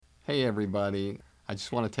Hey everybody, I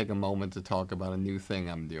just want to take a moment to talk about a new thing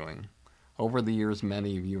I'm doing. Over the years,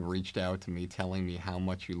 many of you have reached out to me telling me how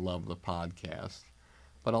much you love the podcast,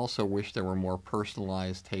 but also wish there were more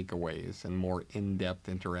personalized takeaways and more in-depth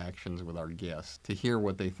interactions with our guests to hear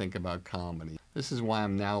what they think about comedy. This is why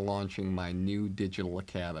I'm now launching my new digital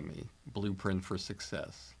academy, Blueprint for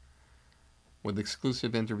Success. With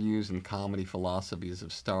exclusive interviews and comedy philosophies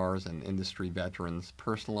of stars and industry veterans,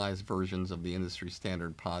 personalized versions of the industry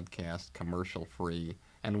standard podcast, commercial-free,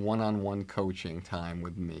 and one-on-one coaching time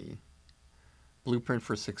with me. Blueprint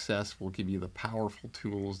for Success will give you the powerful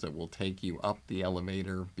tools that will take you up the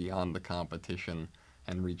elevator beyond the competition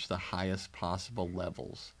and reach the highest possible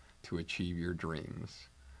levels to achieve your dreams.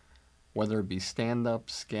 Whether it be stand-up,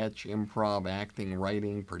 sketch, improv, acting,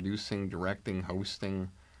 writing, producing, directing,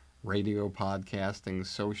 hosting, radio podcasting,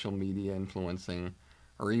 social media influencing,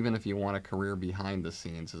 or even if you want a career behind the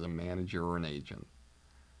scenes as a manager or an agent.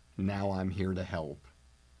 Now I'm here to help,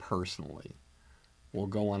 personally. We'll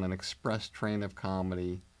go on an express train of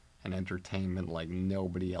comedy and entertainment like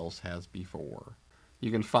nobody else has before.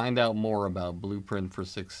 You can find out more about Blueprint for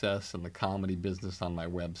Success and the comedy business on my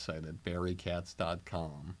website at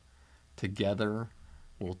barrykatz.com. Together,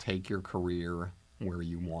 we'll take your career where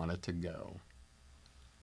you want it to go.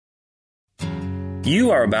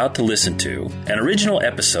 You are about to listen to an original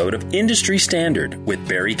episode of Industry Standard with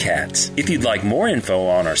Barry Katz. If you'd like more info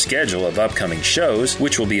on our schedule of upcoming shows,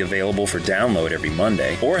 which will be available for download every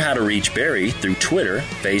Monday, or how to reach Barry through Twitter,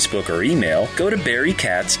 Facebook, or email, go to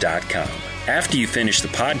barrykatz.com. After you finish the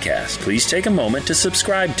podcast, please take a moment to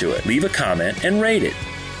subscribe to it, leave a comment, and rate it,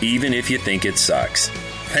 even if you think it sucks.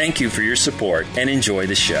 Thank you for your support and enjoy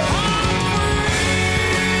the show.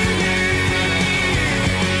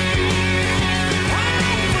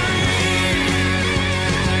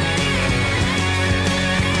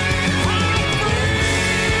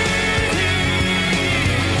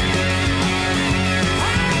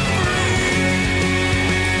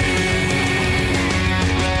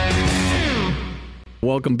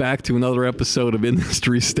 Welcome back to another episode of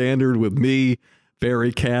Industry Standard with me,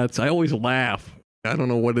 Barry Katz. I always laugh. I don't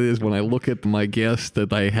know what it is when I look at my guest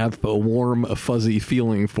that I have a warm, fuzzy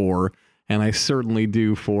feeling for, and I certainly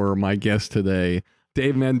do for my guest today,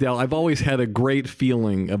 Dave Mandel. I've always had a great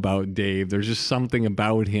feeling about Dave. There's just something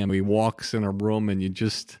about him. He walks in a room and you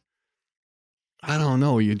just, I don't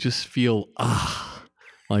know, you just feel,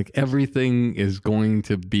 like everything is going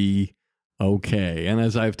to be okay. And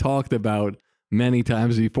as I've talked about many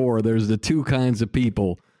times before, there's the two kinds of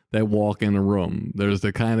people that walk in a room. There's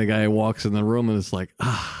the kind of guy who walks in the room and it's like,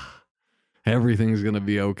 everything's going to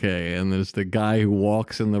be okay. And there's the guy who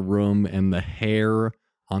walks in the room and the hair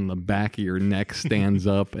on the back of your neck stands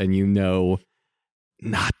up and you know,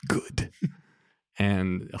 not good.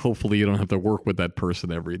 And hopefully you don't have to work with that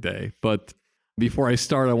person every day. But before I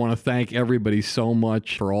start, I want to thank everybody so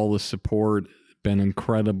much for all the support. It's been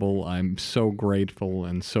incredible. I'm so grateful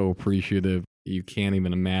and so appreciative. You can't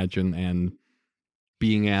even imagine. And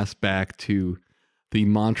being asked back to the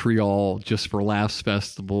Montreal Just for Laughs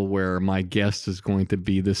Festival, where my guest is going to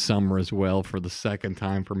be this summer as well for the second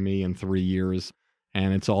time for me in 3 years.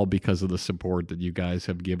 And it's all because of the support that you guys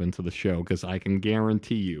have given to the show, because I can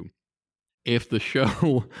guarantee you, if the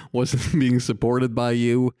show wasn't being supported by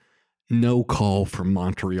you, no call from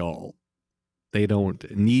Montreal. They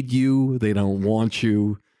don't need you. They don't want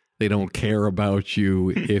you. They don't care about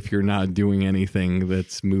you if you're not doing anything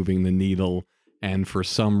that's moving the needle. And for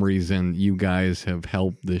some reason, you guys have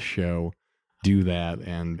helped this show do that.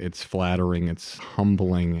 And it's flattering, it's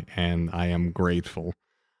humbling, and I am grateful.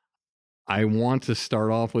 I want to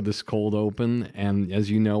start off with this cold open. And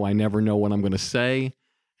as you know, I never know what I'm going to say.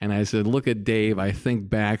 And as I look at Dave, I think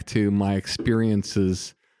back to my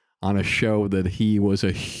experiences on a show that he was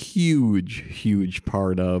a huge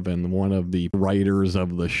part of, and one of the writers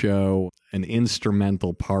of the show, an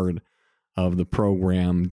instrumental part of the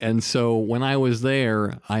program. And so when I was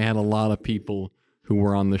there, I had a lot of people who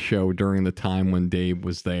were on the show during the time when Dave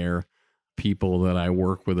was there. People that I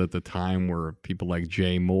worked with at the time were people like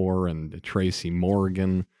Jay Moore and Tracy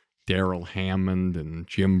Morgan, Daryl Hammond and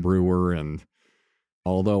Jim Brewer. And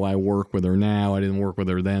although I work with her now, I didn't work with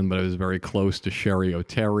her then, but I was very close to Sherry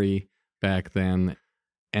O'Terry back then.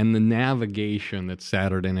 And the navigation at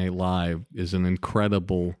Saturday Night Live is an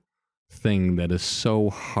incredible thing that is so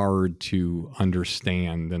hard to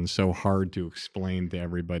understand and so hard to explain to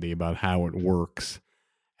everybody about how it works.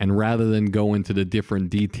 And rather than go into the different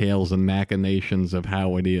details and machinations of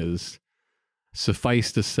how it is,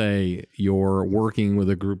 suffice to say, you're working with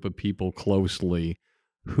a group of people closely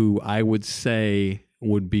who I would say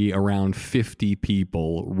would be around 50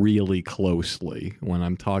 people really closely. When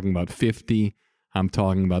I'm talking about 50, I'm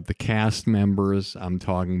talking about the cast members, I'm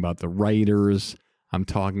talking about the writers, I'm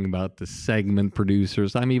talking about the segment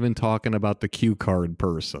producers, I'm even talking about the cue card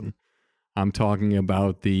person. I'm talking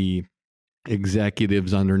about the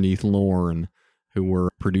executives underneath Lorne who were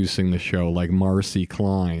producing the show, like Marcy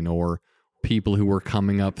Klein, or people who were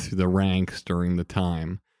coming up through the ranks during the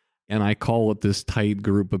time. And I call it this tight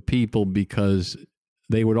group of people because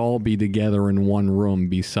they would all be together in one room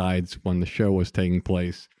besides when the show was taking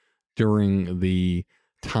place during the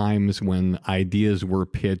times when ideas were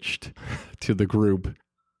pitched to the group.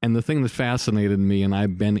 And the thing that fascinated me, and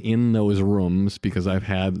I've been in those rooms because I've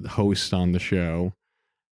had hosts on the show,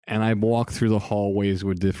 and I walked through the hallways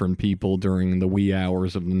with different people during the wee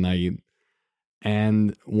hours of the night.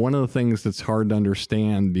 And one of the things that's hard to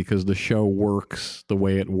understand, because the show works the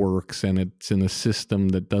way it works, and it's in a system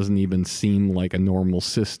that doesn't even seem like a normal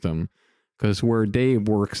system, because where Dave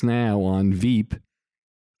works now on Veep,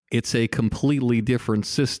 it's a completely different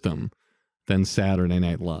system than Saturday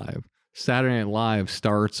Night Live. Saturday Night Live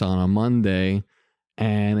starts on a Monday,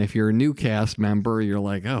 and if you're a new cast member, you're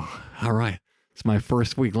like, oh, all right, it's my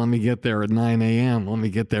first week. Let me get there at 9 a.m. Let me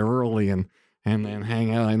get there early and then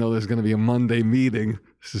hang out. I know there's going to be a Monday meeting.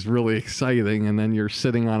 This is really exciting. And then you're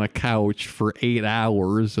sitting on a couch for 8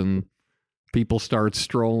 hours, and people start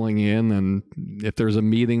strolling in. And if there's a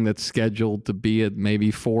meeting that's scheduled to be at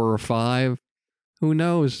maybe 4 or 5, who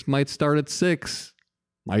knows? Might start at 6,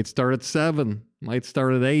 might start at 7, might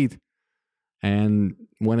start at 8. And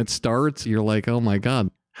when it starts, you're like, oh my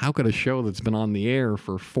God, how could a show that's been on the air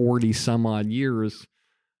for 40 some odd years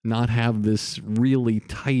not have this really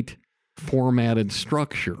tight formatted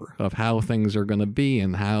structure of how things are going to be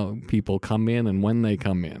and how people come in and when they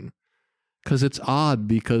come in? Because it's odd,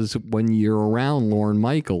 because when you're around Lorne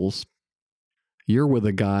Michaels, you're with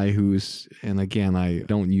a guy who's, and again, I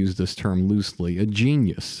don't use this term loosely, a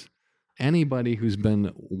genius. Anybody who's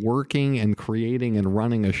been working and creating and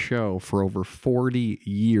running a show for over 40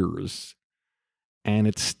 years and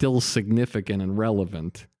it's still significant and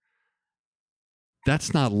relevant,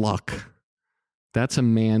 that's not luck. That's a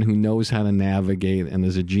man who knows how to navigate and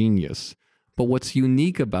is a genius. But what's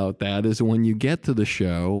unique about that is when you get to the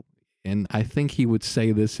show, and I think he would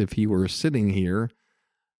say this if he were sitting here,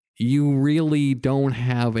 you really don't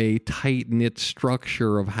have a tight-knit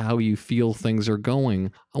structure of how you feel things are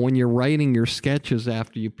going. When you're writing your sketches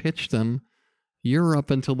after you pitch them, you're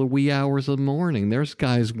up until the wee hours of the morning. There's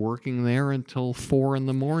guys working there until 4 in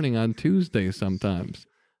the morning on Tuesday sometimes.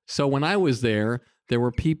 So when I was there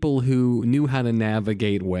were people who knew how to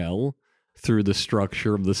navigate well through the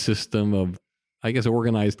structure of the system of, I guess,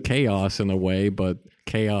 organized chaos in a way, but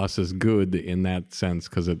chaos is good in that sense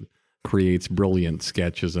because it creates brilliant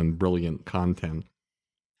sketches and brilliant content.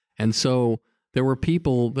 And so there were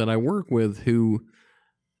people that I work with who,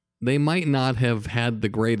 they might not have had the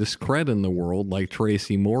greatest cred in the world, like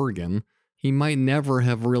Tracy Morgan. He might never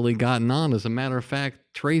have really gotten on. As a matter of fact,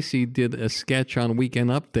 Tracy did a sketch on Weekend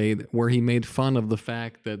Update where he made fun of the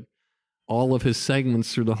fact that all of his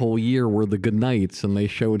segments through the whole year were the goodnights, and they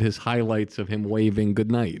showed his highlights of him waving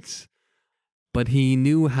goodnights. But he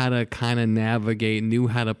knew how to kind of navigate, knew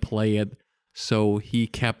how to play it, so he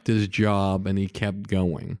kept his job and he kept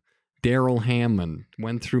going. Daryl Hammond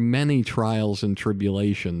went through many trials and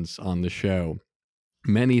tribulations on the show,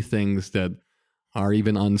 many things that are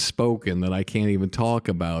even unspoken that I can't even talk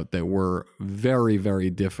about that were very, very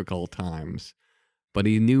difficult times. But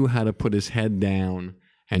he knew how to put his head down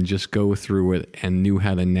and just go through it, and knew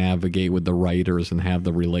how to navigate with the writers and have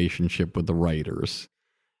the relationship with the writers.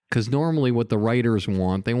 Because normally what the writers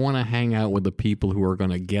want, they want to hang out with the people who are going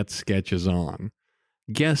to get sketches on.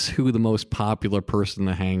 Guess who the most popular person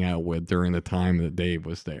to hang out with during the time that Dave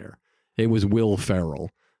was there? It was Will Ferrell,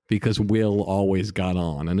 because Will always got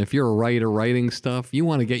on. And if you're a writer writing stuff, you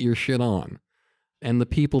want to get your shit on. And the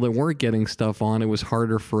people that weren't getting stuff on, it was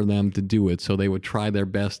harder for them to do it, so they would try their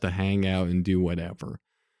best to hang out and do whatever.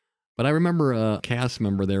 But I remember a cast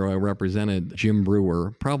member there I represented, Jim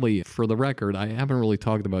Brewer. Probably, for the record, I haven't really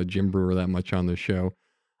talked about Jim Brewer that much on the show.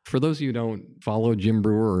 For those of you who don't follow Jim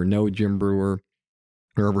Brewer or know Jim Brewer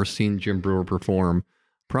or ever seen Jim Brewer perform,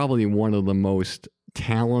 probably one of the most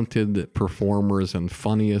talented performers and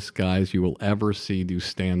funniest guys you will ever see do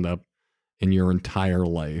stand-up in your entire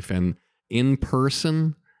life. And in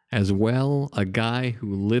person as well, a guy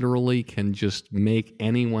who literally can just make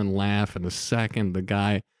anyone laugh in a second. The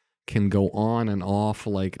guy can go on and off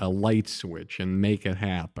like a light switch and make it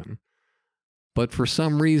happen. But for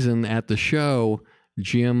some reason at the show,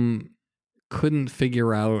 Jim couldn't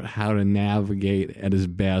figure out how to navigate at his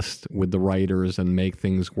best with the writers and make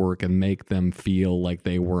things work and make them feel like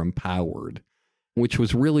they were empowered, which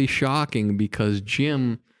was really shocking because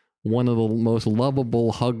Jim, one of the most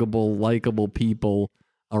lovable, huggable, likable people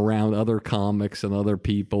around other comics and other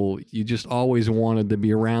people, you just always wanted to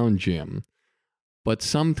be around Jim. But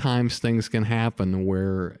sometimes things can happen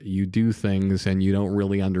where you do things and you don't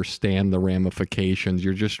really understand the ramifications.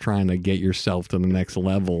 You're just trying to get yourself to the next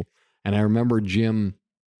level. And I remember Jim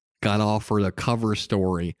got offered a cover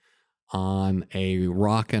story on a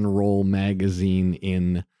rock and roll magazine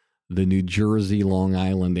in the New Jersey, Long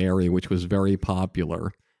Island area, which was very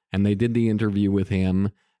popular. And they did the interview with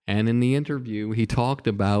him. And in the interview, he talked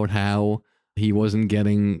about how he wasn't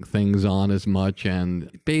getting things on as much.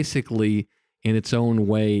 And basically, in its own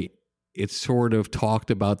way, it sort of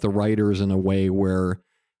talked about the writers in a way where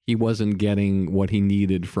he wasn't getting what he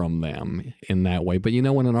needed from them in that way. But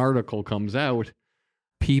when an article comes out,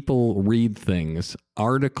 people read things.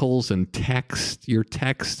 Articles and text, your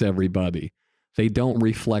text, everybody, they don't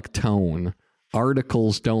reflect tone.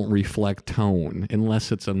 Articles don't reflect tone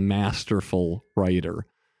unless it's a masterful writer.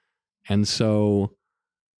 And so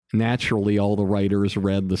naturally, all the writers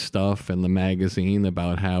read the stuff in the magazine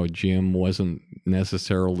about how Jim wasn't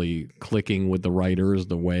necessarily clicking with the writers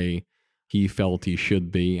the way he felt he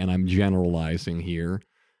should be. And I'm generalizing here.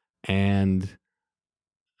 And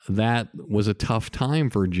that was a tough time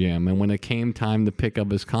for Jim. And when it came time to pick up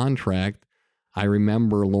his contract, I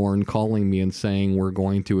remember Lorne calling me and saying, we're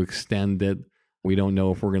going to extend it. We don't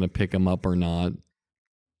know if we're going to pick him up or not.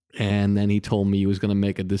 And then he told me he was going to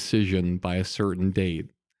make a decision by a certain date.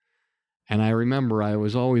 And I remember I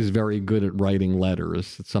was always very good at writing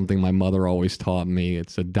letters. It's something my mother always taught me.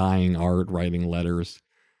 It's a dying art, writing letters.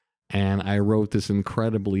 And I wrote this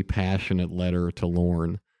incredibly passionate letter to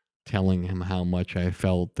Lorne, telling him how much I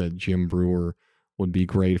felt that Jim Breuer would be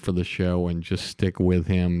great for the show and just stick with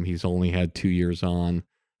him. He's only had 2 years on.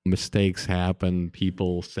 Mistakes happen.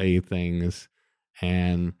 People say things.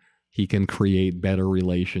 And he can create better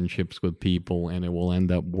relationships with people, and it will end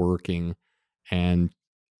up working. And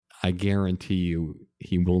I guarantee you,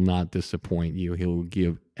 he will not disappoint you. He'll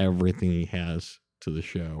give everything he has to the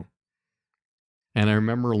show. And I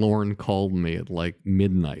remember Lorne called me at like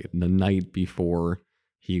midnight, the night before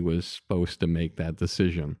he was supposed to make that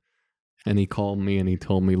decision. And he called me and he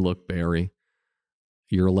told me, look, Barry,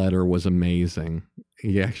 your letter was amazing.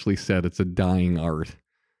 He actually said it's a dying art,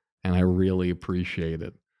 and I really appreciate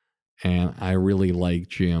it. And I really like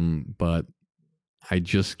Jim, but I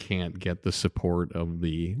just can't get the support of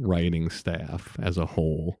the writing staff as a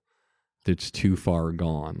whole. It's too far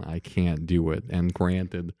gone. I can't do it. And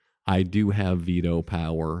granted, I do have veto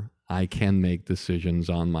power. I can make decisions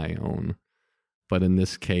on my own. But in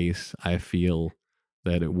this case, I feel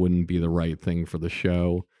that it wouldn't be the right thing for the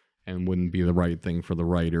show and wouldn't be the right thing for the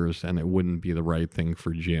writers, and it wouldn't be the right thing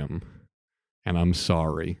for Jim. And I'm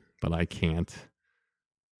sorry, but I can't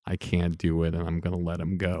do it, and I'm going to let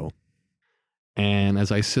him go. And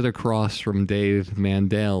as I sit across from Dave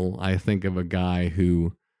Mandel, I think of a guy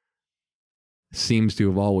who seems to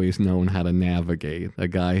have always known how to navigate, a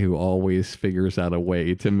guy who always figures out a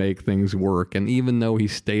way to make things work. And even though he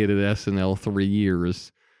stayed at SNL 3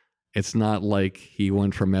 years, it's not like he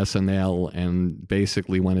went from SNL and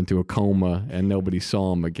basically went into a coma and nobody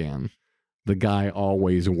saw him again. The guy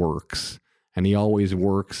always works. And he always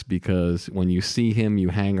works because when you see him, you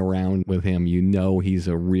hang around with him, you know he's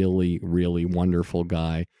a really, really wonderful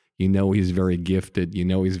guy. You know he's very gifted. You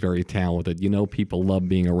know he's very talented. You know people love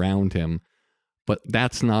being around him. But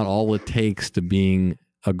that's not all it takes to being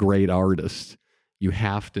a great artist. You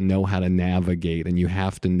have to know how to navigate, and you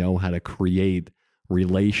have to know how to create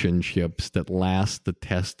relationships that last the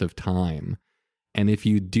test of time. And if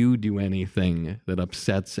you do anything that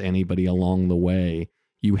upsets anybody along the way,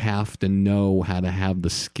 you have to know how to have the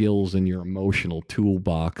skills in your emotional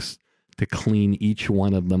toolbox to clean each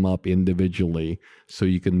one of them up individually so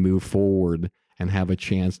you can move forward and have a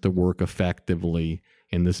chance to work effectively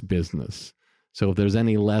in this business. So if there's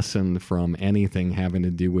any lesson from anything having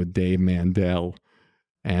to do with Dave Mandel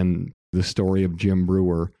and the story of Jim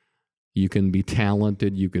Breuer, you can be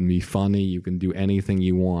talented, you can be funny, you can do anything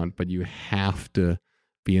you want, but you have to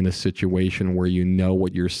be in a situation where you know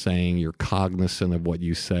what you're saying, you're cognizant of what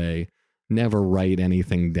you say. Never write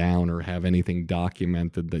anything down or have anything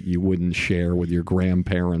documented that you wouldn't share with your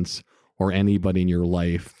grandparents or anybody in your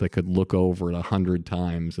life that could look over it 100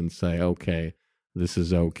 times and say, okay, this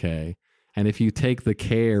is okay. And if you take the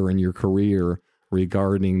care in your career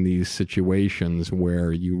regarding these situations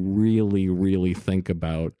where you really, really think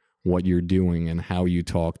about what you're doing and how you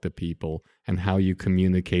talk to people and how you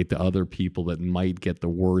communicate to other people that might get the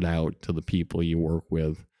word out to the people you work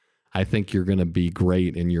with. I think you're going to be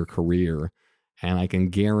great in your career. And I can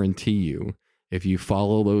guarantee you, if you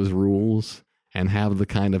follow those rules and have the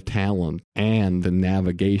kind of talent and the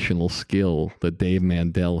navigational skill that Dave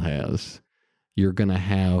Mandel has, you're going to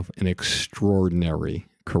have an extraordinary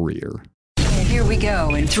career. Here we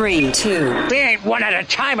go in 3, 2. We ain't one at a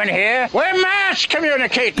time in here. We're mass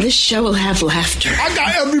communicating. This show will have laughter. I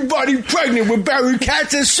got everybody pregnant with Barry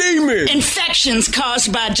Katz and semen. Infections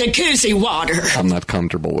caused by jacuzzi water. I'm not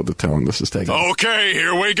comfortable with the tone this is taking. Okay,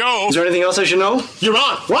 here we go. Is there anything else I should know? You're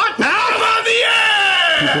on. What? Now I'm on the air!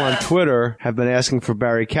 People on Twitter have been asking for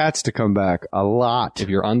Barry Katz to come back a lot. If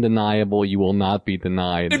you're undeniable, you will not be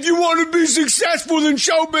denied. If you want to be successful in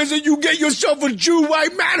show business, you get yourself a Jew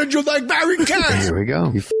white manager like Barry Katz. Here we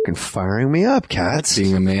go. You fucking firing me up, Katz.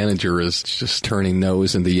 Being a manager is just turning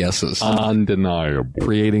no's into yeses. Undeniable.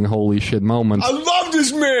 Creating holy shit moments. I love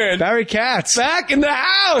this man. Barry Katz. Back in the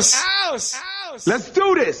house. Let's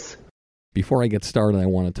do this. Before I get started, I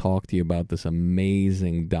want to talk to you about this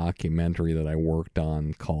amazing documentary that I worked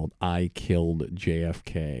on called I Killed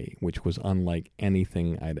JFK, which was unlike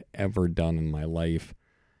anything I'd ever done in my life.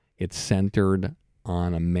 It's centered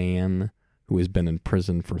on a man who has been in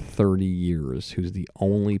prison for 30 years, who's the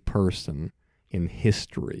only person in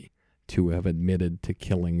history to have admitted to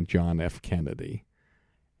killing John F. Kennedy.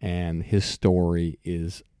 And his story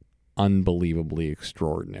is unbelievably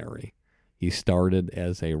extraordinary. He started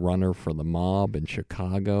as a runner for the mob in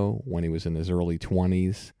Chicago when he was in his early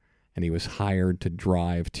 20s, and he was hired to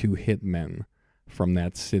drive 2 hitmen from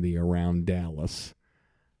that city around Dallas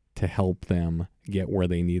to help them get where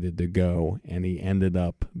they needed to go, and he ended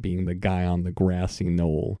up being the guy on the grassy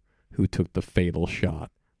knoll who took the fatal shot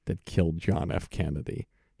that killed John F. Kennedy.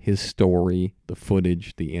 His story, the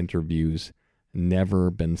footage, the interviews, never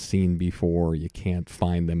been seen before. You can't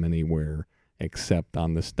find them anywhere except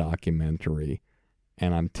on this documentary.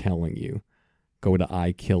 And I'm telling you, go to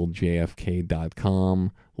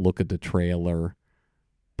ikilljfk.com, look at the trailer,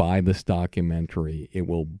 buy this documentary. It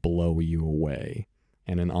will blow you away.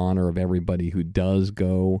 And in honor of everybody who does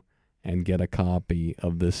go and get a copy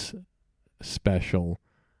of this special,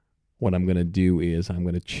 what I'm going to do is I'm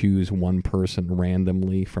going to choose one person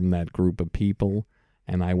randomly from that group of people,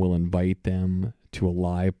 and I will invite them to a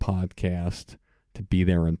live podcast to be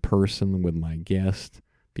there in person with my guest,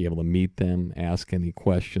 be able to meet them, ask any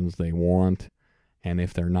questions they want. And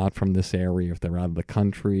if they're not from this area, if they're out of the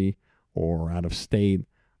country or out of state,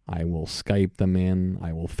 I will Skype them in,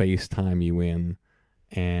 I will FaceTime you in,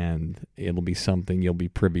 and it'll be something you'll be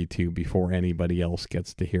privy to before anybody else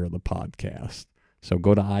gets to hear the podcast. So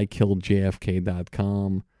go to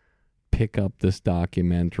ikilljfk.com, pick up this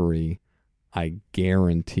documentary. I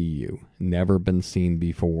guarantee you, never been seen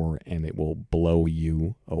before, and it will blow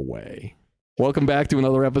you away. Welcome back to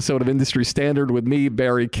another episode of Industry Standard with me,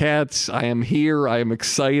 Barry Katz. I am here. I am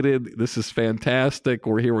excited. This is fantastic.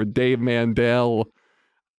 We're here with Dave Mandel.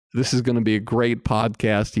 This is going to be a great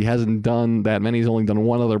podcast. He hasn't done that many. He's only done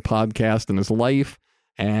one other podcast in his life,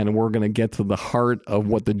 and we're going to get to the heart of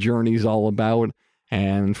what the journey's all about,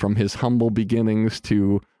 and from his humble beginnings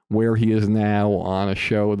to where he is now on a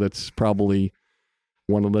show that's probably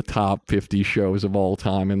one of the top 50 shows of all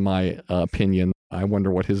time, in my opinion. I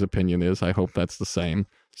wonder what his opinion is. I hope that's the same.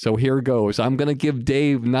 So here goes. I'm going to give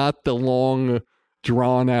Dave not the long,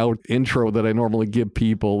 drawn-out intro that I normally give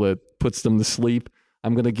people that puts them to sleep.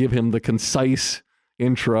 I'm going to give him the concise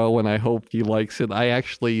intro, and I hope he likes it. I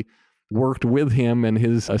actually worked with him and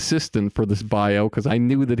his assistant for this bio because I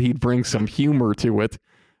knew that he'd bring some humor to it,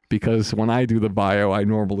 because when I do the bio, I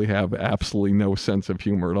normally have absolutely no sense of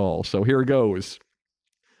humor at all. So here goes.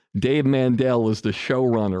 Dave Mandel is the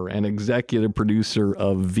showrunner and executive producer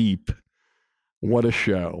of Veep. What a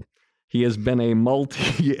show. He has been a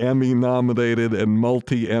multi-Emmy nominated and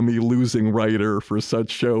multi-Emmy losing writer for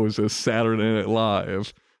such shows as Saturday Night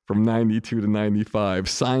Live from 92 to 95,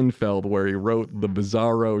 Seinfeld, where he wrote the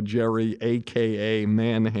Bizarro Jerry, a.k.a.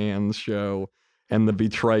 Manhands show, and The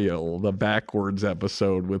Betrayal, the backwards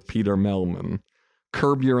episode with Peter Melman,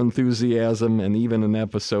 Curb Your Enthusiasm, and even an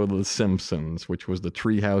episode of The Simpsons, which was the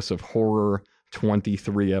Treehouse of Horror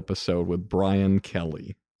 23 episode with Brian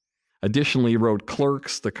Kelly. Additionally, he wrote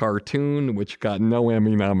Clerks, the cartoon, which got no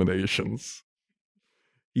Emmy nominations.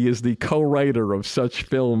 He is the co-writer of such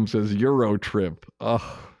films as Eurotrip.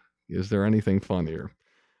 Oh, is there anything funnier?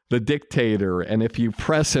 The Dictator, and if you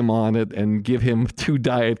press him on it and give him 2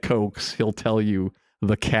 Diet Cokes, he'll tell you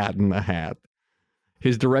The Cat in the Hat.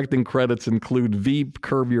 His directing credits include Veep,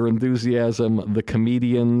 Curb Your Enthusiasm, The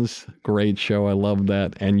Comedians, great show, I love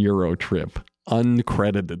that, and Eurotrip,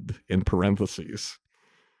 uncredited in parentheses.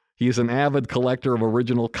 He is an avid collector of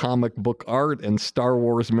original comic book art and Star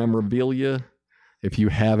Wars memorabilia, if you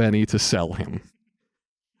have any to sell him.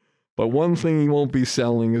 But one thing he won't be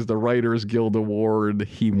selling is the Writers Guild Award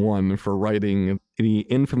he won for writing the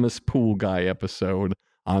infamous Pool Guy episode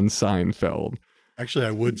on Seinfeld. Actually,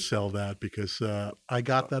 I would sell that because I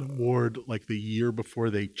got that award like the year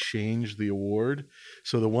before they changed the award.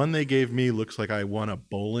 So the one they gave me looks like I won a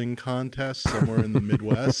bowling contest somewhere in the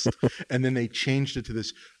Midwest. And then they changed it to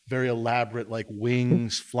this very elaborate, like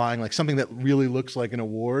wings flying, like something that really looks like an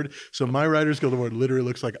award. So my Writers Guild Award literally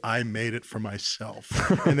looks like I made it for myself.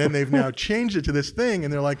 And then they've now changed it to this thing.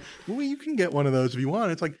 And they're like, well, you can get one of those if you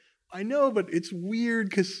want. It's like, I know, but it's weird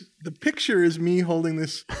because the picture is me holding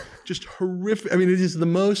this just horrific. I mean, it is the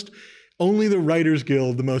most, only the Writers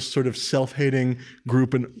Guild, the most sort of self-hating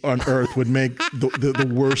group on earth would make the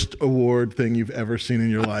worst award thing you've ever seen in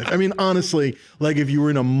your life. I mean, honestly, like if you were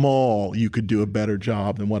in a mall, you could do a better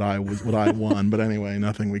job than what I won. But anyway,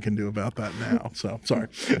 nothing we can do about that now. So sorry.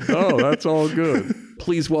 Oh, that's all good.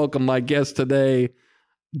 Please welcome my guest today,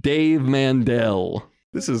 Dave Mandel.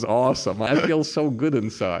 This is awesome. I feel so good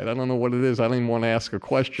inside. I don't know what it is. I don't even want to ask a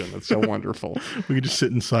question. It's so wonderful. We could just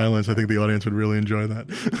sit in silence. I think the audience would really enjoy that.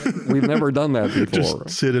 We've never done that before.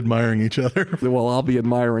 Just sit admiring each other. Well, I'll be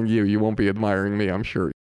admiring you. You won't be admiring me, I'm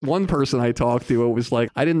sure. One person I talked to, it was like,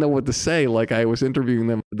 I didn't know what to say. Like I was interviewing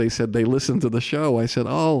them. They said they listened to the show. I said,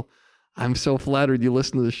 oh, I'm so flattered you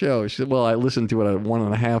listened to the show. She said, well, I listened to it at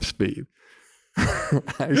 1.5 speed.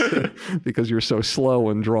 I said, because you're so slow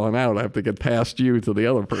and drawn out, I have to get past you to the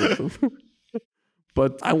other person.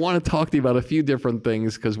 But I want to talk to you about a few different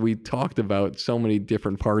things because we talked about so many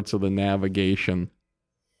different parts of the navigation.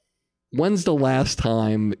 When's the last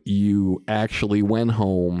time you actually went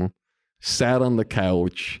home, sat on the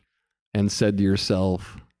couch, and said to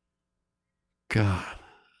yourself, God,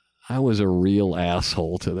 I was a real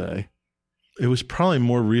asshole today? It was probably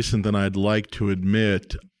more recent than I'd like to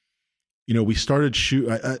admit. You know, we started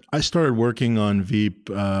I started working on Veep.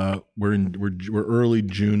 We're early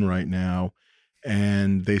June right now,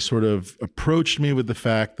 and they sort of approached me with the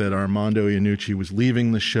fact that Armando Iannucci was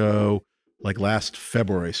leaving the show like last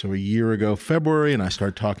February, so a year ago February, and I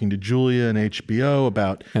started talking to Julia and HBO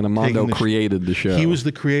about. And Armando created the show. He was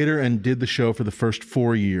the creator and did the show for the first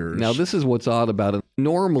 4 years. Now, this is what's odd about it.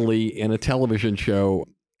 Normally, in a television show,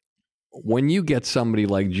 when you get somebody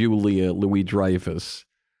like Julia Louis-Dreyfus,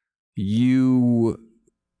 you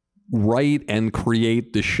write and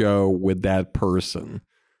create the show with that person.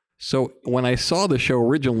 So when I saw the show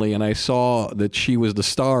originally and I saw that she was the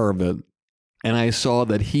star of it and I saw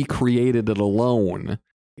that he created it alone,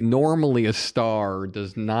 normally a star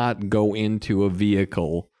does not go into a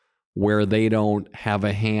vehicle where they don't have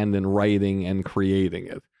a hand in writing and creating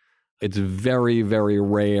it. It's very, very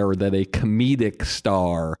rare that a comedic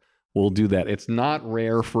star will do that. It's not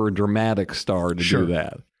rare for a dramatic star to do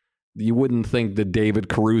that. You wouldn't think that David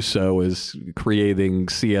Caruso is creating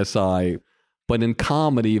CSI. But in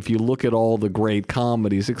comedy, if you look at all the great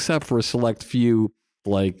comedies, except for a select few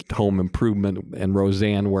like Home Improvement and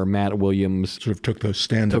Roseanne, where Matt Williams sort of took those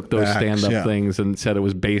stand-up things and said it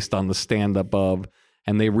was based on the stand-up of,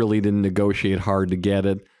 and they really didn't negotiate hard to get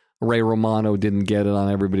it. Ray Romano didn't get it on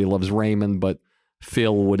Everybody Loves Raymond, but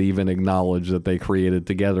Phil would even acknowledge that they created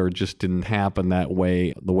together. It just didn't happen that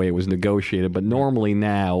way, the way it was negotiated. But normally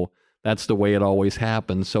now, that's the way it always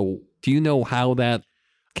happens. So do you know how that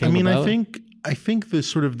came about? I think the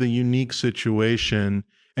sort of the unique situation,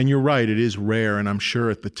 and you're right, it is rare. And I'm sure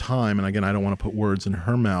at the time, and again, I don't want to put words in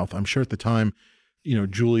her mouth. I'm sure at the time, you know,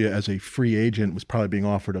 Julia as a free agent was probably being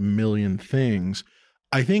offered a million things.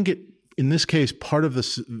 I think in this case, part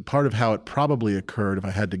of how it probably occurred, if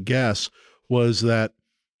I had to guess, was that,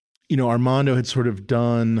 you know, Armando had sort of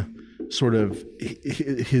done sort of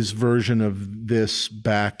his version of this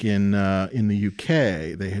back in the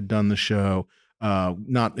UK. They had done the show,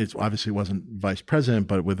 it obviously wasn't Vice President,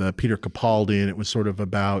 but with Peter Capaldi, and it was sort of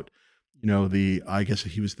about, you know, I guess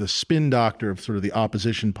he was the spin doctor of sort of the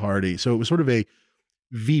opposition party. So it was sort of a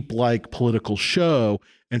Veep-like political show.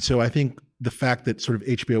 And so I think the fact that sort of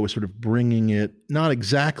HBO was sort of bringing it not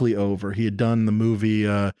exactly over. He had done the movie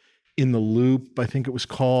In the Loop, I think it was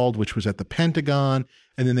called, which was at the Pentagon.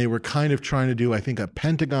 And then they were kind of trying to do, I think, a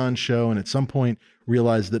Pentagon show. And at some point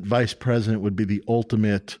realized that Vice President would be the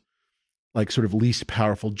ultimate, like, sort of least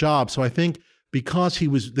powerful job. So I think because he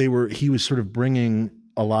was sort of bringing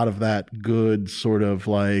a lot of that good sort of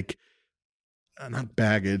like, not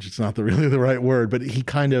baggage, it's not really the right word, but he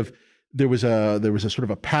kind of, there was a sort of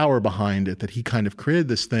a power behind it, that he kind of created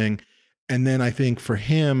this thing. And then I think for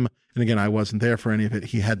him, and again, I wasn't there for any of it,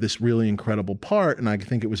 he had this really incredible part, and I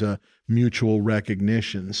think it was a mutual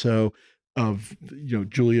recognition. So of,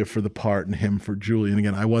 Julia for the part and him for Julie. And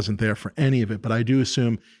again, I wasn't there for any of it, but I do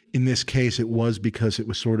assume in this case it was because it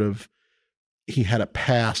was sort of, he had a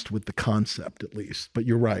past with the concept at least. But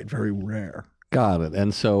you're right, very rare. Got it.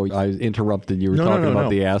 And so I interrupted. You were talking about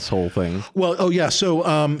the asshole thing. Well, oh yeah. So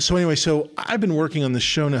anyway, so I've been working on this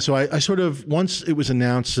show now. So I sort of, once it was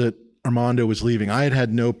announced that Armando was leaving, I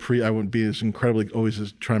had no I wouldn't be as incredibly, always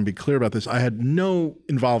as trying to be clear about this. I had no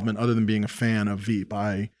involvement other than being a fan of Veep.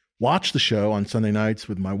 I watched the show on Sunday nights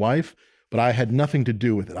with my wife, but I had nothing to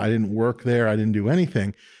do with it. I didn't work there. I didn't do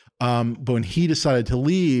anything. But when he decided to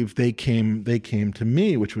leave, they came to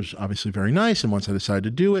me, which was obviously very nice. And once I decided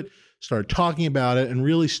to do it, started talking about it, and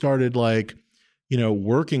really started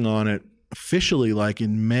working on it officially like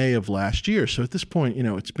in May of last year. So at this point,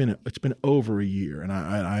 it's been over a year, and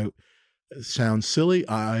I it sounds silly.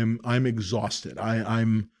 I'm exhausted.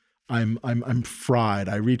 I'm fried.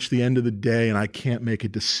 I reach the end of the day and I can't make a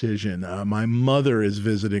decision. My mother is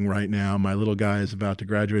visiting right now. My little guy is about to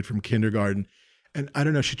graduate from kindergarten. And I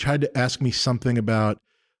don't know, she tried to ask me something about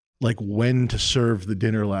like when to serve the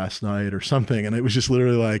dinner last night or something. And it was just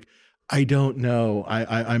literally like, I don't know.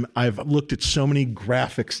 I've looked at so many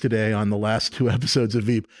graphics today on the last 2 episodes of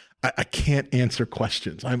Veep. I can't answer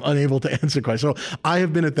questions. I'm unable to answer questions. So I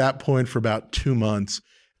have been at that point for about 2 months.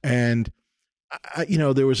 And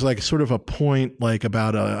there was like sort of a point like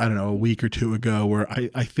about a week or 2 ago where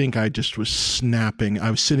I think I just was snapping.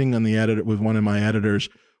 I was sitting on the edit with one of my editors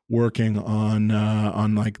working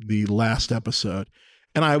on like the last episode,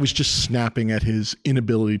 and I was just snapping at his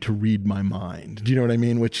inability to read my mind. Do you know what I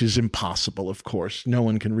mean? Which is impossible, of course. No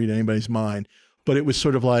one can read anybody's mind. But it was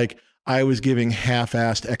sort of like I was giving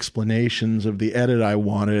half-assed explanations of the edit I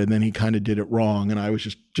wanted, and then he kind of did it wrong, and I was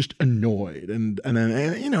just annoyed. And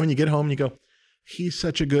then when you get home, you go, he's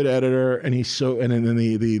such a good editor, and he's so. And then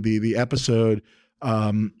the episode,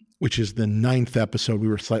 which is the 9th episode, we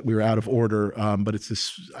were out of order, but it's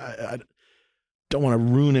this. I don't want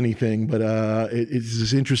to ruin anything, but it's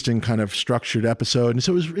this interesting kind of structured episode, and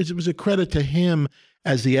so it was a credit to him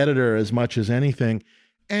as the editor as much as anything.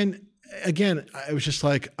 And again, I was just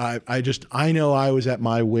like, I know I was at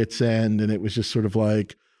my wit's end, and it was just sort of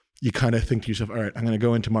like you kind of think to yourself, all right, I'm going to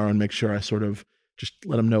go in tomorrow and make sure I sort of just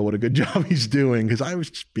let him know what a good job he's doing, because I was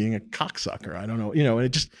just being a cocksucker. I don't know, and it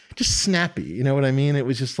just snappy. You know what I mean? It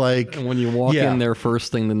was just like, and when you walk in there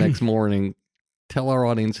first thing the next morning, tell our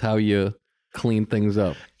audience how you clean things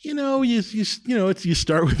up. You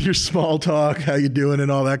start with your small talk, how you doing,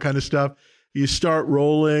 and all that kind of stuff. You start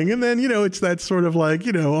rolling, and then it's that sort of like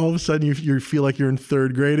all of a sudden you feel like you're in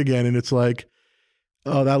 3rd grade again, and it's like,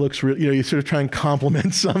 oh, that looks real. You sort of try and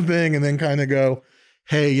compliment something, and then kind of go,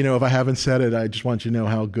 hey, if I haven't said it, I just want you to know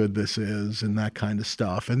how good this is, and that kind of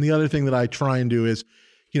stuff. And the other thing that I try and do is,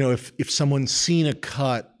 if someone's seen a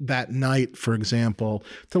cut that night, for example,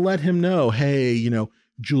 to let him know, hey,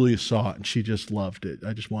 Julia saw it and she just loved it.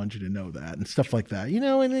 I just wanted you to know that, and stuff like that.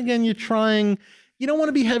 And again, you're trying. You don't want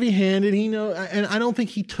to be heavy-handed, and I don't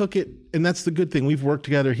think he took it. And that's the good thing. We've worked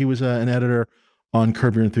together. He was an editor on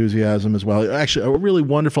Curb Your Enthusiasm as well. Actually, a really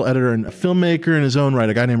wonderful editor and a filmmaker in his own right,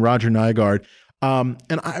 a guy named Roger Nygaard. And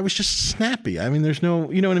I was just snappy. I mean, there's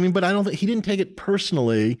no, you know what I mean? But I don't think he didn't take it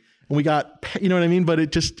personally. And we got, you know what I mean? But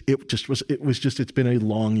it's been a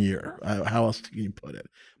long year. How else can you put it?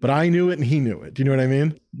 But I knew it and he knew it. Do you know what I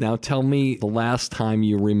mean? Now tell me the last time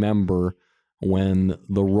you remember when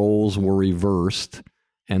the roles were reversed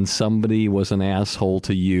and somebody was an asshole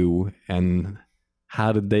to you, and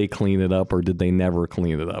how did they clean it up, or did they never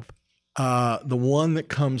clean it up? The one that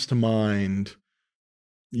comes to mind,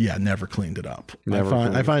 never cleaned it up.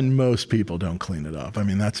 I find most people don't clean it up. I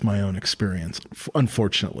mean, that's my own experience,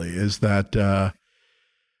 unfortunately, is that,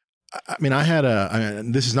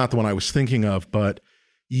 this is not the one I was thinking of, but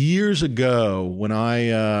years ago when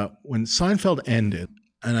Seinfeld ended,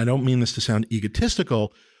 and I don't mean this to sound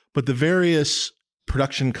egotistical, but the various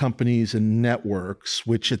production companies and networks,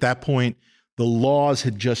 which at that point, the laws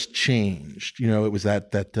had just changed. It was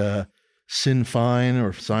that Sin-Fin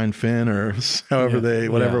or Sign-Fin or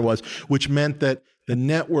however it was, which meant that the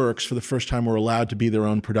networks for the first time were allowed to be their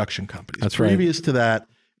own production companies. That's right. Previous to that,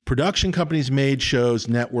 production companies made shows,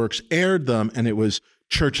 networks aired them, and it was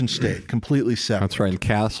church and state, completely separate. That's right. And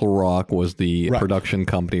Castle Rock was the production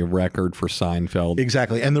company of record for Seinfeld.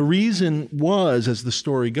 Exactly. And the reason was, as the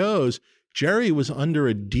story goes, Jerry was under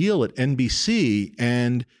a deal at NBC,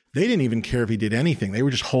 and they didn't even care if he did anything. They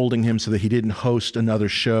were just holding him so that he didn't host another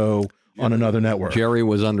show on another network. Jerry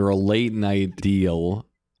was under a late night deal.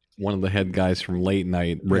 One of the head guys from late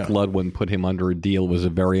night, Rick Ludwin, put him under a deal. It was a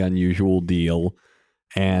very unusual deal.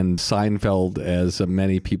 And Seinfeld, as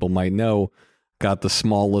many people might know, got the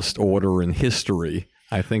smallest order in history.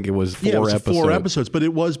 I think it was 4 episodes. 4 episodes, but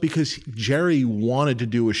it was because Jerry wanted to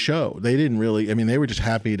do a show. They didn't really, I mean, they were just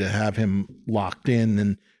happy to have him locked in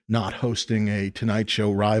and not hosting a Tonight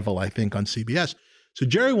Show rival, I think, on CBS. So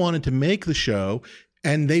Jerry wanted to make the show,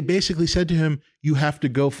 and they basically said to him, you have to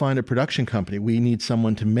go find a production company. We need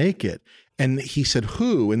someone to make it. And he said,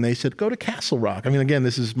 who? And they said, go to Castle Rock. I mean, again,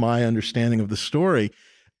 this is my understanding of the story.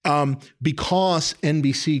 Because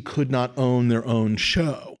NBC could not own their own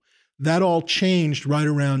show. That all changed right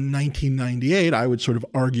around 1998. I would sort of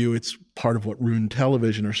argue it's part of what ruined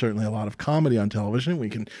television, or certainly a lot of comedy on television. We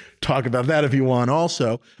can talk about that if you want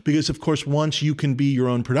also, because of course, once you can be your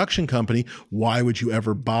own production company, why would you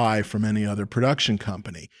ever buy from any other production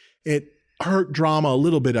company? It hurt drama a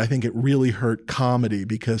little bit. I think it really hurt comedy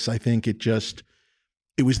because I think it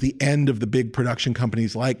was the end of the big production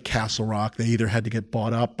companies like Castle Rock. They either had to get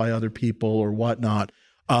bought up by other people or whatnot.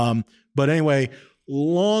 But anyway,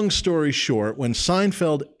 long story short, when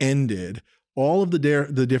Seinfeld ended, all of the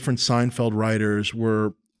different Seinfeld writers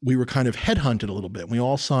we were kind of headhunted a little bit. We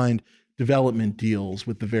all signed development deals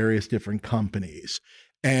with the various different companies.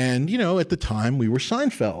 And, you know, at the time we were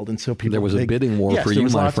Seinfeld. And so people, there was a bidding war for you,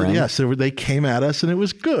 my friend. Yes. They came at us and it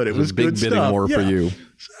was good. It was a big good bidding stuff. war for you.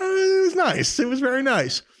 So it was nice. It was very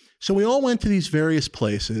nice. So we all went to these various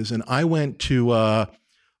places, and I went to,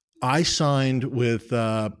 I signed with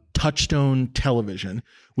Touchstone Television,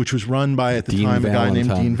 which was run by, at the time, a guy named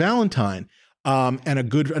Dean Valentine. And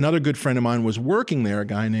another good friend of mine was working there, a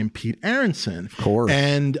guy named Pete Aronson. Of course.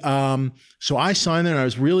 And so I signed there, and I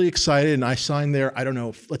was really excited. And I signed there, I don't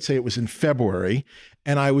know, let's say it was in February.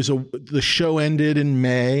 And the show ended in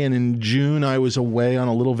May, and in June I was away on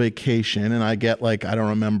a little vacation. And I get I don't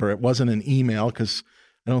remember, it wasn't an email because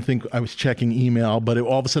I don't think I was checking email, but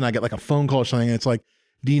all of a sudden I get a phone call or something. And it's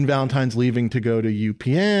Dean Valentine's leaving to go to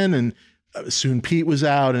UPN, and soon Pete was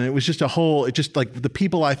out, and it was just the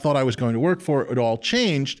people I thought I was going to work for, it all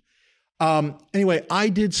changed. Anyway, I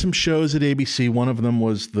did some shows at ABC. One of them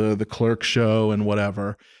was the Clerks show and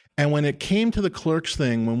whatever. And when it came to the Clerks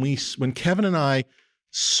thing, when Kevin and I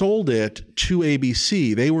sold it to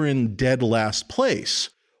ABC, they were in dead last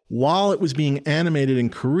place. While it was being animated in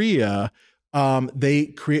Korea,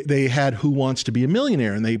 they had Who Wants to Be a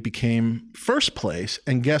Millionaire, and they became first place.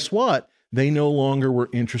 And guess what? They no longer were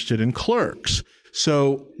interested in Clerks.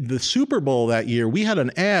 So the Super Bowl that year, we had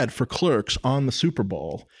an ad for Clerks on the Super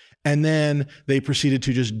Bowl. And then they proceeded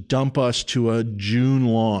to just dump us to a June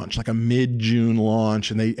launch, a mid-June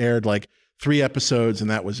launch. And they aired 3 episodes, and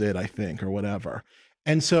that was it, I think, or whatever.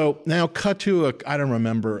 And so now cut to I don't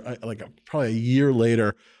remember, probably a year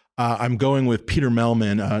later, I'm going with Peter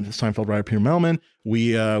Melman, Seinfeld writer Peter Melman.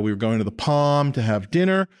 We were going to the Palm to have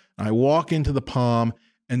dinner. I walk into the Palm,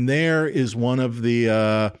 and there is one of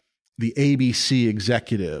the ABC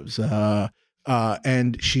executives. And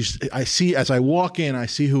as I walk in, I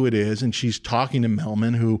see who it is, and she's talking to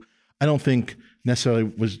Melman, who I don't think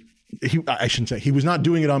necessarily I shouldn't say, he was not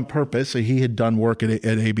doing it on purpose. He had done work at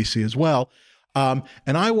ABC as well. And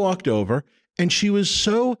I walked over, and she was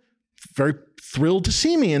so very thrilled to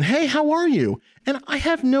see me, and hey, how are you? And I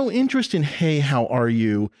have no interest in hey, how are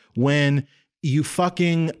you when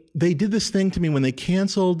they did this thing to me when they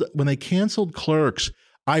canceled Clerks.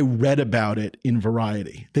 I read about it in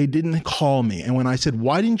Variety. They didn't call me. And when I said,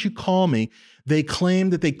 why didn't you call me? They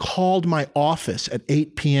claimed that they called my office at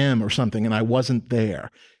 8 p.m. or something, and I wasn't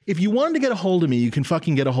there. If you wanted to get a hold of me, you can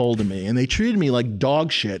fucking get a hold of me. And they treated me like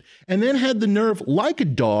dog shit, and then had the nerve, like a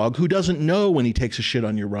dog who doesn't know when he takes a shit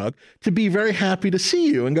on your rug, to be very happy to see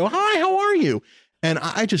you and go, hi, how are you? And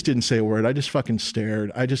I just didn't say a word. I just fucking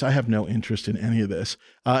stared. I have no interest in any of this.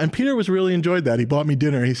 And Peter really enjoyed that. He bought me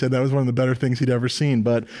dinner. He said that was one of the better things he'd ever seen.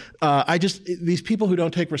 But these people who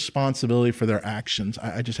don't take responsibility for their actions,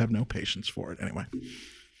 I just have no patience for it anyway.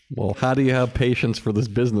 Well, how do you have patience for this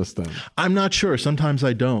business then? I'm not sure. Sometimes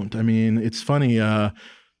I don't. I mean, it's funny. The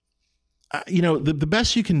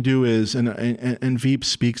best you can do is, and Veep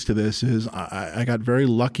speaks to this, is I got very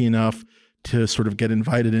lucky enough to sort of get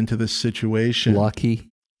invited into this situation. Lucky?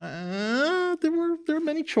 There were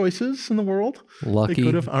many choices in the world. Lucky? They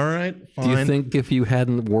could have. All right, fine. Do you think if you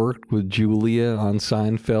hadn't worked with Julia on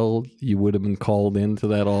Seinfeld, you would have been called into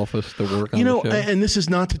that office to work on the show? And this is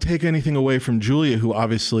not to take anything away from Julia, who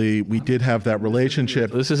obviously we did have that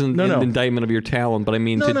relationship. This isn't an indictment of your talent, but I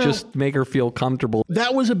mean just make her feel comfortable.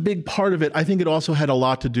 That was a big part of it. I think it also had a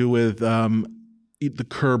lot to do with the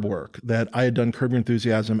Curb work, that I had done Curb Your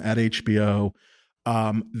Enthusiasm at HBO.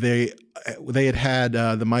 They had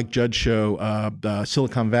the Mike Judge show, the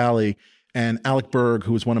Silicon Valley, and Alec Berg,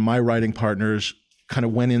 who was one of my writing partners, kind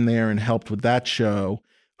of went in there and helped with that show,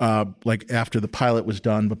 like after the pilot was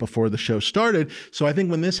done, but before the show started. So I think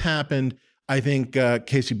when this happened, I think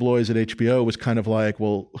Casey Bloys at HBO was kind of like,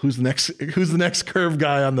 well, who's the next Curb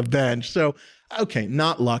guy on the bench? So, okay,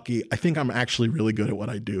 not lucky. I think I'm actually really good at what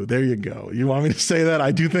I do. There you go. You want me to say that?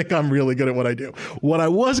 I do think I'm really good at what I do. What I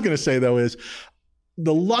was going to say, though, is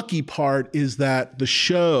the lucky part is that the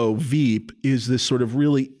show, Veep, is this sort of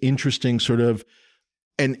really interesting sort of,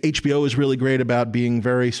 and HBO is really great about being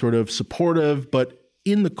very sort of supportive, but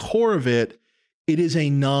in the core of it, it is a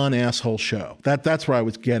non-asshole show. That's where I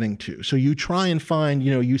was getting to. So you try and find,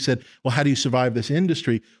 you said, well, how do you survive this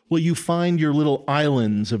industry? Well, you find your little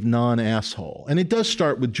islands of non-asshole. And it does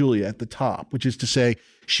start with Julia at the top, which is to say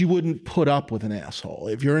she wouldn't put up with an asshole.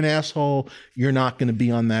 If you're an asshole, you're not going to be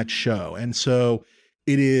on that show. And so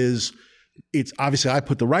it's obviously, I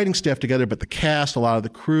put the writing staff together, but the cast, a lot of the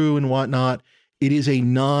crew and whatnot, it is a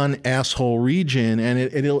non-asshole region, and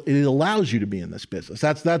it allows you to be in this business.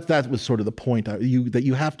 That was sort of the point, that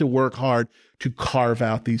you have to work hard to carve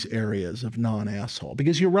out these areas of non-asshole,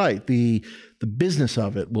 because you're right, the business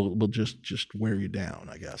of it will just wear you down,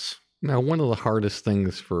 I guess. Now, one of the hardest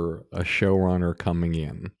things for a showrunner coming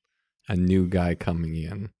in, a new guy coming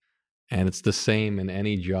in, and it's the same in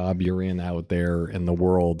any job you're in out there in the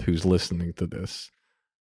world who's listening to this.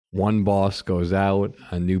 One boss goes out,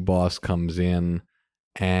 a new boss comes in,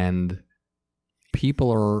 and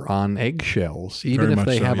people are on eggshells. Even if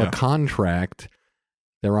they have a contract,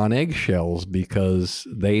 they're on eggshells because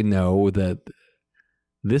they know that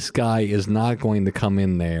this guy is not going to come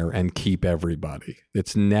in there and keep everybody.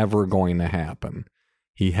 It's never going to happen.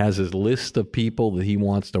 He has his list of people that he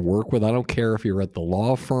wants to work with. I don't care if you're at the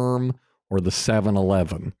law firm or the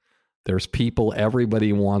 7-Eleven. There's people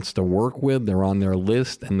everybody wants to work with. They're on their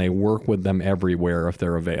list, and they work with them everywhere if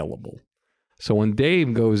they're available. So when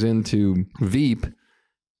Dave goes into Veep,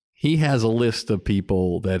 he has a list of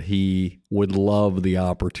people that he would love the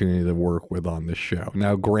opportunity to work with on the show.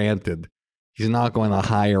 Now, granted, he's not going to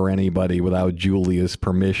hire anybody without Julia's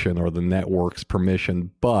permission or the network's permission,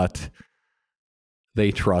 but they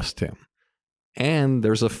trust him. And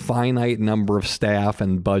there's a finite number of staff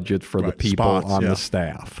and budget for the people on the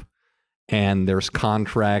staff. And there's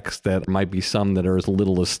contracts that might be some that are as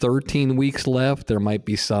little as 13 weeks left. There might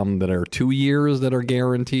be some that are 2 years that are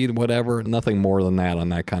guaranteed, whatever. Nothing more than that on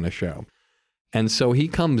that kind of show. And so he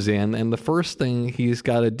comes in, and the first thing he's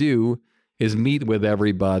got to do is meet with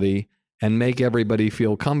everybody and make everybody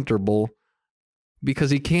feel comfortable,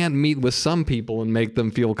 because he can't meet with some people and make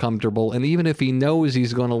them feel comfortable. And even if he knows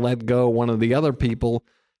he's going to let go one of the other people,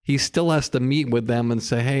 he still has to meet with them and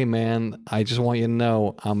say, hey, man, I just want you to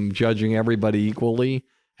know I'm judging everybody equally,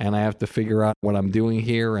 and I have to figure out what I'm doing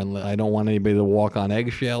here, and I don't want anybody to walk on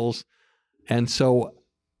eggshells. And so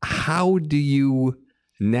how do you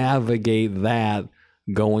navigate that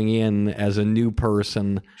going in as a new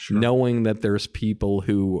person, knowing that there's people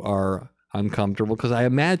who are uncomfortable? Because I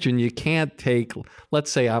imagine you can't take,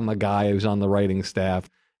 let's say I'm a guy who's on the writing staff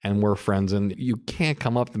and we're friends, and you can't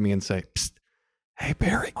come up to me and say, psst, hey,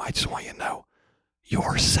 Barry, I just want you to know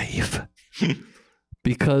you're safe.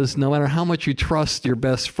 Because no matter how much you trust your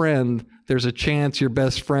best friend, there's a chance your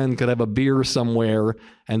best friend could have a beer somewhere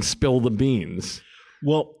and spill the beans.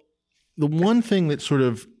 Well, the one thing that sort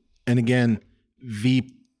of, and again,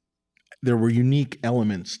 Veep, there were unique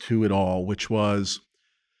elements to it all, which was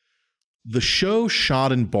the show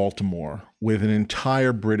shot in Baltimore with an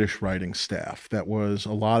entire British writing staff. That was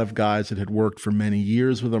a lot of guys that had worked for many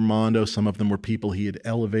years with Armando. Some of them were people he had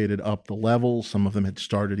elevated up the level. Some of them had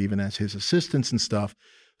started even as his assistants and stuff.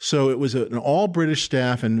 So it was an all British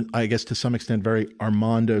staff, and I guess to some extent very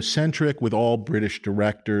Armando-centric, with all British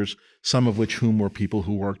directors, some of whom were people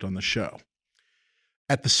who worked on the show.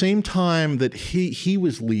 At the same time that he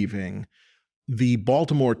was leaving, the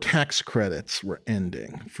Baltimore tax credits were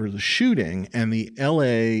ending for the shooting, and the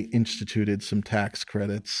LA instituted some tax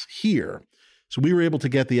credits here. So we were able to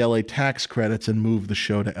get the LA tax credits and move the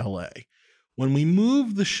show to LA. When we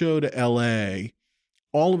moved the show to LA,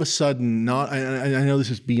 all of a sudden, I know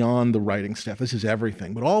this is beyond the writing staff, this is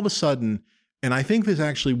everything, but all of a sudden, and I think this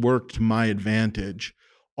actually worked to my advantage,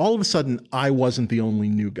 all of a sudden I wasn't the only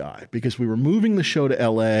new guy, because we were moving the show to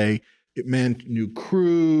LA. It meant new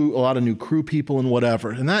crew, a lot of new crew people and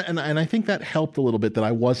whatever. And I think that helped a little bit, that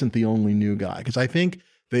I wasn't the only new guy, because I think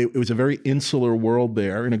It was a very insular world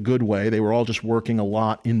there in a good way. They were all just working a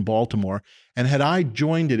lot in Baltimore. And had I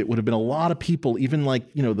joined it, it would have been a lot of people, even like,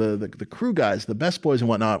 you know, the crew guys, the best boys and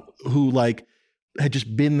whatnot, who like had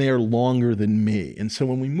just been there longer than me. And so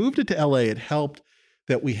when we moved it to LA, it helped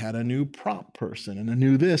that we had a new prop person and a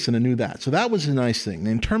new this and a new that. So that was a nice thing. And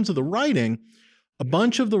in terms of the writing, a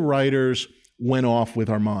bunch of the writers went off with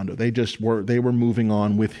Armando. They were moving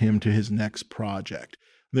on with him to his next project.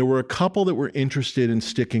 There were a couple that were interested in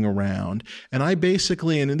sticking around. And I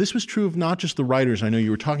basically, and this was true of not just the writers, I know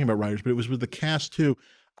you were talking about writers, but it was with the cast too.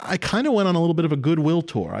 I kind of went on a little bit of a goodwill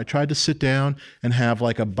tour. I tried to sit down and have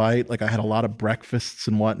like a bite, like I had a lot of breakfasts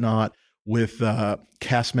and whatnot with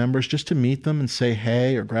cast members just to meet them and say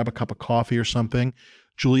hey or grab a cup of coffee or something.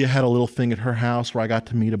 Julia had a little thing at her house where I got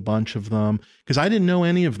to meet a bunch of them because I didn't know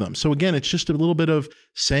any of them. So again, it's just a little bit of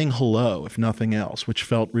saying hello, if nothing else, which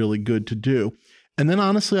felt really good to do. And then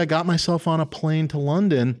honestly, I got myself on a plane to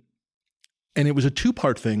London, and it was a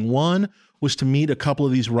two-part thing. One was to meet a couple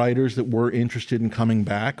of these writers that were interested in coming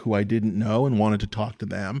back, who I didn't know and wanted to talk to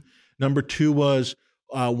them. Number two was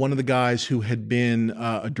one of the guys who had been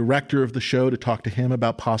a director of the show, to talk to him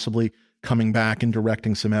about possibly coming back and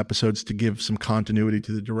directing some episodes to give some continuity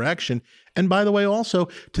to the direction. And by the way, also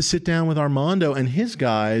to sit down with Armando and his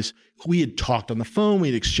guys. We had talked on the phone, we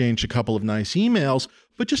had exchanged a couple of nice emails,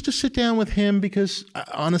 but just to sit down with him because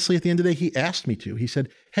honestly, at the end of the day, he asked me to. He said,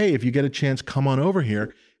 hey, if you get a chance, come on over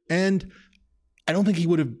here. And I don't think he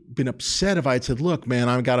would have been upset if I had said, look, man,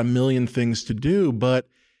 I've got a million things to do, but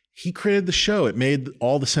he created the show. It made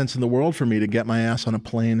all the sense in the world for me to get my ass on a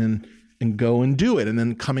plane and go and do it. And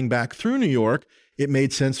then coming back through New York, it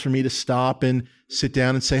made sense for me to stop and sit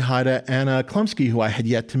down and say hi to Anna Klumsky, who I had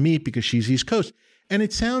yet to meet because she's East Coast. And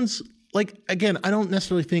it sounds like, again, I don't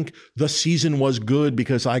necessarily think the season was good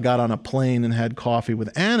because I got on a plane and had coffee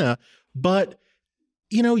with Anna, but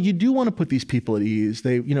you know, you do want to put these people at ease.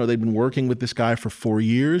 They've been working with this guy for 4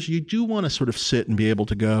 years. You do want to sort of sit and be able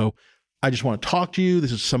to go, I just want to talk to you.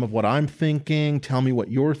 This is some of what I'm thinking. Tell me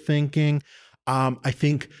what you're thinking. I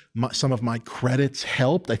think some of my credits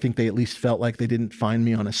helped. I think they at least felt like they didn't find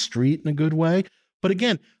me on a street in a good way. But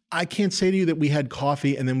again, I can't say to you that we had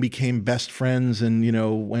coffee and then became best friends and, you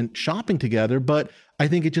know, went shopping together. But I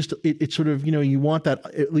think it sort of, you know, you want that,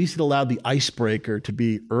 at least it allowed the icebreaker to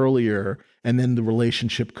be earlier and then the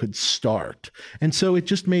relationship could start. And so it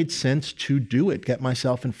just made sense to do it, get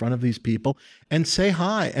myself in front of these people and say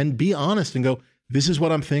hi and be honest and go, this is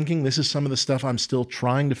what I'm thinking. This is some of the stuff I'm still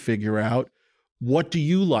trying to figure out. What do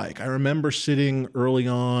you like? I remember sitting early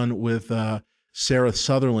on with Sarah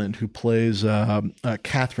Sutherland, who plays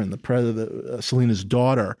Catherine, Selena's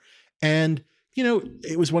daughter. And, you know,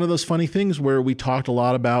 it was one of those funny things where we talked a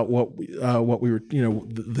lot about what we were, you know,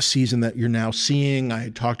 the season that you're now seeing. I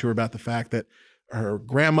had talked to her about the fact that her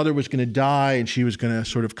grandmother was going to die and she was going to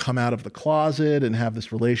sort of come out of the closet and have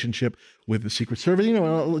this relationship with the Secret Service, you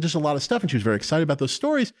know, just a lot of stuff. And she was very excited about those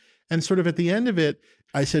stories. And sort of at the end of it,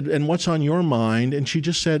 I said, and what's on your mind? And she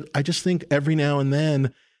just said, I just think every now and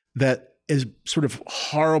then that as sort of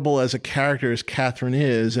horrible as a character as Catherine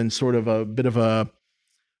is and sort of a bit of a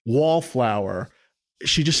wallflower,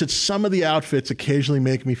 she just said some of the outfits occasionally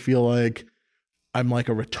make me feel like I'm like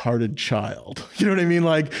a retarded child. You know what I mean?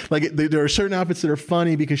 Like there are certain outfits that are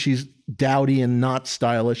funny because she's dowdy and not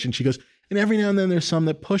stylish. And she goes, and every now and then there's some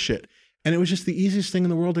that push it. And it was just the easiest thing in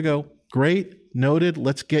the world to go, great, noted.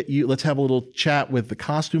 Let's have a little chat with the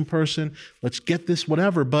costume person. Let's get this,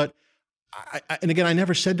 whatever. But and again, I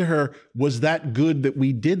never said to her, was that good that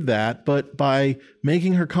we did that? But by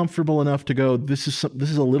making her comfortable enough to go, this is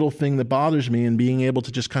a little thing that bothers me, and being able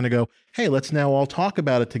to just kind of go, hey, let's now all talk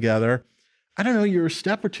about it together. I don't know, you're a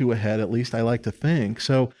step or two ahead, at least I like to think.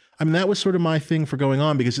 So, I mean, that was sort of my thing for going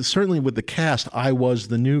on, because it's certainly with the cast, I was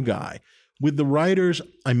the new guy. With the writers,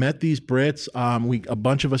 I met these Brits. A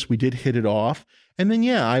bunch of us, we did hit it off. And then,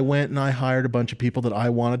 I went and I hired a bunch of people that I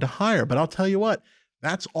wanted to hire. But I'll tell you what,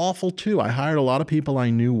 that's awful too. I hired a lot of people I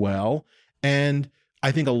knew well, and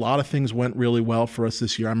I think a lot of things went really well for us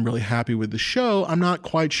this year. I'm really happy with the show. I'm not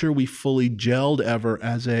quite sure we fully gelled ever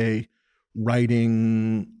as a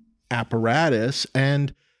writing apparatus,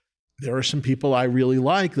 and there are some people I really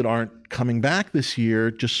like that aren't coming back this year,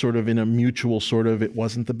 just sort of in a mutual sort of, it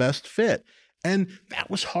wasn't the best fit. And that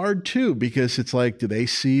was hard too, because it's like, do they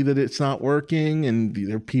see that it's not working? And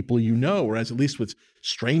they're people you know, whereas at least with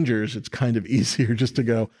strangers, it's kind of easier just to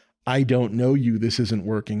go, I don't know you, this isn't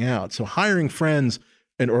working out. So hiring friends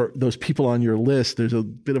or those people on your list, there's a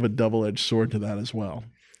bit of a double-edged sword to that as well.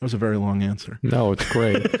 That was a very long answer. No, it's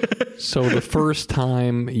great. So the first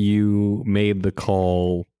time you made the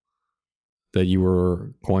call that you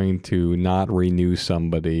were going to not renew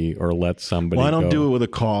somebody or let somebody Well, I don't go? do it with a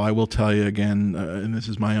call. I will tell you again, and this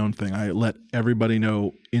is my own thing. I let everybody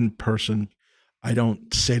know in person. I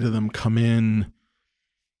don't say to them, come in.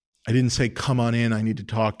 I didn't say, come on in. I need to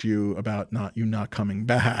talk to you about not coming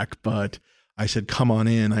back. But I said, come on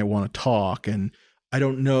in. I want to talk. And I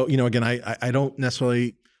don't know, again, I don't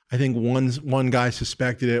necessarily, I think one guy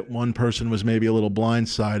suspected it. One person was maybe a little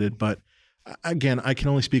blindsided, but again, I can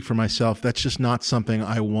only speak for myself. That's just not something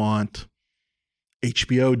I want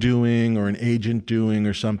HBO doing or an agent doing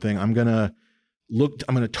or something. I'm going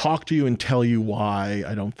to talk to you and tell you why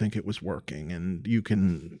I don't think it was working. And you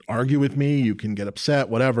can argue with me, you can get upset,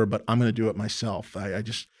 whatever, but I'm going to do it myself.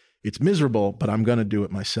 It's miserable, but I'm going to do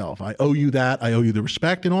it myself. I owe you that. I owe you the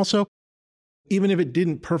respect. And also, even if it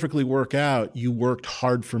didn't perfectly work out, you worked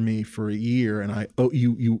hard for me for a year, and I owe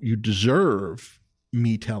you deserve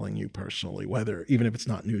me telling you personally, even if it's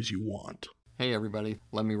not news you want. Hey everybody,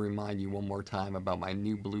 let me remind you one more time about my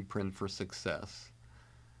new Blueprint for Success.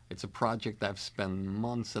 It's a project I've spent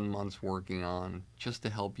months and months working on just to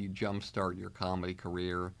help you jumpstart your comedy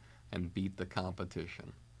career and beat the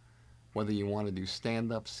competition. Whether you want to do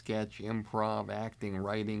stand-up, sketch, improv, acting,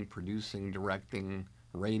 writing, producing, directing,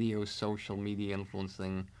 radio, social media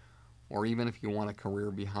influencing, or even if you want a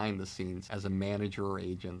career behind the scenes as a manager or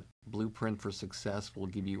agent, Blueprint for Success will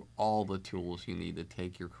give you all the tools you need to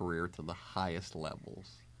take your career to the highest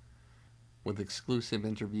levels. With exclusive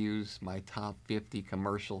interviews, my top 50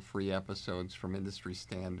 commercial-free episodes from Industry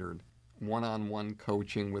Standard, one-on-one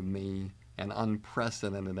coaching with me, and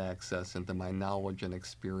unprecedented access into my knowledge and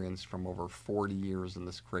experience from over 40 years in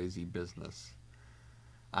this crazy business.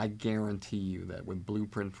 I guarantee you that with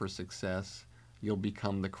Blueprint for Success, you'll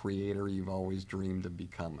become the creator you've always dreamed of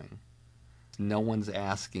becoming. No one's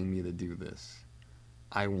asking me to do this.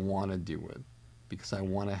 I want to do it because I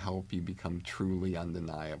want to help you become truly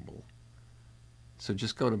undeniable. So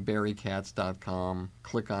just go to barrykatz.com,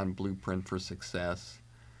 click on Blueprint for Success,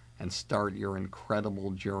 and start your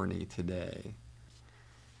incredible journey today.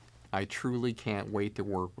 I truly can't wait to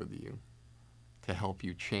work with you to help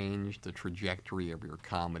you change the trajectory of your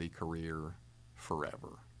comedy career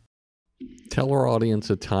forever. Tell our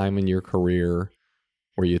audience a time in your career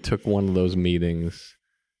where you took one of those meetings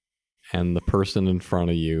and the person in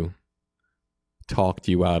front of you talked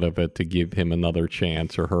you out of it to give him another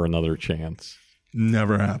chance or her another chance.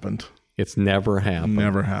 Never happened. It's never happened.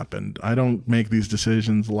 Never happened. I don't make these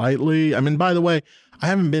decisions lightly. I mean, by the way, I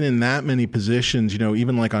haven't been in that many positions,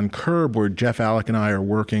 even like on Curb where Jeff Alec and I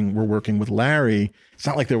we're working with Larry. It's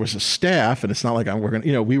not like there was a staff, and it's not like I'm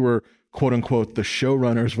working, we were quote unquote the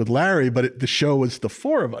showrunners with Larry, but the show was the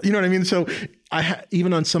four of us. You know what I mean? So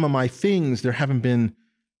even on some of my things, there haven't been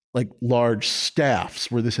like large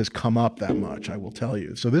staffs where this has come up that much, I will tell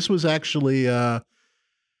you. So this was actually,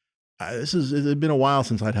 it's been a while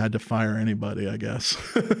since I'd had to fire anybody, I guess.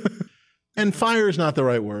 And fire is not the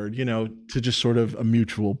right word, to just sort of a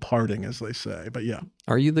mutual parting, as they say. But yeah.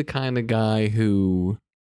 Are you the kind of guy who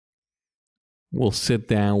will sit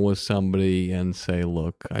down with somebody and say,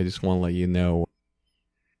 look, I just want to let you know,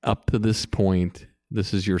 up to this point,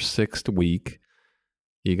 this is your 6th week.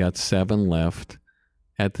 You got 7 left.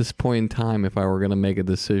 At this point in time, if I were going to make a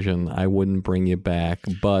decision, I wouldn't bring you back.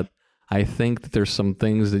 But I think that there's some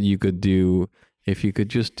things that you could do. If you could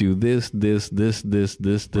just do this, and this,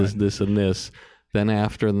 then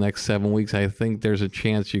after the next 7 weeks, I think there's a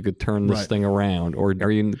chance you could turn this thing around. Or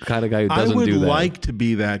are you the kind of guy who doesn't do that? I would like to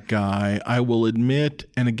be that guy. I will admit,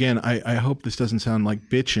 and again, I hope this doesn't sound like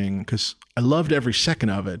bitching, because I loved every second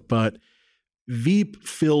of it, but Veep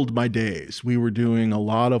filled my days. We were doing a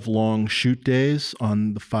lot of long shoot days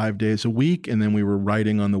on the 5 days a week, and then we were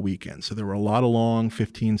writing on the weekends. So there were a lot of long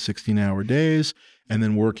 15, 16-hour days, and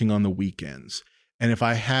then working on the weekends. And if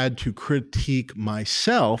I had to critique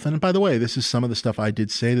myself, and by the way, this is some of the stuff I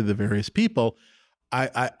did say to the various people,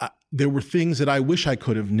 there were things that I wish I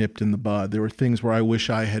could have nipped in the bud. There were things where I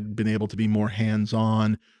wish I had been able to be more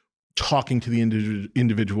hands-on, talking to the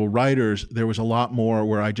individual writers. There was a lot more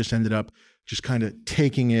where I just ended up just kind of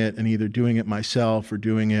taking it and either doing it myself or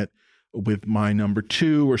doing it with my number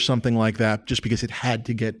 2 or something like that, just because it had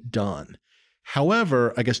to get done.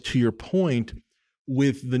 However, I guess to your point,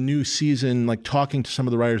 with the new season, like talking to some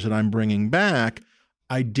of the writers that I'm bringing back,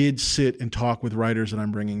 I did sit and talk with writers that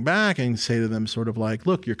I'm bringing back and say to them sort of like,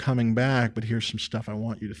 look, you're coming back, but here's some stuff I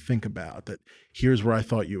want you to think about. That here's where I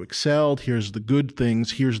thought you excelled. Here's the good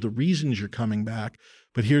things. Here's the reasons you're coming back.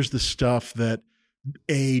 But here's the stuff that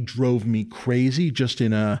A, drove me crazy, just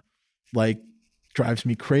in a drives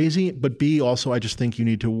me crazy. But B, also I just think you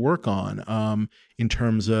need to work on in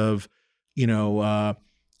terms of,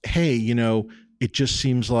 hey, it just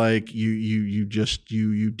seems like you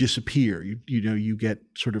disappear. You get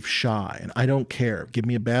sort of shy, and I don't care. Give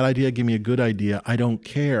me a bad idea, give me a good idea. I don't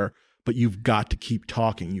care, but you've got to keep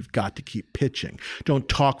talking. You've got to keep pitching. Don't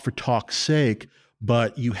talk for talk's sake,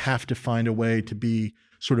 but you have to find a way to be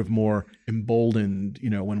sort of more emboldened,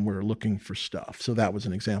 when we're looking for stuff. So that was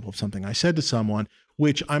an example of something I said to someone,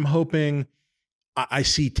 which I'm hoping I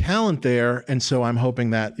see talent there. And so I'm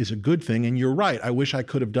hoping that is a good thing. And you're right. I wish I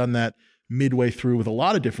could have done that midway through with a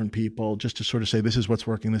lot of different people just to sort of say, this is what's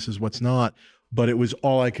working, this is what's not. But it was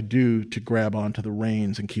all I could do to grab onto the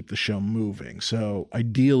reins and keep the show moving. So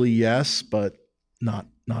ideally, yes, but not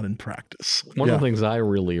in practice. One of the things I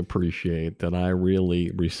really appreciate that I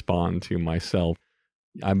really respond to myself,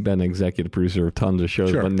 I've been executive producer of tons of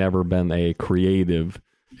shows, but never been a creative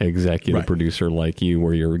executive producer like you,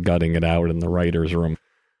 where you're gutting it out in the writer's room.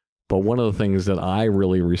 But one of the things that I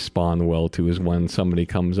really respond well to is when somebody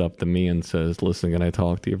comes up to me and says, listen, can I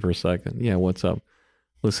talk to you for a second? Yeah, what's up?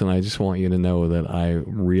 Listen, I just want you to know that I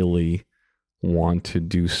really want to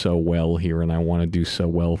do so well here, and I want to do so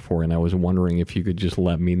well for it. And I was wondering if you could just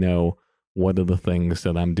let me know what are the things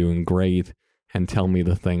that I'm doing great, and tell me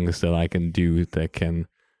the things that I can do that can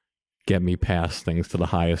get me past things to the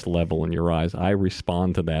highest level in your eyes. I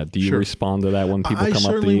respond to that. Do you respond to that when people come up to you?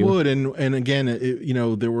 I certainly would. And again,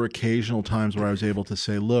 there were occasional times where I was able to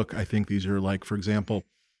say, look, I think these are like, for example,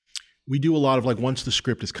 we do a lot of once the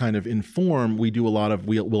script is kind of in form, we do a lot of,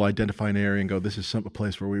 we'll identify an area and go, this is a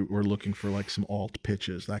place where we're looking for some alt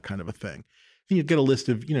pitches, that kind of a thing. And you get a list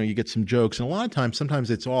of, you get some jokes. And a lot of times, sometimes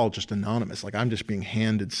it's all just anonymous. I'm just being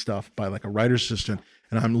handed stuff by a writer's assistant,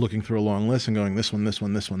 and I'm looking through a long list and going, this one, this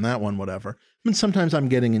one, this one, that one, whatever. And sometimes I'm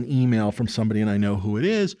getting an email from somebody and I know who it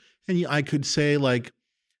is. And I could say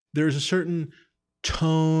there's a certain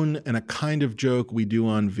tone and a kind of joke we do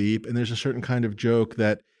on Veep. And there's a certain kind of joke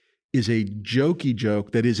that is a jokey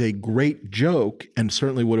joke that is a great joke and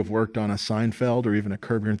certainly would have worked on a Seinfeld or even a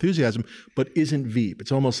Curb Your Enthusiasm, but isn't Veep.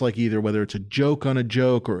 It's almost like either whether it's a joke on a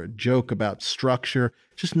joke or a joke about structure,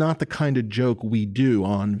 just not the kind of joke we do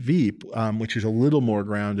on Veep, which is a little more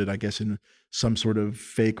grounded, I guess, in some sort of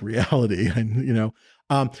fake reality, and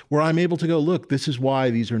where I'm able to go, look, this is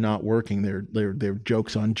why these are not working. They're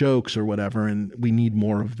jokes on jokes or whatever, and we need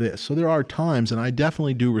more of this. So there are times, and I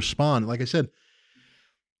definitely do respond. Like I said,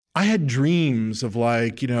 I had dreams of I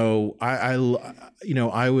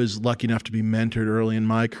was lucky enough to be mentored early in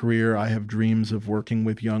my career. I have dreams of working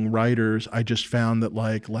with young writers. I just found that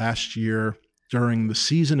last year during the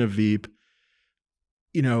season of Veep,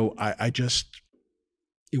 it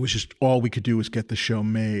was just all we could do was get the show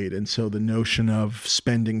made. And so the notion of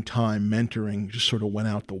spending time mentoring just sort of went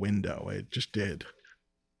out the window. It just did.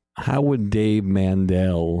 How would Dave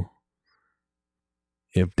Mandel,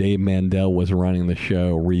 if Dave Mandel was running the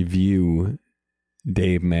show, review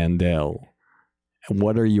Dave Mandel?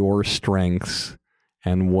 What are your strengths,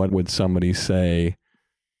 and what would somebody say,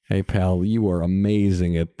 hey, pal, you are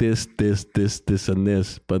amazing at this, and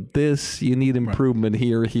this, but this, you need improvement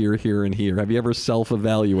here, and here. Have you ever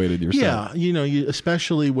self-evaluated yourself? Yeah,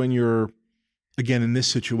 especially when you're, again, in this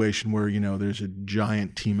situation where, there's a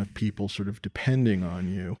giant team of people sort of depending on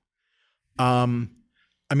you.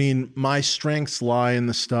 My strengths lie in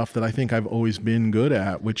the stuff that I think I've always been good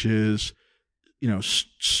at, which is,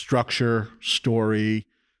 structure, story,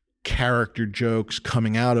 character jokes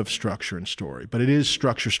coming out of structure and story. But it is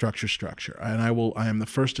structure. And I am the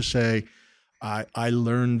first to say I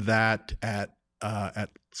learned that at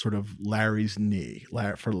sort of Larry's knee.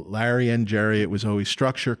 For Larry and Jerry, it was always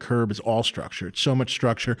structure. Curb is all structure. It's so much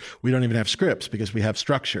structure. We don't even have scripts because we have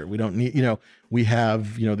structure. We don't need, we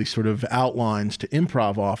have, these sort of outlines to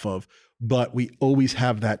improv off of, but we always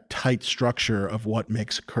have that tight structure of what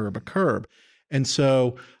makes a curb. And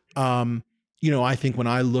so, I think when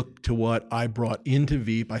I look to what I brought into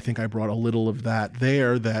Veep, I think I brought a little of that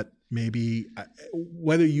there, that maybe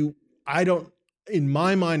in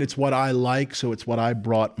my mind, it's what I like, so it's what I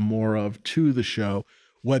brought more of to the show.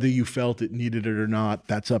 Whether you felt it needed it or not,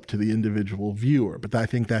 that's up to the individual viewer. But I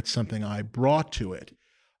think that's something I brought to it.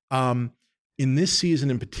 In this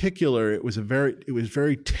season in particular, it was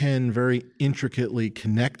very 10 very intricately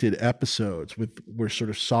connected episodes. We're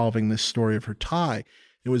sort of solving this story of her tie.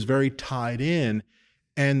 It was very tied in.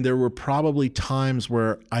 And there were probably times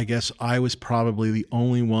where I guess I was probably the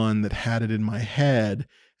only one that had it in my head,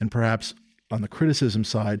 and perhaps on the criticism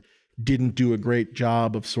side, didn't do a great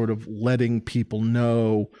job of sort of letting people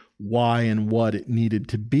know why and what it needed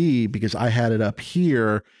to be, because I had it up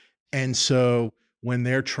here. And so when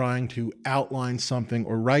they're trying to outline something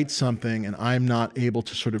or write something and I'm not able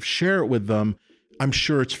to sort of share it with them, I'm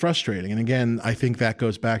sure it's frustrating. And again, I think that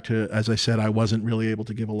goes back to, as I said, I wasn't really able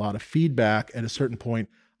to give a lot of feedback. At a certain point,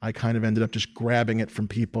 I kind of ended up just grabbing it from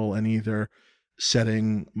people and either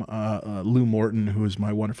setting Lou Morton, who is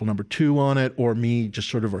my wonderful number 2, on it, or me just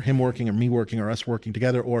sort of, or him working, or me working, or us working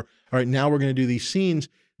together, or, all right, now we're going to do these scenes.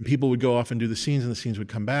 And people would go off and do the scenes, and the scenes would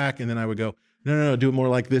come back. And then I would go, no, do it more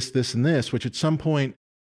like this, this, and this, which at some point,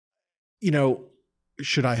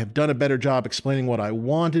 should I have done a better job explaining what I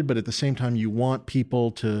wanted? But at the same time, you want people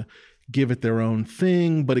to give it their own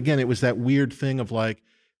thing. But again, it was that weird thing of like,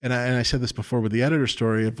 and I said this before with the editor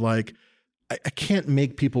story of like, I can't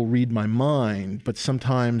make people read my mind, but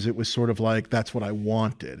sometimes it was sort of like, that's what I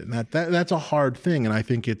wanted. And that's a hard thing. And I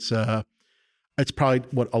think it's probably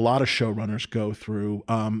what a lot of showrunners go through.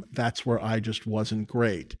 That's where I just wasn't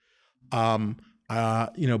great.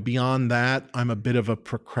 Beyond that, I'm a bit of a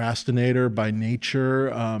procrastinator by nature.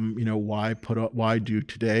 Why do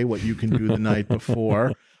today what you can do the night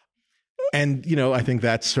before? And, I think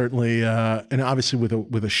that's certainly, and obviously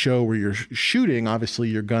with a show where you're shooting, obviously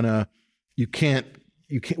you can't,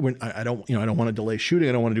 I don't want to delay shooting.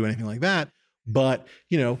 I don't want to do anything like that. But,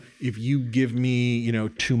 if you give me,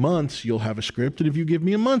 2 months, you'll have a script. And if you give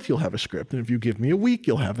me a month, you'll have a script. And if you give me a week,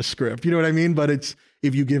 you'll have a script. You know what I mean? But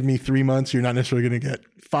if you give me 3 months, you're not necessarily going to get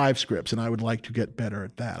 5 scripts. And I would like to get better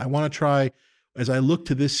at that. I want to try, as I look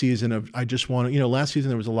to this season I just want to, last season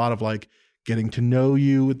there was a lot of like getting to know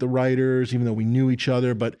you with the writers, even though we knew each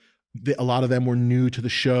other, but a lot of them were new to the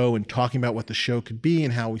show and talking about what the show could be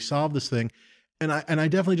and how we solve this thing. And I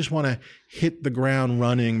definitely just want to hit the ground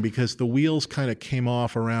running because the wheels kind of came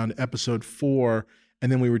off around episode 4.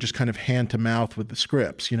 And then we were just kind of hand to mouth with the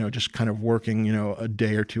scripts, just kind of working, a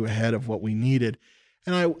day or 2 ahead of what we needed.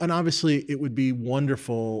 And obviously it would be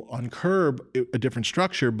wonderful on Curb, a different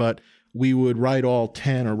structure, but we would write all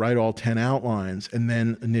 10 outlines and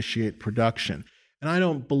then initiate production. And I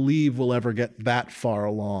don't believe we'll ever get that far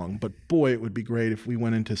along, but boy, it would be great if we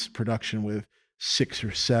went into production with 6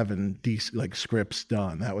 or 7 scripts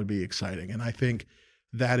done. That would be exciting. And I think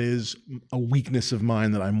that is a weakness of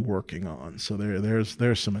mine that I'm working on. So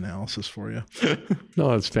there's some analysis for you.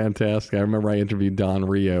 No, it's fantastic. I remember I interviewed Don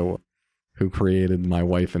Rio, who created My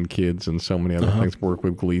Wife and Kids and so many other things, work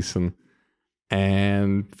with Gleason.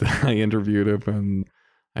 And I interviewed him and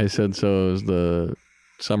I said, so is the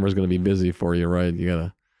summer's going to be busy for you, right? You got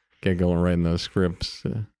to get going writing those scripts.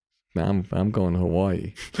 Now I'm going to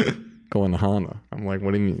Hawaii, going to Hana. I'm like,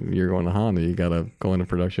 what do you mean you're going to Hana? You got to go into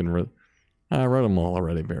production. I wrote them all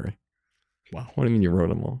already, Barry. Wow. What do you mean you wrote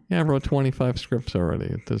them all? Yeah, I wrote 25 scripts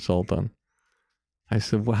already. It's all done. I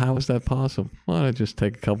said, well, how is that possible? Well, I just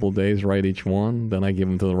take a couple of days, write each one. Then I give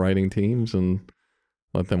them to the writing teams and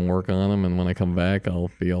let them work on them. And when I come back,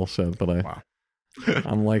 I'll be all set. But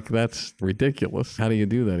I'm like, that's ridiculous. How do you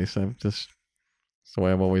do that? He said, it's the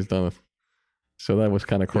way I've always done it. So that was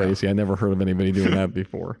kind of crazy. Yeah. I never heard of anybody doing that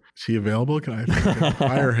before. Is he available? Can I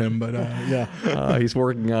hire him? But yeah. He's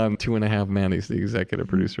working on 2.5 Men. He's the executive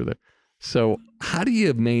producer there. So how do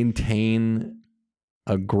you maintain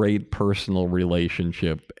a great personal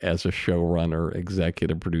relationship as a showrunner,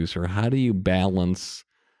 executive producer? How do you balance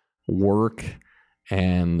work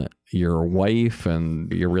and your wife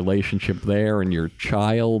and your relationship there and your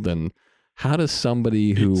child? And how does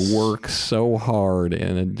somebody who works so hard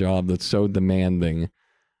in a job that's so demanding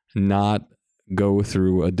not go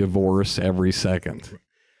through a divorce every second?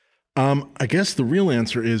 I guess the real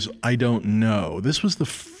answer is I don't know. This was the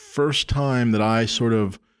first time that I sort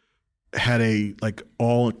of had a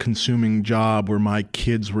all-consuming job where my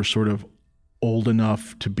kids were sort of old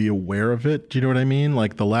enough to be aware of it. Do you know what I mean?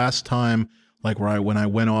 Like the last time, when I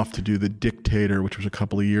went off to do The Dictator, which was a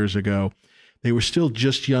couple of years ago, they were still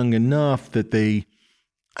just young enough that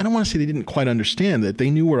I don't want to say they didn't quite understand that.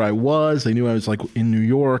 They knew where I was. They knew I was in New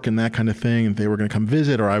York and that kind of thing, and they were going to come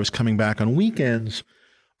visit, or I was coming back on weekends.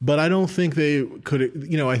 But I don't think they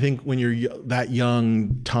could, I think when you're that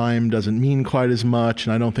young, time doesn't mean quite as much,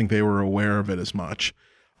 and I don't think they were aware of it as much.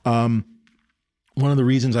 One of the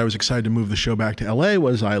reasons I was excited to move the show back to LA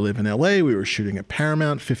was I live in LA. We were shooting at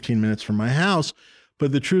Paramount, 15 minutes from my house.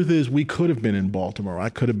 But the truth is, we could have been in Baltimore. I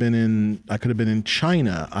could have been in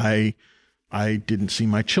China. I didn't see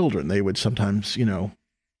my children. They would sometimes,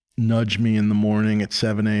 nudge me in the morning at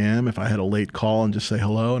 7 a.m. if I had a late call and just say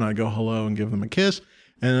hello, and I'd go hello and give them a kiss.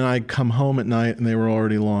 And then I'd come home at night and they were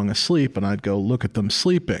already long asleep, and I'd go look at them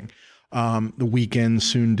sleeping. The weekend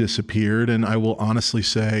soon disappeared, and I will honestly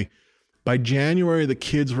say, by January, the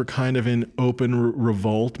kids were kind of in open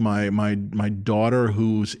revolt. My daughter,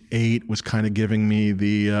 who's 8, was kind of giving me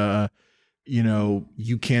the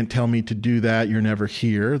you can't tell me to do that. You're never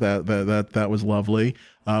here. That was lovely,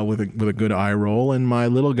 with a good eye roll. And my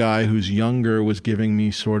little guy, who's younger, was giving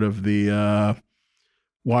me sort of the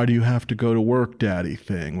why do you have to go to work, Daddy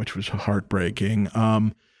thing, which was heartbreaking.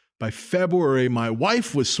 By February, my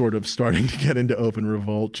wife was sort of starting to get into open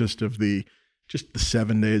revolt, just the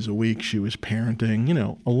 7 days a week she was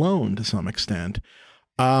parenting, alone to some extent.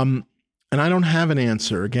 And I don't have an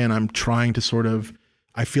answer. Again, I'm trying to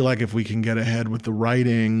I feel like if we can get ahead with the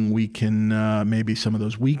writing, we can, maybe some of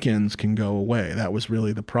those weekends can go away. That was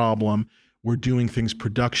really the problem. We're doing things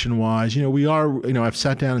production-wise. I've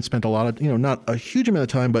sat down and spent a lot of, not a huge amount of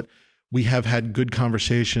time, but we have had good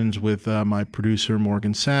conversations with my producer,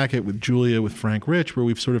 Morgan Sackett, with Julia, with Frank Rich, where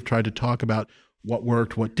we've sort of tried to talk about what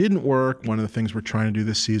worked, what didn't work. One of the things we're trying to do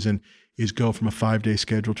this season is go from a 5-day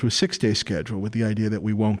schedule to a 6-day schedule, with the idea that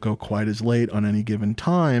we won't go quite as late on any given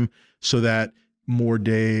time, so that more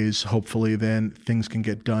days, hopefully, then things can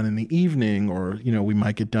get done in the evening, or, we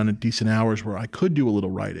might get done at decent hours where I could do a little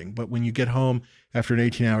writing. But when you get home after an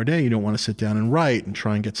 18-hour day, you don't want to sit down and write and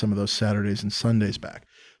try and get some of those Saturdays and Sundays back.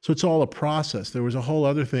 So it's all a process. There was a whole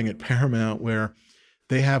other thing at Paramount where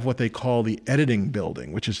they have what they call the editing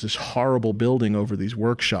building, which is this horrible building over these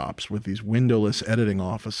workshops with these windowless editing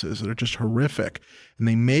offices that are just horrific. And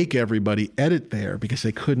they make everybody edit there because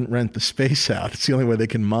they couldn't rent the space out. It's the only way they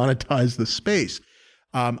can monetize the space.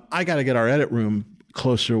 I got to get our edit room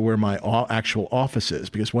closer where my actual office is,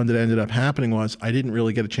 because what ended up happening was I didn't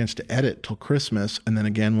really get a chance to edit till Christmas. And then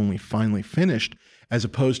again, when we finally finished, as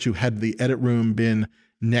opposed to had the edit room been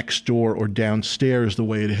next door or downstairs the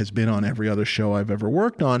way it has been on every other show I've ever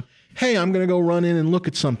worked on. Hey, I'm going to go run in and look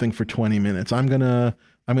at something for 20 minutes. I'm going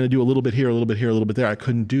to do a little bit here, a little bit here, a little bit there. I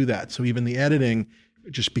couldn't do that. So even the editing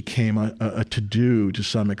just became a to-do to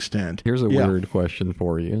some extent. Here's a weird question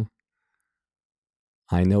for you.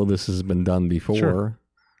 I know this has been done before, Sure.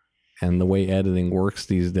 And the way editing works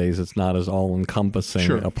these days, it's not as all-encompassing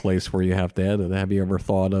Sure. a place where you have to edit. Have you ever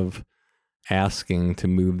thought of asking to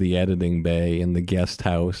move the editing bay in the guest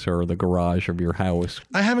house or the garage of your house?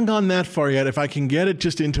 I haven't gone that far yet. If I can get it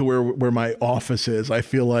just into where my office is, I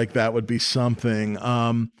feel like that would be something.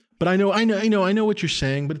 But I know what you're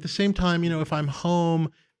saying. But at the same time, if I'm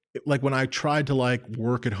home, like when I tried to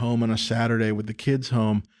work at home on a Saturday with the kids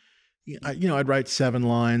home, I'd write 7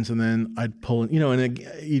 lines and then I'd pull, and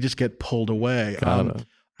you just get pulled away.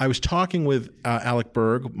 I was talking with Alec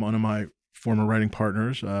Berg, one of my former writing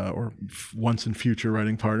partners, or once and future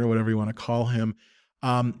writing partner, whatever you want to call him.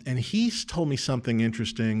 And he's told me something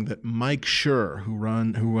interesting that Mike Schur,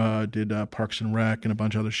 who did Parks and Rec and a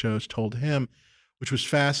bunch of other shows, told him, which was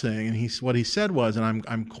fascinating. And what he said was, and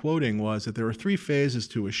I'm quoting, was that there are 3 phases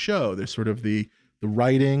to a show. There's sort of the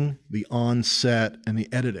writing, the on-set, and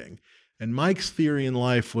the editing. And Mike's theory in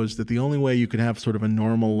life was that the only way you can have sort of a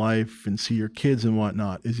normal life and see your kids and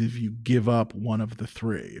whatnot is if you give up one of the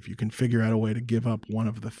 3, if you can figure out a way to give up one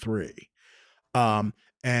of the 3.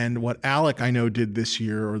 And what Alec, I know, did this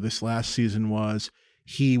year or this last season was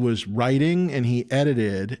he was writing and he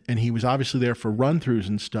edited, and he was obviously there for run-throughs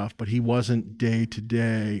and stuff, but he wasn't day to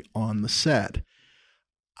day on the set.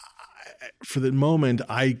 For the moment,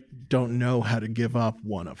 I don't know how to give up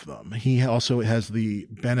one of them. He also has the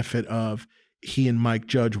benefit of he and Mike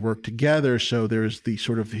Judge work together, so there's the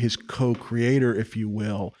sort of his co-creator, if you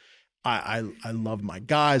will. I love my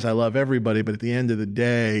guys, I love everybody, but at the end of the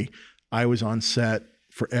day, I was on set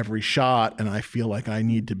for every shot, and I feel like I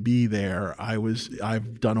need to be there.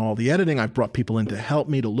 I've done all the editing, I've brought people in to help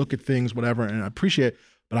me to look at things, whatever, and I appreciate it.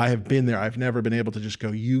 But I have been there. I've never been able to just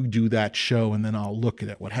go, you do that show, and then I'll look at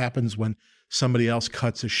it. What happens when somebody else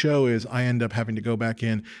cuts a show is I end up having to go back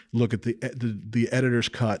in, look at the editor's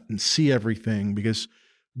cut and see everything, because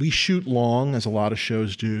we shoot long, as a lot of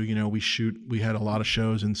shows do. We had a lot of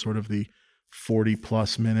shows in sort of the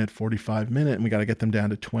 40+ minute, 45 minute, and we got to get them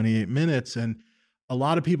down to 28 minutes. And a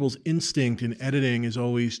lot of people's instinct in editing is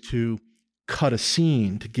always to cut a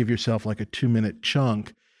scene, to give yourself like a 2-minute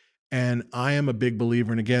chunk. And I am a big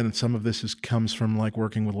believer, and again, some of this comes from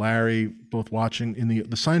working with Larry, both watching in the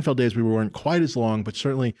Seinfeld days, we weren't quite as long, but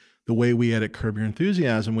certainly the way we edit Curb Your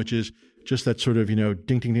Enthusiasm, which is just that sort of,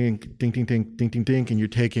 ding, ding, ding, ding, ding, ding, ding, ding, ding, and you're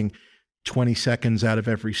taking 20 seconds out of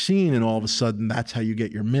every scene, and all of a sudden that's how you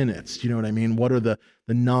get your minutes. Do you know what I mean? What are the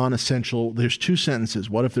non-essential, there's 2 sentences.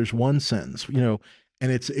 What if there's 1 sentence, and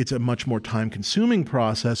it's a much more time-consuming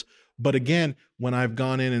process. But again, when I've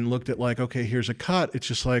gone in and looked at okay, here's a cut, it's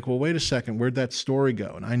just well, wait a second, where'd that story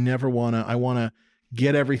go? And I want to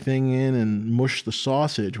get everything in and mush the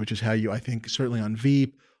sausage, which is how I think certainly on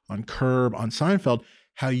Veep, on Curb, on Seinfeld,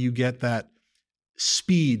 how you get that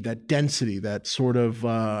speed, that density, that sort of,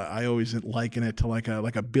 I always liken it to like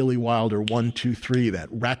a Billy Wilder 1, 2, 3, that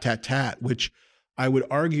rat-tat-tat, which I would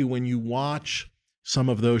argue when you watch some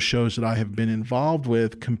of those shows that I have been involved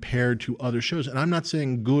with compared to other shows, and I'm not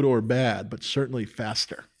saying good or bad, but certainly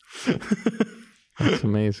faster. That's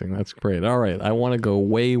amazing. That's great. All right. I want to go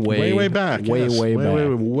way back. Way back.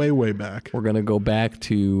 We're going to go back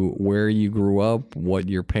to where you grew up, what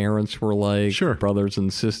your parents were like, sure, brothers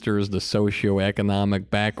and sisters, the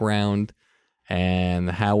socioeconomic background,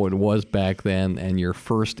 and how it was back then, and your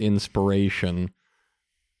first inspiration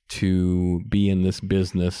to be in this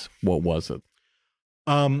business. What was it?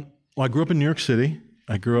 Well, I grew up in New York City.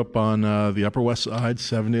 I grew up on the Upper West Side,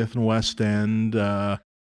 70th and West End.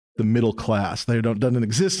 The middle class. They doesn't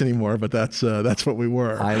exist anymore, but that's what we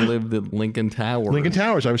were. I lived at Lincoln Towers. Lincoln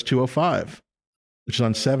Towers. I was 205, which is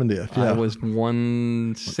on 70th. Yeah. I was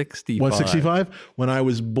 165. 165. When I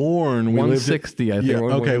was born, we 160. lived. I think.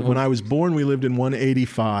 Yeah, okay. When I was born, we lived in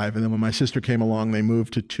 185, and then when my sister came along, they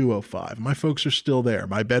moved to 205. My folks are still there.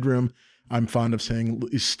 My bedroom, I'm fond of saying,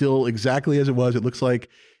 is still exactly as it was. It looks like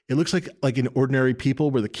in Ordinary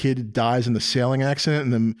People, where the kid dies in the sailing accident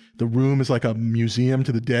and then the room is like a museum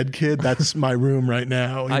to the dead kid. That's my room right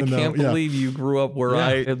now. I can't believe you grew up where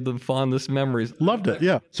I had the fondest memories. Loved it.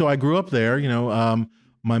 Yeah. So I grew up there.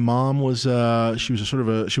 My mom was she was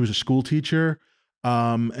a school teacher,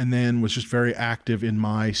 and then was just very active in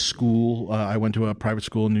my school. I went to a private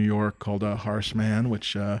school in New York called Horace Mann,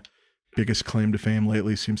 which biggest claim to fame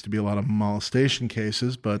lately seems to be a lot of molestation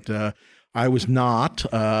cases, but I was not,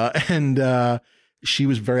 and she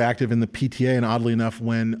was very active in the PTA. And oddly enough,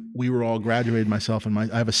 when we were all graduated, myself and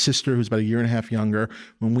I have a sister who's about a year and a half younger.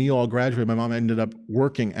 When we all graduated, my mom ended up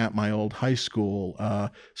working at my old high school,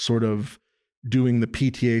 sort of doing the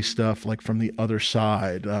PTA stuff like from the other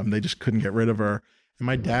side. They just couldn't get rid of her. And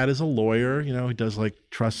my dad is a lawyer. He does like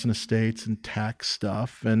trusts and estates and tax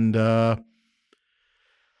stuff. And I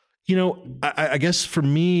guess for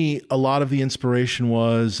me, a lot of the inspiration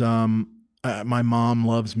was. My mom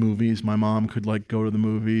loves movies. My mom could go to the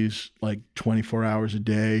movies 24 hours a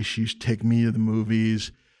day. She used to take me to the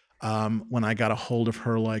movies. When I got a hold of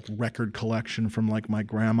her record collection from my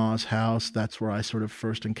grandma's house, that's where I sort of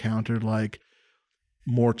first encountered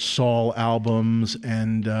Mort Saul albums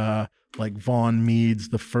and Vaughn Mead's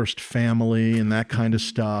The First Family and that kind of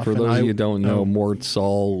stuff. For those of you who don't know, Mort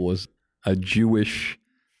Saul was a Jewish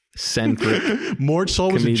centric. Mort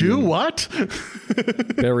Saul was a Jew? What?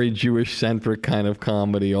 Very Jewish centric kind of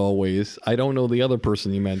comedy always. I don't know the other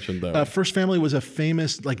person you mentioned though. First Family was a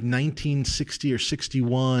famous 1960 or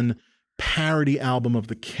 61 parody album of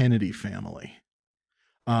the Kennedy family.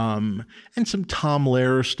 And some Tom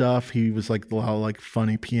Lehrer stuff. He was a lot of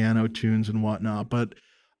funny piano tunes and whatnot. But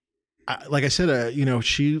like I said,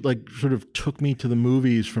 she sort of took me to the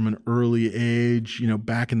movies from an early age.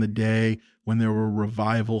 Back in the day when there were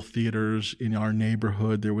revival theaters in our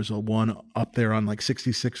neighborhood, there was a one up there on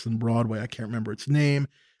 66th and Broadway. I can't remember its name.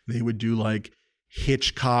 They would do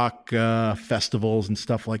Hitchcock festivals and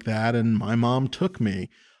stuff like that. And my mom took me.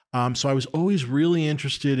 So I was always really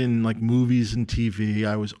interested in movies and TV.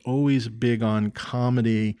 I was always big on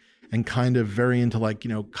comedy and kind of very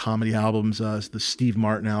into comedy albums, the Steve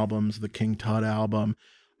Martin albums, the King Tut album.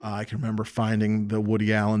 I can remember finding the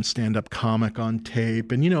Woody Allen stand-up comic on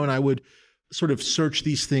tape. And, and I would sort of search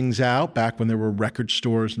these things out back when there were record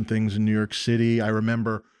stores and things in New York City. I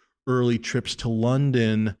remember early trips to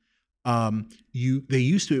London.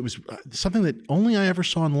 It was something that only I ever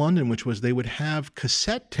saw in London, which was they would have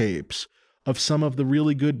cassette tapes of some of the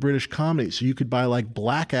really good British comedies. So you could buy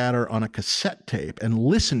Blackadder on a cassette tape and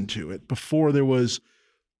listen to it before you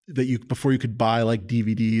could buy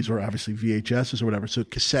DVDs or obviously VHSs or whatever. So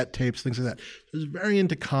cassette tapes, things like that. I was very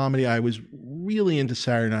into comedy. I was really into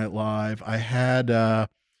Saturday Night Live. I had,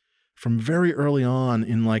 from very early on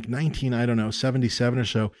in 77 or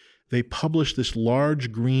so, they published this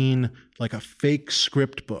large green, a fake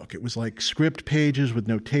script book. It was script pages with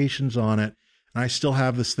notations on it. And I still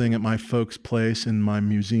have this thing at my folks' place in my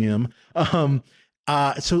museum.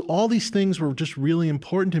 So all these things were just really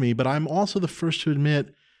important to me. But I'm also the first to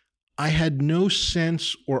admit I had no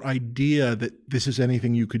sense or idea that this is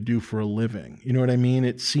anything you could do for a living. You know what I mean?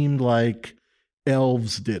 It seemed like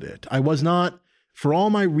elves did it. I was not, for all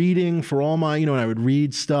my reading, for all my, and I would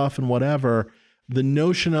read stuff and whatever, the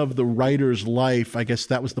notion of the writer's life, I guess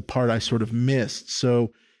that was the part I sort of missed.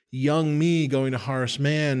 So young me going to Horace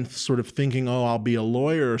Mann, sort of thinking, oh, I'll be a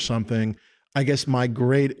lawyer or something. I guess my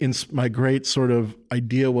great sort of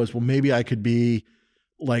idea was, well, maybe I could be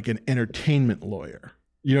an entertainment lawyer.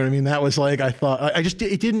 You know what I mean? That was I thought,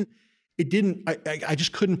 it it didn't, I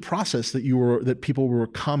just couldn't process that people were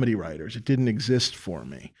comedy writers. It didn't exist for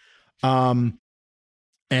me. And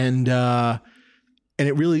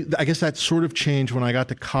it really, I guess that sort of changed when I got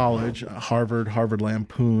to college. Harvard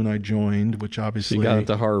Lampoon I joined, which obviously You got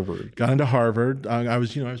into Harvard. Got into Harvard. I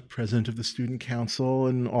was president of the student council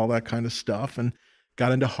and all that kind of stuff, and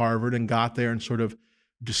got into Harvard and got there and sort of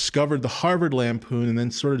discovered the Harvard Lampoon, and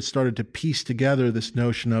then sort of started to piece together this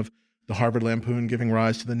notion of the Harvard Lampoon giving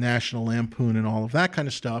rise to the National Lampoon and all of that kind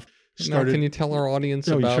of stuff. Now, can you tell our audience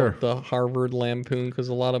about sure. the Harvard Lampoon? Because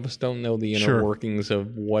a lot of us don't know the inner workings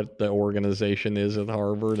of what the organization is at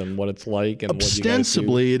Harvard and what it's like. And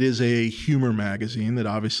ostensibly, it is a humor magazine that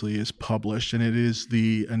obviously is published, and it is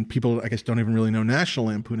and people, I guess, don't even really know National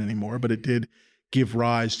Lampoon anymore, but it did give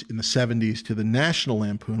rise in the 70s to the National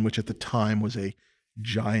Lampoon, which at the time was a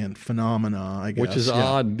giant phenomena, I guess. Which is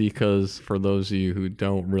odd because for those of you who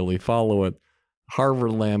don't really follow it,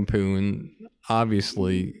 Harvard Lampoon,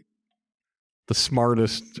 obviously the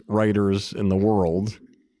smartest writers in the world.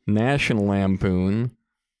 National Lampoon,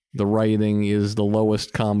 the writing is the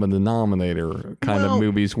lowest common denominator kind of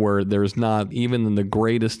movies where there's not, even in the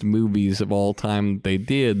greatest movies of all time they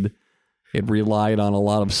did, it relied on a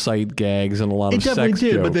lot of sight gags and a lot of sex jokes. It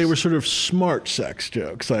definitely did, but they were sort of smart sex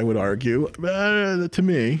jokes, I would argue, to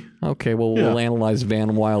me. Okay, well, we'll analyze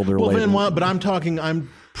Van Wilder later. Van Wilder, but I'm talking 70s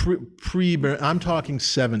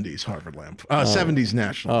Harvard Lampoon, 70s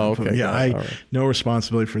National Lampoon. Okay. Yeah, no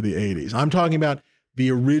responsibility for the 80s. I'm talking about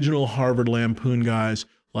the original Harvard Lampoon guys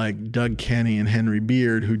like Doug Kenny and Henry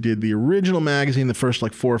Beard, who did the original magazine, the first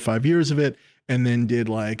 4 or 5 years of it, and then did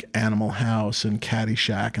Animal House and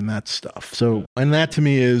Caddyshack and that stuff. So, and that to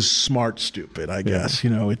me is smart stupid, I guess.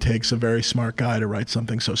 It takes a very smart guy to write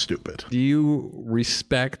something so stupid. Do you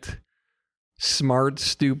respect smart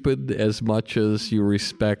stupid as much as you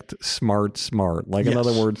respect smart? Like, in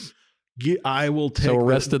other words, I will take. So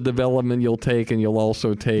Arrested Development you'll take, and you'll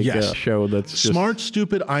also take a show that's just... Smart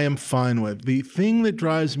stupid I am fine with. The thing that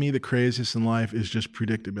drives me the craziest in life is just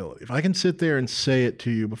predictability. If I can sit there and say it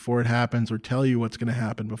to you before it happens, or tell you what's going to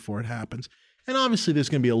happen before it happens, and obviously there's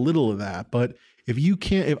going to be a little of that, but if you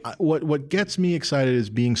can't, what gets me excited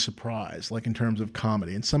is being surprised, like in terms of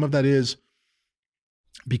comedy, and some of that is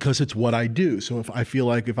because it's what I do. So if I feel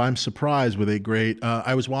like if I'm surprised with a great,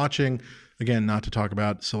 I was watching, again, not to talk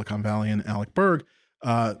about Silicon Valley and Alec Berg,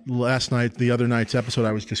 the other night's episode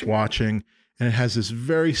I was just watching, and it has this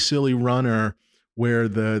very silly runner where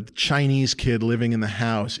the Chinese kid living in the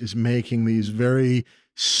house is making these very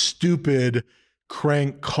stupid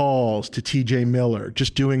crank calls to TJ Miller,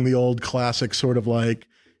 just doing the old classic sort of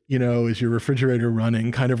is your refrigerator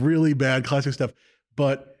running, kind of really bad classic stuff.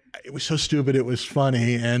 But it was so stupid, it was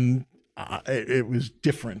funny, and it was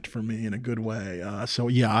different for me in a good way.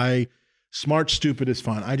 Smart stupid is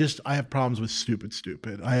fun. I have problems with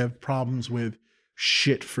stupid. I have problems with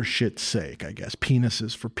shit for shit's sake, I guess.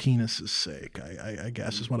 Penises for penises' sake, I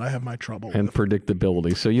guess, is what I have my trouble with. And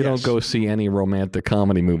predictability. So you don't go see any romantic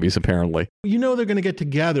comedy movies, apparently. They're going to get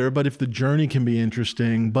together, but if the journey can be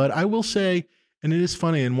interesting. But I will say, and it is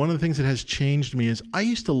funny, and one of the things that has changed me is I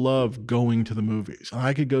used to love going to the movies.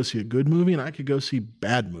 I could go see a good movie and I could go see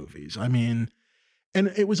bad movies. I mean,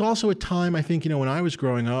 and it was also a time, I think, when I was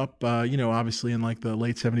growing up, obviously in the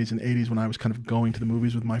late 70s and 80s, when I was kind of going to the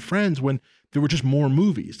movies with my friends, when there were just more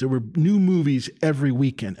movies. There were new movies every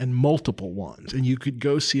weekend and multiple ones. And you could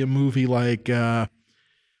go see a movie like...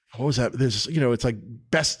 what was that? There's, it's like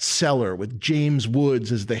Bestseller with James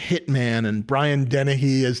Woods as the hitman and Brian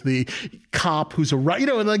Dennehy as the cop who's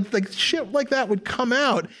and like shit like that would come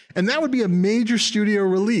out, and that would be a major studio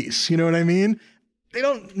release. You know what I mean? They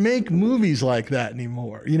don't make movies like that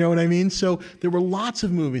anymore. You know what I mean? So there were lots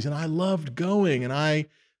of movies, and I loved going. And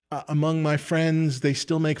among my friends, they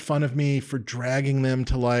still make fun of me for dragging them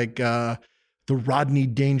to the Rodney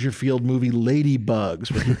Dangerfield movie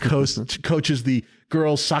Ladybugs, where he coaches the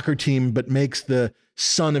girls' soccer team, but makes the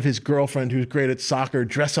son of his girlfriend, who's great at soccer,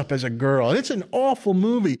 dress up as a girl. And it's an awful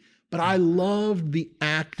movie, but I loved the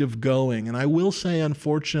act of going. And I will say,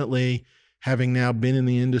 unfortunately, having now been in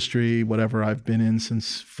the industry, whatever I've been in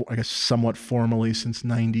since, I guess, somewhat formally since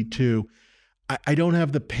 92, I don't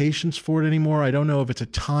have the patience for it anymore. I don't know if it's a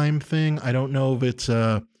time thing. I don't know if it's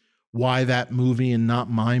why that movie and not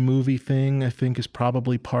my movie thing, I think, is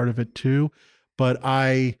probably part of it too. But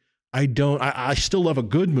I still love a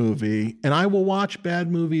good movie, and I will watch bad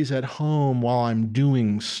movies at home while I'm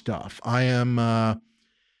doing stuff. I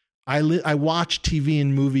watch TV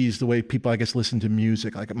and movies the way people, I guess, listen to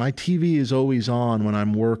music. Like, my TV is always on when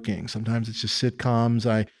I'm working. Sometimes it's just sitcoms.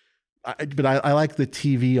 but I like the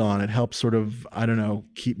TV on. It helps sort of, I don't know,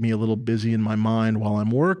 keep me a little busy in my mind while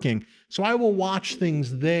I'm working. So I will watch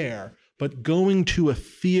things there. But going to a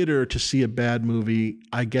theater to see a bad movie,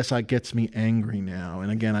 I guess it gets me angry now.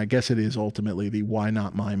 And again, I guess it is ultimately the why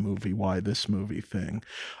not my movie, why this movie thing.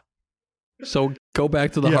 So go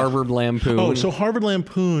back to the Harvard Lampoon. Oh, so Harvard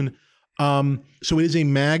Lampoon. So it is a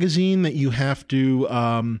magazine that you have to,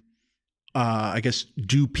 I guess,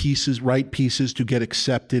 write pieces to get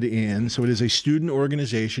accepted in. So it is a student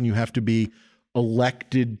organization. You have to be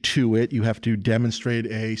elected to it. You have to demonstrate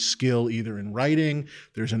a skill either in writing.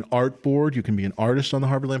 There's an art board. You can be an artist on the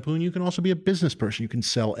Harvard Lampoon. You can also be a business person. You can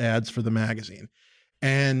sell ads for the magazine.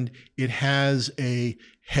 And it has a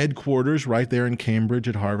headquarters right there in Cambridge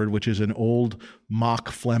at Harvard, which is an old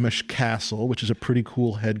mock Flemish castle, which is a pretty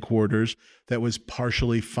cool headquarters that was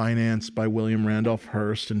partially financed by William Randolph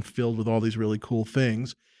Hearst and filled with all these really cool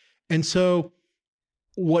things. And so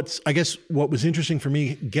what was interesting for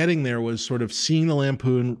me getting there was sort of seeing the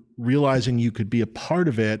Lampoon, realizing you could be a part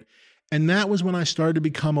of it. And that was when I started to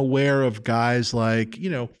become aware of guys like,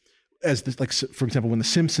 for example, when The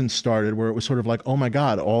Simpsons started, where it was sort of like, oh my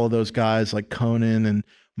God, all of those guys like Conan and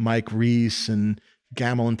Mike Reiss and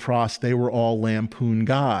Gamble and Prost, they were all Lampoon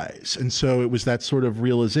guys. And so it was that sort of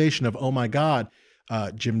realization of, oh my God,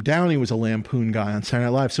 Jim Downey was a Lampoon guy on Saturday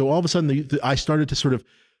Night Live. So all of a sudden I started to sort of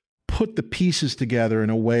put the pieces together in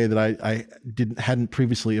a way that I hadn't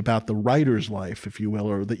previously about the writer's life, if you will,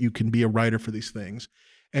 or that you can be a writer for these things.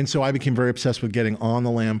 And so I became very obsessed with getting on the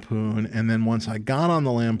Lampoon. And then once I got on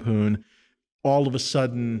the Lampoon, all of a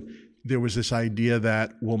sudden there was this idea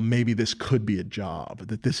that, well, maybe this could be a job,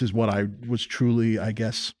 that this is what I was truly, I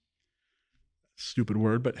guess, stupid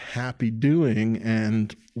word, but happy doing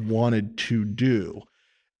and wanted to do.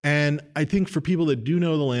 And I think for people that do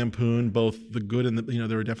know the Lampoon, both the good and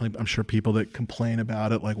there are definitely, I'm sure, people that complain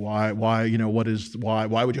about it, like why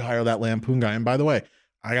would you hire that Lampoon guy? And by the way,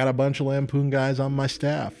 I got a bunch of Lampoon guys on my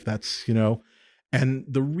staff. That's, and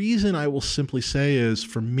the reason I will simply say is,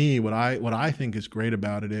 for me, what I think is great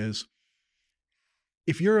about it is,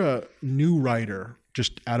 if you're a new writer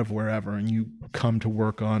just out of wherever and you come to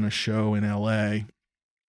work on a show in LA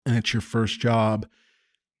and it's your first job,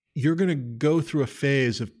 you're going to go through a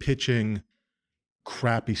phase of pitching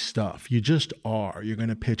crappy stuff. You just are. You're going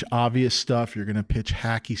to pitch obvious stuff. You're going to pitch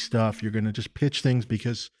hacky stuff. You're going to just pitch things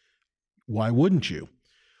because why wouldn't you?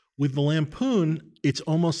 With the Lampoon, it's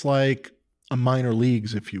almost like a minor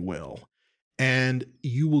leagues, if you will. And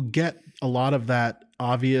you will get a lot of that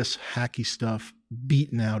obvious hacky stuff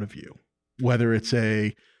beaten out of you, whether it's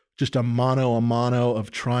just a mano a mano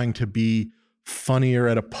of trying to be funnier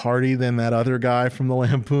at a party than that other guy from the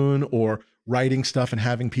Lampoon, or writing stuff and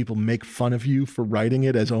having people make fun of you for writing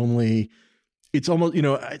it as only, it's almost,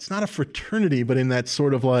 it's not a fraternity, but in that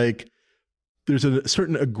sort of like, there's a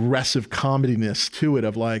certain aggressive comediness to it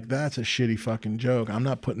of like, that's a shitty fucking joke. I'm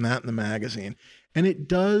not putting that in the magazine. And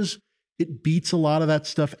it beats a lot of that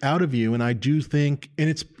stuff out of you. And I do think, and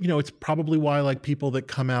it's probably why like people that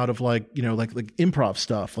come out of like improv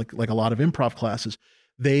stuff, like a lot of improv classes,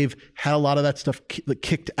 they've had a lot of that stuff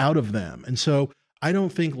kicked out of them. And so I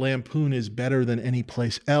don't think Lampoon is better than any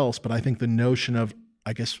place else, but I think the notion of,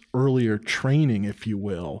 I guess, earlier training, if you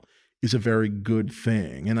will, is a very good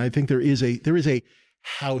thing. And I think there is a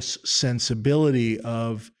house sensibility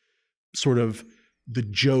of sort of the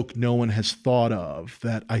joke no one has thought of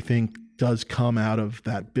that I think does come out of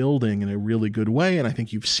that building in a really good way. And I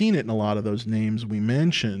think you've seen it in a lot of those names we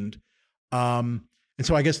mentioned. And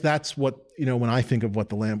so I guess that's what, when I think of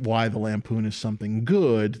why the Lampoon is something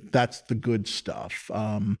good, that's the good stuff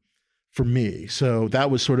for me. So that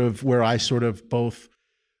was sort of where I sort of both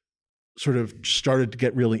sort of started to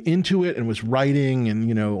get really into it and was writing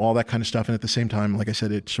and, all that kind of stuff. And at the same time, like I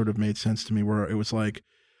said, it sort of made sense to me where it was like,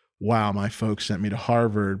 wow, my folks sent me to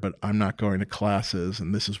Harvard, but I'm not going to classes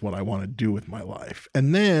and this is what I want to do with my life.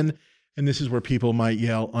 And then, and this is where people might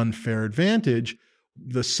yell unfair advantage,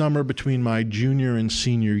 the summer between my junior and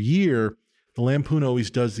senior year, the Lampoon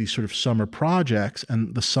always does these sort of summer projects.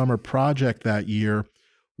 And the summer project that year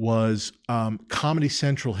was Comedy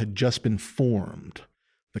Central had just been formed.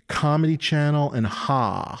 The Comedy Channel and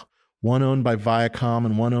Ha, one owned by Viacom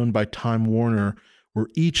and one owned by Time Warner, were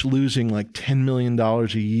each losing like $10 million a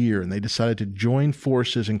year. And they decided to join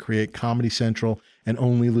forces and create Comedy Central and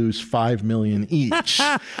only lose $5 million each.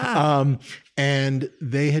 And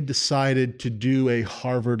they had decided to do a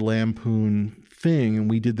Harvard Lampoon thing. And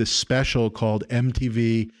we did this special called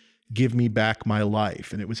MTV Give Me Back My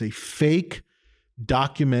Life. And it was a fake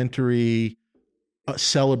documentary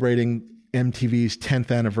celebrating MTV's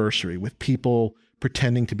 10th anniversary with people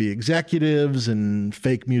pretending to be executives and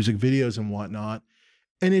fake music videos and whatnot.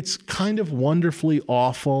 And it's kind of wonderfully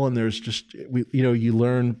awful. And there's just, you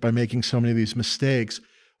learn by making so many of these mistakes.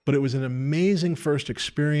 But it was an amazing first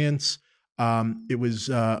experience. It was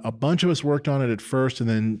a bunch of us worked on it at first, and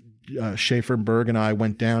then Schaefer Berg and I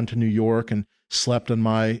went down to New York and slept on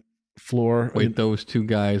my floor. Wait, those two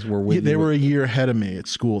guys were with you? They were a year ahead of me at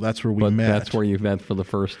school. That's where we met. That's where you met for the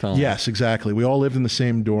first time. Yes, exactly. We all lived in the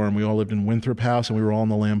same dorm. We all lived in Winthrop House, and we were all in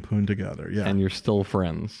the Lampoon together. Yeah. And you're still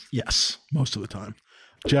friends? Yes, most of the time.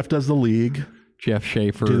 Jeff does the League. Jeff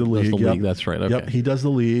Schaefer does the League. That's right. Okay. Yep, he does the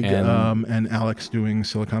League, and Alex doing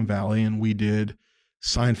Silicon Valley, and we did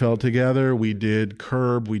Seinfeld together. We did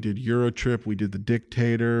Curb. We did Eurotrip. We did The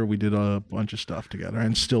Dictator. We did a bunch of stuff together,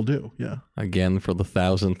 and still do. Yeah. Again, for the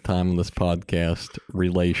 1,000th time on this podcast,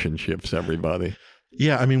 relationships, everybody.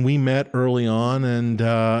 Yeah, I mean, we met early on, and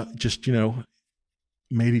just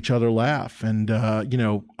made each other laugh. And,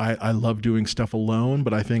 I love doing stuff alone,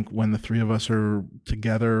 but I think when the three of us are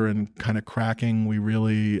together and kind of cracking, we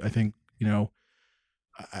really, I think,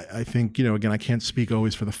 again, I can't speak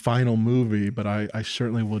always for the final movie, but I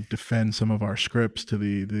certainly would defend some of our scripts to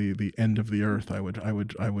the end of the earth. I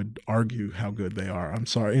would argue how good they are. I'm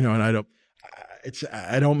sorry, and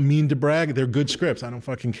I don't mean to brag. They're good scripts. I don't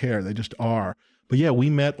fucking care. They just are. But yeah, we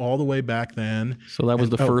met all the way back then. So that was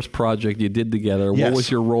the first project you did together. Yes. What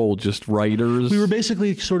was your role? Just writers? We were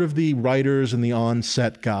basically sort of the writers and the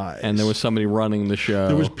on-set guys. And there was somebody running the show.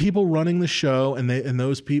 There was people running the show, and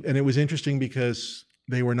those people. And it was interesting because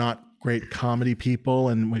they were not great comedy people.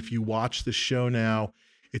 And if you watch the show now,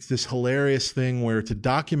 it's this hilarious thing where it's a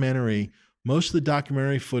documentary. Most of the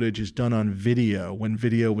documentary footage is done on video when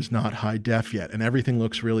video was not high def yet, and everything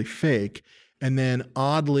looks really fake. And then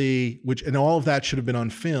oddly, and all of that should have been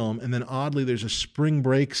on film. And then oddly, there's a spring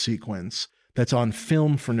break sequence that's on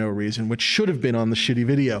film for no reason, which should have been on the shitty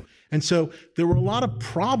video. And so there were a lot of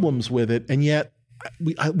problems with it. And yet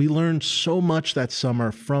we learned so much that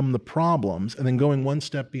summer from the problems. And then going one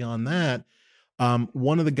step beyond that,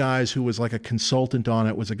 one of the guys who was like a consultant on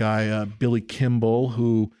it was a guy, Billy Kimball,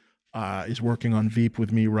 who is working on Veep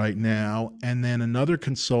with me right now. And then another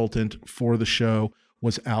consultant for the show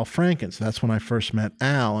was Al Franken. So that's when I first met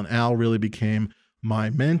Al, and Al really became my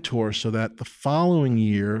mentor, so that the following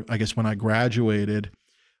year, I guess when I graduated,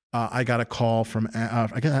 I got a call from, I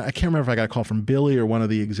can't remember if I got a call from Billy or one of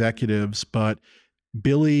the executives, but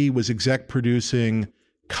Billy was exec producing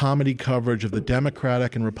comedy coverage of the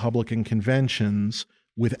Democratic and Republican conventions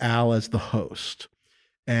with Al as the host.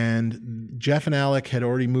 And Jeff and Alec had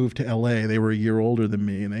already moved to LA. They were a year older than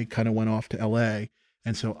me, and they kind of went off to LA.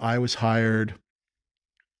 And so I was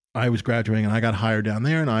graduating, and I got hired down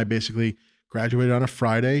there, and I basically graduated on a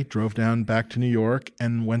Friday, drove down back to New York,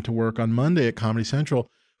 and went to work on Monday at Comedy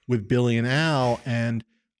Central with Billy and Al. And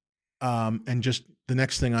just the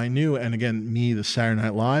next thing I knew, and again, me, the Saturday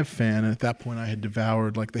Night Live fan, and at that point I had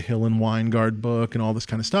devoured like the Hill and Weingart book and all this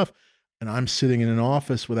kind of stuff. And I'm sitting in an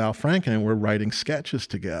office with Al Franken, and we're writing sketches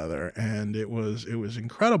together, and it was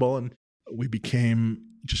incredible, and we became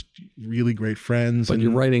just really great friends. But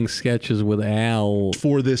you're writing sketches with Al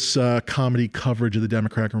for this comedy coverage of the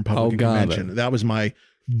Democratic and Republican convention. That was my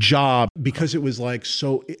job, because it was like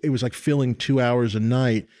filling 2 hours a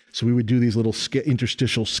night. So we would do these little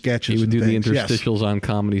interstitial sketches. He would do things. The interstitials on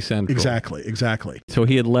Comedy Central. Exactly. So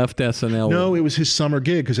he had left SNL. No, it was his summer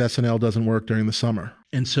gig, because SNL doesn't work during the summer.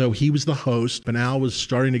 And so he was the host, but Al was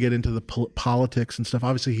starting to get into the politics and stuff.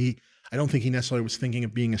 Obviously, I don't think he necessarily was thinking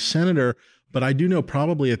of being a senator, but I do know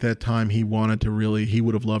probably at that time he would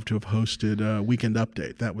have loved to have hosted Weekend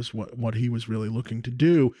Update. That was what he was really looking to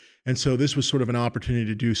do. And so this was sort of an opportunity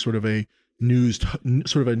to do sort of a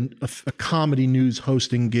comedy news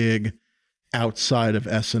hosting gig outside of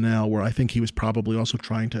SNL, where I think he was probably also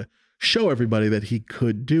trying to show everybody that he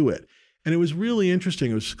could do it. And it was really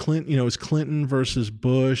interesting. It was Clinton versus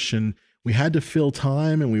Bush, and we had to fill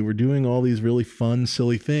time, and we were doing all these really fun,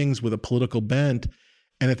 silly things with a political bent.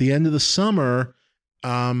 And at the end of the summer,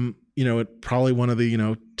 probably one of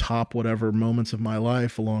the, top whatever moments of my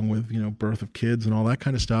life, along with, birth of kids and all that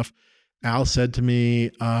kind of stuff, Al said to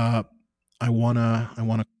me, I want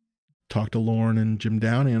to talk to Lorne and Jim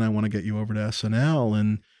Downey, and I want to get you over to SNL.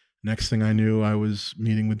 And next thing I knew, I was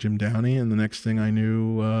meeting with Jim Downey, and the next thing I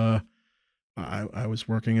knew, I was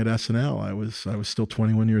working at SNL. I was still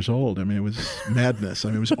 21 years old. I mean, it was madness. I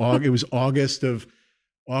mean, it was August of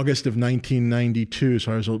 1992.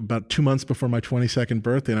 So I was about 2 months before my 22nd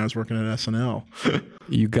birthday, and I was working at SNL.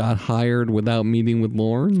 You got hired without meeting with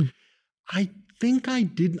Lorne? I think I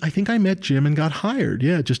did. I think I met Jim and got hired.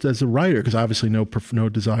 Yeah, just as a writer, because obviously no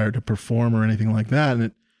desire to perform or anything like that. And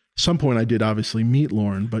it some point I did obviously meet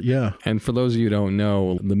Lorne, but yeah. And for those of you who don't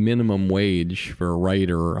know, the minimum wage for a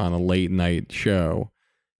writer on a late night show,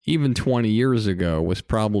 even 20 years ago, was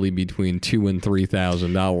probably between $2,000 and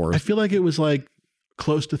 $3,000. I feel like it was like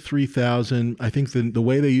close to 3,000. I think the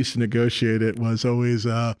way they used to negotiate it was always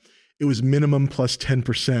it was minimum plus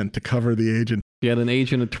 10% to cover the agent. You had an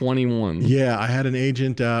agent at 21. Yeah, I had an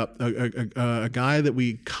agent, a guy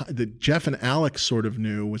that Jeff and Alex sort of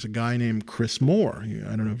knew was a guy named Chris Moore.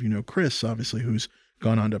 I don't know if you know Chris, obviously, who's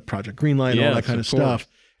gone on to Project Greenlight and all that kind of stuff.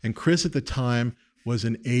 And Chris at the time was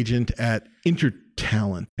an agent at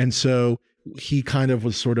Intertalent. And so he kind of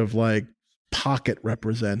was sort of like pocket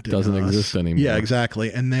representing Doesn't us. exist anymore. Yeah,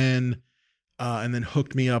 exactly. And then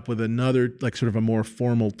hooked me up with another, like sort of a more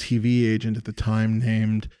formal TV agent at the time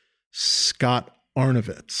named Scott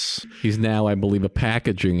Arnovitz. He's now, I believe, a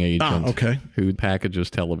packaging agent. Okay. Who packages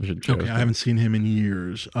television shows. Okay, I haven't seen him in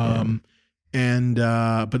years. But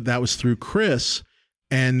that was through Chris.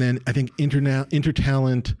 And then I think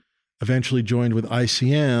Intertalent eventually joined with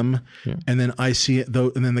ICM. Yeah. And then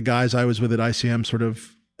the guys I was with at ICM sort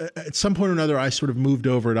of, at some point or another, I sort of moved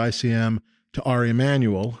over at ICM to Ari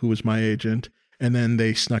Emanuel, who was my agent. And then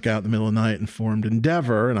they snuck out in the middle of the night and formed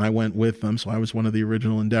Endeavor, and I went with them. So I was one of the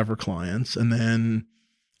original Endeavor clients. And then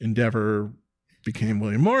Endeavor became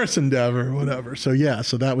William Morris Endeavor or whatever. So yeah,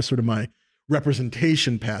 so that was sort of my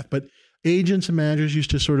representation path. But agents and managers used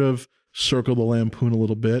to sort of circle the lampoon a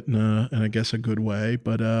little bit in I guess a good way.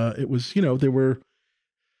 But it was,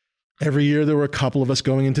 every year there were a couple of us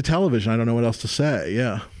going into television. I don't know what else to say.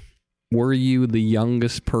 Yeah. Were you the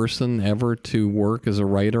youngest person ever to work as a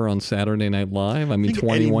writer on Saturday Night Live? I mean,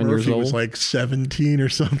 21 years old? He was like 17 or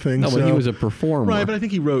something. No, but he was a performer. Right, but I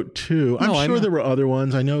think he wrote too. I'm sure there were other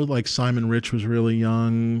ones. I know like Simon Rich was really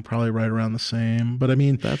young, probably right around the same. But I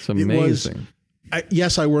mean, that's amazing.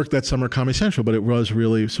 Yes, I worked at Summer Comedy Central, but it was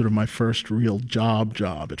really sort of my first real job,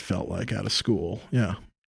 it felt like, out of school. Yeah.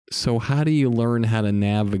 So how do you learn how to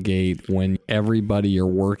navigate when everybody you're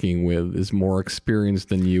working with is more experienced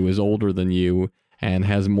than you, is older than you, and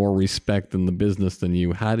has more respect in the business than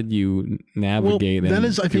you? How did you navigate? Well, that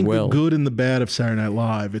is, I think, the good and the bad of Saturday Night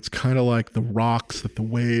Live. It's kind of like the rocks that the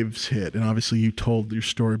waves hit. And obviously you told your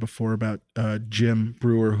story before about Jim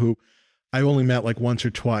Brewer, who I only met like once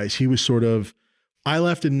or twice. He was sort of, I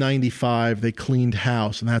left in 95, they cleaned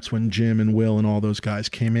house, and that's when Jim and Will and all those guys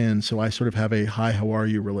came in. So I sort of have a hi, how are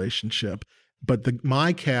you relationship. But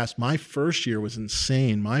my cast, my first year was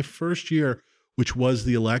insane. My first year, which was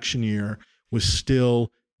the election year, was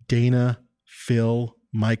still Dana, Phil,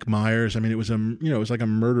 Mike Myers. I mean, it was it was like a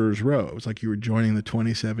murderer's row. It was like you were joining the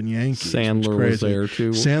 27 Yankees. Sandler was there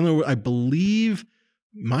too. Sandler, I believe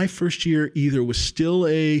my first year either was still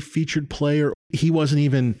a featured player. He wasn't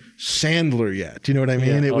even Sandler yet. Do you know what I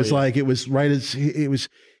mean? It was like, it was right as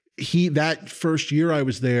that first year I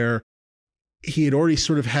was there, he had already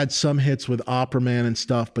sort of had some hits with Opera Man and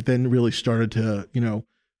stuff, but then really started to,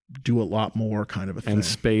 do a lot more kind of a thing. And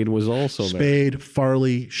Spade was also there. Spade,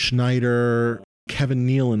 Farley, Schneider, Kevin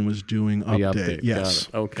Nealon was doing Update. Yes.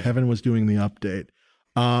 Okay. Kevin was doing the Update.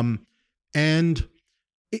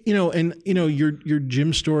 Your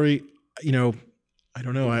Jim story, I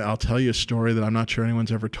don't know. I'll tell you a story that I'm not sure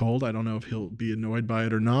anyone's ever told. I don't know if he'll be annoyed by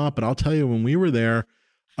it or not, but I'll tell you when we were there,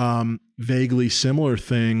 vaguely similar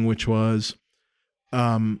thing, which was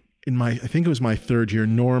I think it was my third year,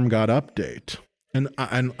 Norm got Update. And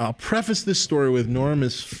I'll preface this story with Norm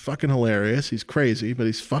is fucking hilarious. He's crazy, but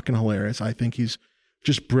he's fucking hilarious. I think he's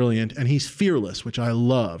just brilliant, and he's fearless, which I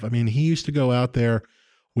love. I mean, he used to go out there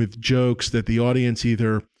with jokes that the audience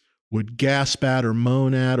either would gasp at or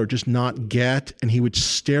moan at or just not get, and he would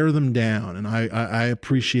stare them down. And I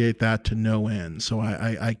appreciate that to no end. So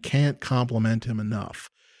I can't compliment him enough.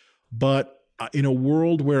 But in a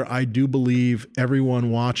world where I do believe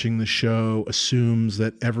everyone watching the show assumes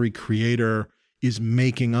that every creator is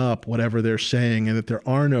making up whatever they're saying and that there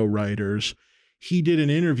are no writers, he did an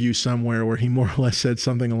interview somewhere where he more or less said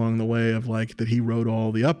something along the way of like that he wrote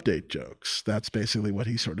all the Update jokes. That's basically what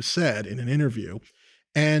he sort of said in an interview.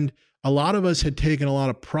 And a lot of us had taken a lot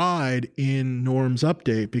of pride in Norm's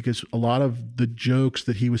Update because a lot of the jokes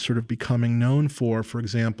that he was sort of becoming known for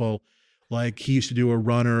example, like he used to do a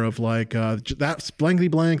runner of like, that's blankety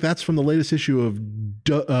blank. That's from the latest issue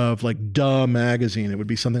of like Duh magazine. It would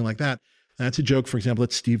be something like that. That's a joke, for example,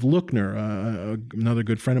 that Steve Lookner, another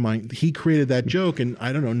good friend of mine, he created that joke. And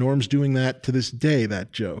I don't know, Norm's doing that to this day,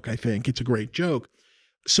 that joke. I think it's a great joke.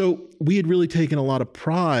 So we had really taken a lot of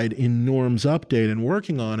pride in Norm's Update and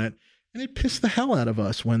working on it. And it pissed the hell out of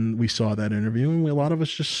us when we saw that interview. And a lot of us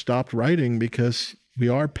just stopped writing because we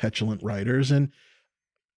are petulant writers. And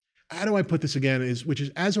how do I put this again, which is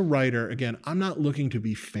as a writer, again, I'm not looking to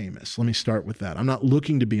be famous. Let me start with that. I'm not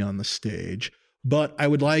looking to be on the stage, but I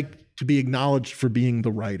would like to be acknowledged for being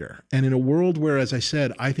the writer. And in a world where, as I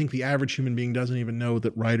said, I think the average human being doesn't even know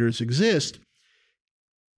that writers exist,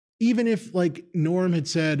 even if like Norm had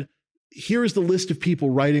said, here is the list of people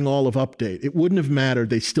writing all of Update, it wouldn't have mattered.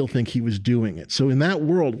 They still think he was doing it. So in that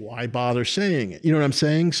world, why bother saying it? You know what I'm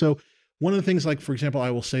saying? So one of the things, like, for example, I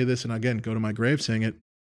will say this, and again, go to my grave saying it,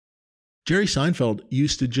 Jerry Seinfeld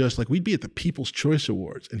used to just, like, we'd be at the People's Choice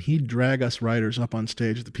Awards and he'd drag us writers up on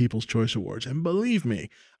stage at the People's Choice Awards. And believe me,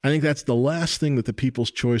 I think that's the last thing that the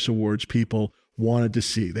People's Choice Awards people wanted to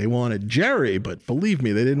see. They wanted Jerry, but believe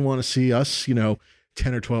me, they didn't want to see us, 10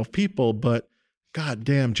 or 12 people. But God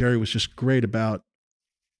damn, Jerry was just great about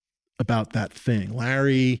that thing.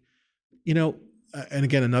 Larry, and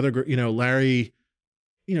again, Larry,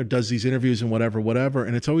 does these interviews and whatever.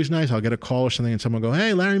 And it's always nice. I'll get a call or something and someone will go,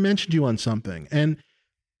 hey, Larry mentioned you on something. And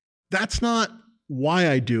that's not why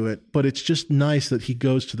I do it, but it's just nice that he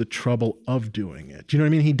goes to the trouble of doing it. Do you know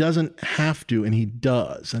what I mean? He doesn't have to, and he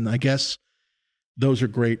does. And I guess those are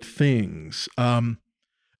great things.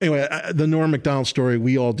 Anyway, the Norm Macdonald story,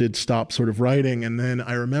 we all did stop sort of writing. And then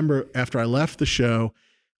I remember after I left the show,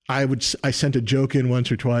 I sent a joke in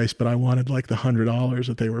once or twice, but I wanted like the $100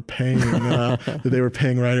 that they were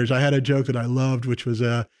paying writers. I had a joke that I loved, which was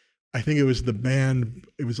I think it was the band.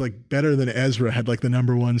 It was like Better Than Ezra had like the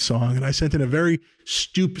 #1 song, and I sent in a very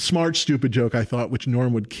smart, stupid joke I thought, which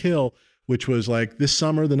Norm would kill, which was like this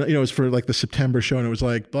summer. It was for like the September show, and it was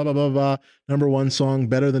like blah blah blah blah. #1 song,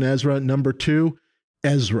 Better Than Ezra. #2,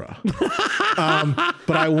 Ezra.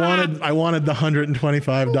 But I wanted the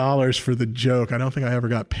 $125 for the joke. I don't think I ever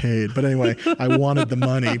got paid, but anyway, I wanted the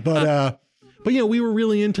money. But we were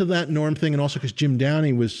really into that Norm thing, and also because Jim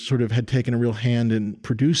Downey had taken a real hand in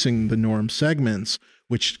producing the Norm segments,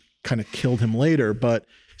 which kind of killed him later. But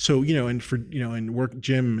so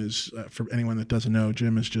Jim is for anyone that doesn't know,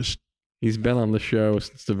 Jim is just. He's been on the show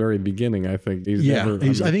since the very beginning. I think I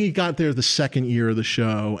think he got there the second year of the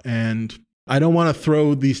show, and I don't want to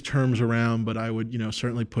throw these terms around, but I would,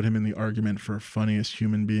 certainly put him in the argument for funniest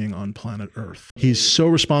human being on planet Earth. He's so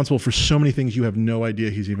responsible for so many things you have no idea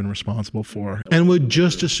he's even responsible for, and would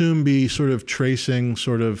just assume be sort of tracing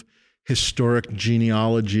sort of historic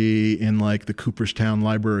genealogy in like the Cooperstown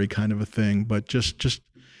Library kind of a thing, but just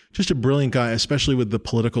a brilliant guy, especially with the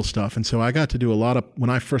political stuff. And so I got to do a lot of, when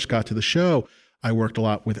I first got to the show, I worked a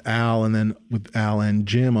lot with Al, and then with Al and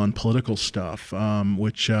Jim on political stuff,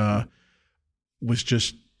 which was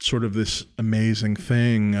just sort of this amazing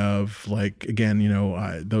thing of like, again,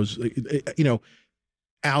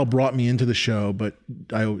 Al brought me into the show, but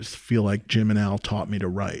I always feel like Jim and Al taught me to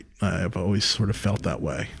write. I've always sort of felt that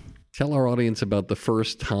way. Tell our audience about the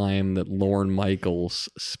first time that Lorne Michaels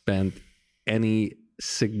spent any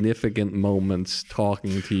significant moments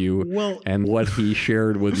talking to you, and what he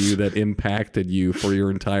shared with you that impacted you for your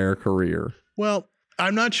entire career. Well,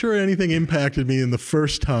 I'm not sure anything impacted me in the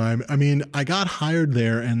first time. I mean, I got hired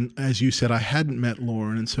there, and as you said, I hadn't met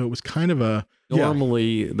Lorne, and so it was kind of a...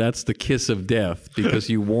 Normally, that's the kiss of death, because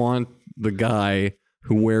you want the guy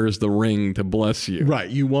who wears the ring to bless you. Right.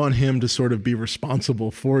 You want him to sort of be responsible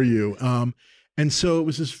for you. And so it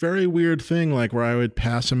was this very weird thing, like where I would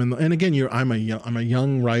pass him, and again, I'm a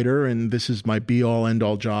young writer, and this is my be-all,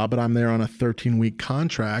 end-all job, but I'm there on a 13-week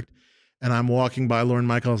contract. And I'm walking by Lorne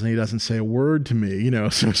Michaels, and he doesn't say a word to me,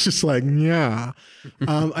 so it's just like, yeah.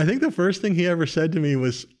 I think the first thing he ever said to me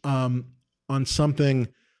was on something,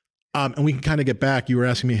 and we can kind of get back. You were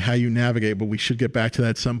asking me how you navigate, but we should get back to that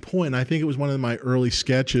at some point. And I think it was one of my early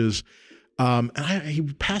sketches. And he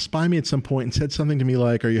passed by me at some point and said something to me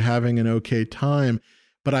like, are you having an okay time?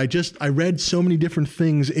 But I read so many different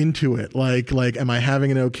things into it. Like, am I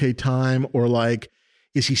having an okay time? Or like,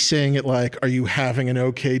 is he saying it like, are you having an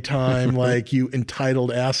okay time? Like, you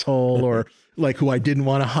entitled asshole, or like who I didn't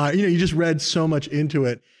want to hire. You just read so much into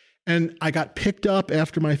it. And I got picked up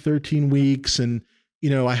after my 13 weeks, and,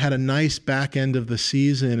 I had a nice back end of the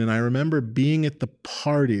season. And I remember being at the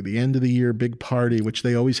party, the end of the year big party, which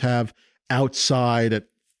they always have outside at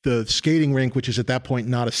the skating rink, which is at that point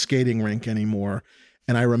not a skating rink anymore.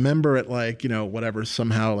 And I remember at like,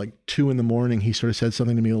 somehow like 2 a.m, he sort of said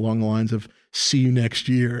something to me along the lines of, see you next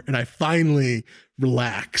year. And I finally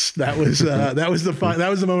relaxed. That was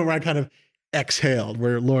the moment where I kind of exhaled,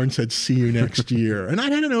 where Lorne said, see you next year. And I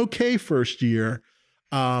had an okay first year.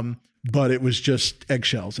 But it was just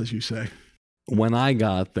eggshells, as you say. When I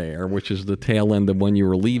got there, which is the tail end of when you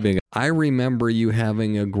were leaving, I remember you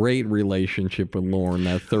having a great relationship with Lorne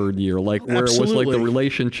that third year, like where Absolutely. It was like the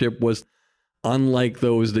relationship was unlike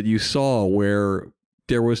those that you saw, where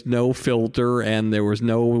there was no filter and there was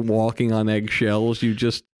no walking on eggshells. You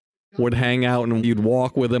just would hang out and you'd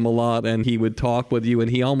walk with him a lot and he would talk with you and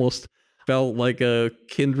he almost felt like a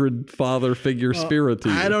kindred father figure spirit to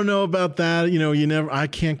you. I don't know about that. I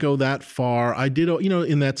can't go that far. I did,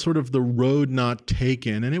 in that sort of the road not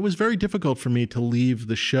taken. And it was very difficult for me to leave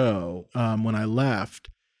the show when I left.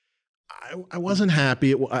 I wasn't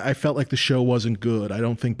happy. I felt like the show wasn't good. I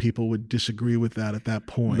don't think people would disagree with that at that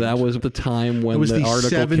point. That was the time when the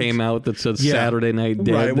article came out that said Saturday Night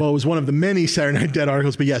Dead. Right. Well, it was one of the many Saturday Night Dead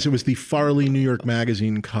articles, but yes, it was the Farley New York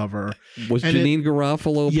Magazine cover. Was Janine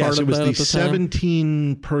Garofalo part of that at the time? Yes, it was the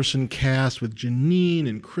 17-person cast with Janine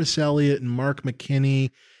and Chris Elliott and Mark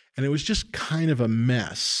McKinney, and it was just kind of a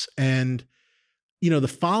mess. And the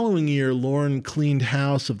following year, Lorne cleaned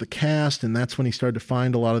house of the cast, and that's when he started to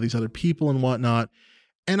find a lot of these other people and whatnot.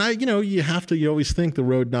 And you always think the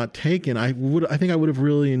road not taken. I think I would have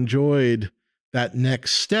really enjoyed that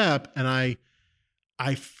next step. And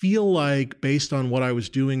I feel like based on what I was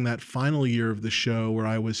doing that final year of the show, where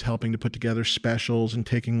I was helping to put together specials and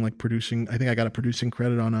taking producing, I think I got a producing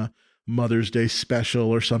credit on a Mother's Day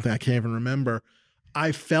special or something. I can't even remember.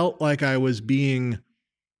 I felt like I was being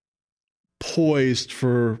poised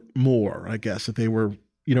for more, I guess, that they were,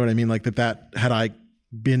 you know what I mean? Like that had I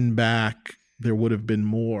been back, there would have been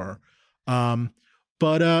more.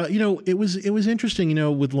 But it was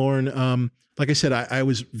interesting, with Lorne. Like I said, I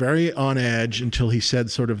was very on edge until he said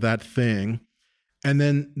sort of that thing. And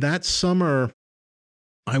then that summer,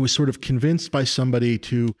 I was sort of convinced by somebody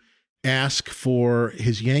to ask for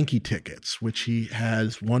his Yankee tickets, which he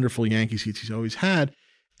has wonderful Yankee seats he's always had.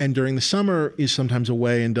 And during the summer is sometimes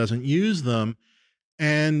away and doesn't use them.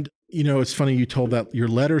 And, it's funny you told that your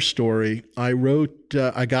letter story. I wrote,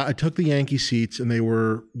 I took the Yankee seats and they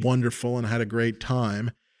were wonderful and I had a great time.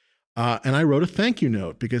 And I wrote a thank you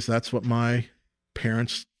note because that's what my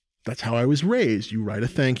parents, that's how I was raised. You write a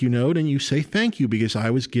thank you note and you say thank you because I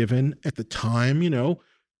was given at the time,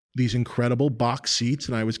 these incredible box seats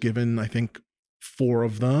and I was given, I think, 4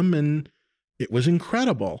 of them and it was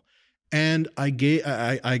incredible. And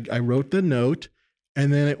I wrote the note,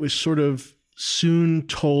 and then it was sort of soon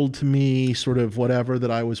told to me, sort of whatever,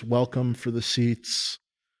 that I was welcome for the seats,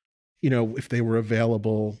 if they were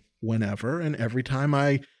available whenever. And every time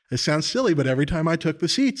it sounds silly, but every time I took the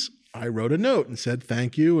seats, I wrote a note and said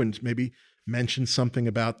thank you and maybe mentioned something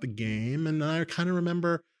about the game. And I kind of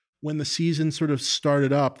remember when the season sort of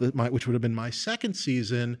started up, which would have been my second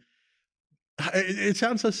season. It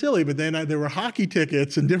sounds so silly, but then there were hockey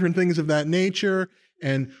tickets and different things of that nature.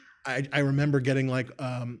 And I remember getting like,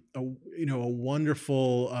 a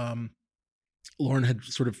wonderful, Lorne had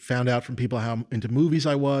sort of found out from people how into movies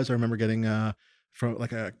I was. I remember getting from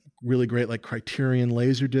like a really great like Criterion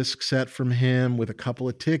Laserdisc set from him with a couple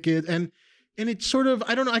of tickets. And it sort of,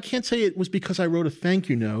 I don't know, I can't say it was because I wrote a thank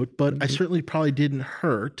you note, but I certainly probably didn't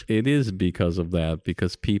hurt. It is because of that,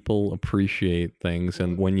 because people appreciate things.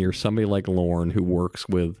 And when you're somebody like Lorne who works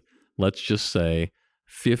with, let's just say,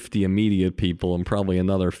 50 immediate people and probably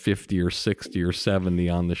another 50 or 60 or 70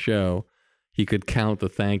 on the show, he could count the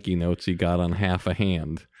thank you notes he got on half a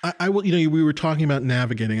hand. I will, we were talking about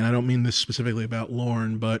navigating, and I don't mean this specifically about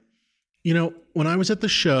Lorne, but, when I was at the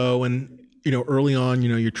show and, early on,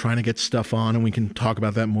 you're trying to get stuff on, and we can talk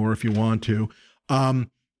about that more if you want to.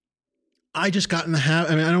 I just got in the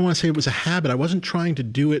habit. I mean, I don't want to say it was a habit. I wasn't trying to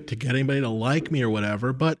do it to get anybody to like me or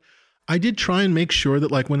whatever, but I did try and make sure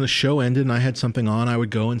that like when the show ended and I had something on, I would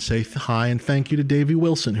go and say hi and thank you to Davey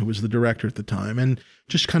Wilson, who was the director at the time, and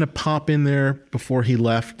just kind of pop in there before he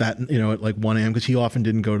left that, at like 1 a.m. because he often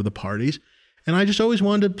didn't go to the parties. And I just always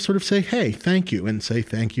wanted to sort of say, hey, thank you, and say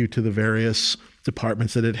thank you to the various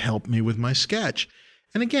departments that had helped me with my sketch.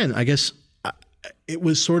 And again, I guess it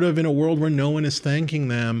was sort of in a world where no one is thanking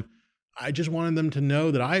them. I just wanted them to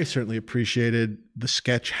know that I certainly appreciated the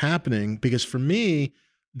sketch happening, because for me,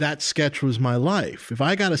 that sketch was my life. If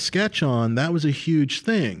I got a sketch on, that was a huge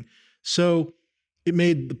thing. So it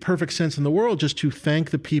made the perfect sense in the world just to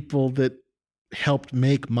thank the people that helped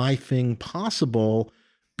make my thing possible,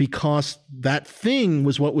 because that thing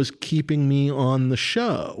was what was keeping me on the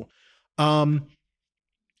show. And,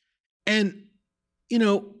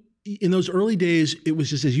 in those early days, it was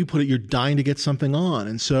just, as you put it, you're dying to get something on.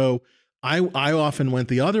 And so I often went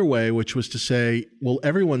the other way, which was to say, well,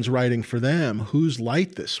 everyone's writing for them. Who's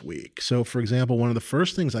light this week? So, for example, one of the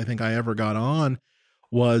first things I think I ever got on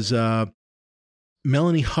was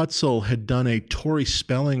Melanie Hutzel had done a Tori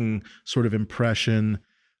Spelling sort of impression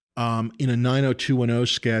in a 90210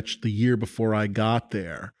 sketch the year before I got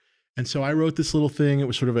there. And so I wrote this little thing. It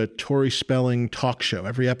was sort of a Tori Spelling talk show.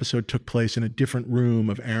 Every episode took place in a different room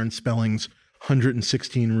of Aaron Spelling's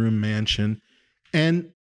 116 room mansion.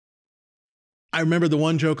 And I remember the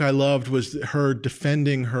one joke I loved was her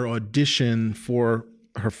defending her audition for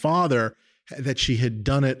her father, that she had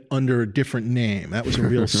done it under a different name. That was a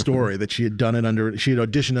real story, that she had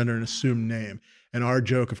auditioned under an assumed name. And our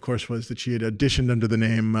joke, of course, was that she had auditioned under the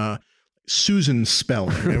name Susan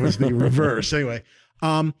Spelling. It was the reverse. Anyway,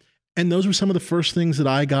 and those were some of the first things that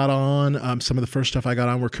I got on. Some of the first stuff I got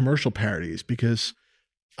on were commercial parodies, because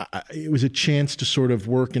it was a chance to sort of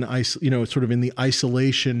work in sort of in the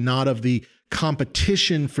isolation, not of the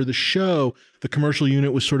competition for the show. The commercial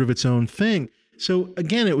unit was sort of its own thing. So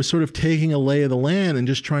again, it was sort of taking a lay of the land and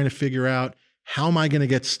just trying to figure out, how am I going to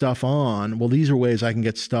get stuff on? Well, these are ways I can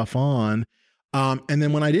get stuff on. And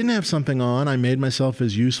then when I didn't have something on, I made myself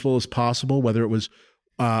as useful as possible, whether it was,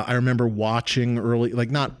 I remember watching early, like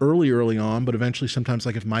not early on, but eventually sometimes,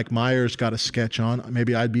 like if Mike Myers got a sketch on,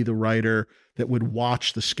 maybe I'd be the writer that would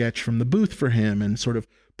watch the sketch from the booth for him and sort of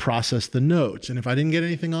process the notes. And if I didn't get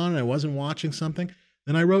anything on and I wasn't watching something,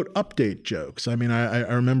 then I wrote update jokes. I mean, I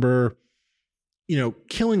remember,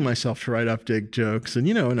 killing myself to write update jokes, and,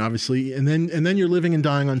 and obviously, and then you're living and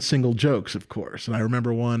dying on single jokes, of course. And I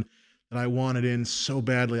remember one that I wanted in so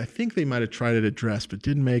badly. I think they might've tried it at Dress, but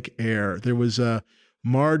didn't make air. There was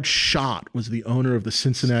Marge Schott was the owner of the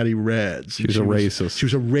Cincinnati Reds. She was a racist. She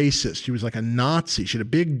was a racist. She was like a Nazi. She had a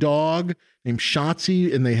big dog named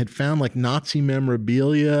Shotzi, and they had found like Nazi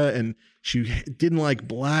memorabilia, and she didn't like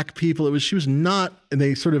black people. She was not, and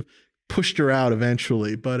they sort of pushed her out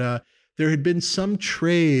eventually. But there had been some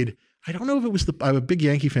trade. I don't know if it was I'm a big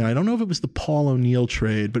Yankee fan. I don't know if it was the Paul O'Neill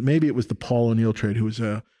trade, but maybe it was the Paul O'Neill trade, who was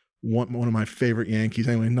one of my favorite Yankees.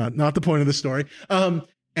 Anyway, not the point of the story.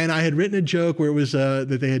 And I had written a joke where it was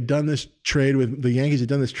that they had done this trade with, the Yankees had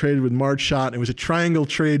done this trade with Marge Schott. It was a triangle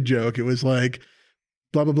trade joke. It was like,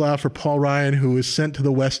 blah, blah, blah, for Paul Ryan, who was sent to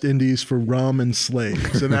the West Indies for rum and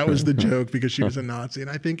slaves. And that was the joke, because she was a Nazi. And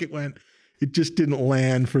I think it just didn't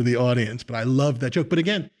land for the audience, but I loved that joke. But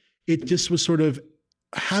again, it just was sort of,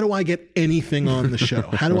 how do I get anything on the show?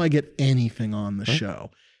 How do I get anything on the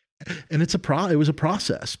show? And it was a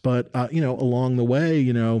process, but along the way,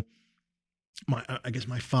 I guess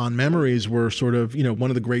my fond memories were sort of,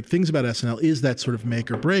 one of the great things about SNL is that sort of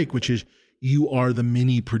make or break, which is you are the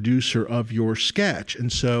mini producer of your sketch.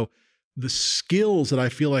 And so the skills that I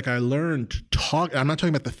feel like I learned to talk, I'm not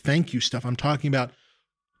talking about the thank you stuff. I'm talking about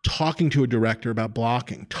talking to a director about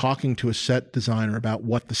blocking, talking to a set designer about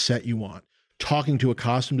what the set you want, talking to a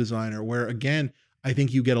costume designer, where again, I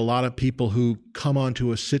think you get a lot of people who come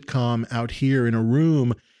onto a sitcom out here in a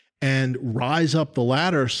room and rise up the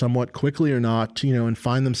ladder somewhat quickly or not, and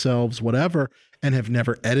find themselves whatever, and have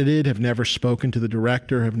never edited, have never spoken to the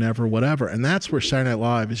director, have never whatever. And that's where Saturday Night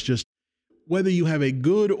Live is just, whether you have a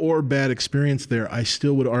good or bad experience there, I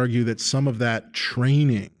still would argue that some of that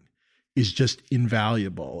training is just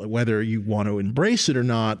invaluable. Whether you want to embrace it or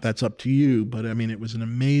not, that's up to you. But I mean, it was an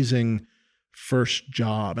amazing first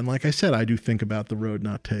job. And like I said, I do think about the road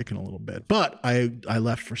not taken a little bit, but I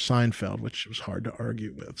left for Seinfeld, which was hard to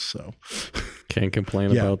argue with. So can't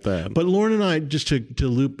complain about that. But Lauren and I, just to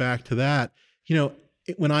loop back to that,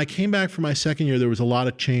 when I came back for my second year, there was a lot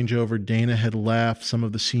of changeover. Dana had left. Some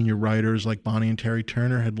of the senior writers like Bonnie and Terry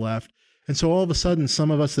Turner had left. And so all of a sudden,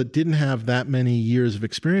 some of us that didn't have that many years of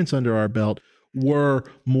experience under our belt were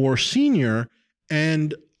more senior.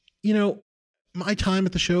 And, my time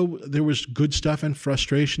at the show, there was good stuff and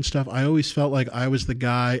frustration stuff. I always felt like I was the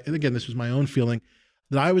guy, and again, this was my own feeling,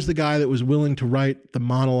 that I was the guy that was willing to write the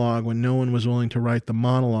monologue when no one was willing to write the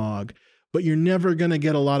monologue. But you're never going to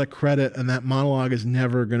get a lot of credit, and that monologue is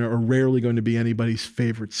never going to, or rarely going to be, anybody's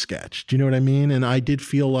favorite sketch. Do you know what I mean? And I did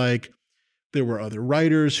feel like there were other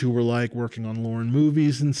writers who were like working on Lauren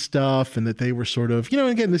movies and stuff, and that they were sort of,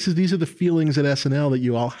 again, these are the feelings at SNL that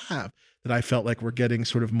you all have, that I felt like we're getting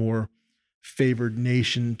sort of more favored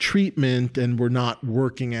nation treatment, and we're not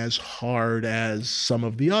working as hard as some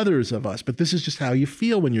of the others of us. But this is just how you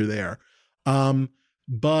feel when you're there. And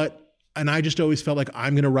I just always felt like,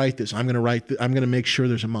 I'm going to write this. I'm going to make sure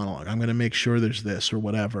there's a monologue. I'm going to make sure there's this or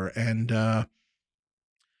whatever. And, and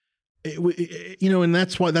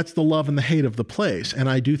that's the love and the hate of the place. And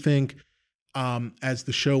I do think, as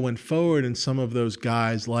the show went forward, and some of those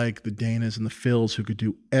guys like the Danas and the Phils who could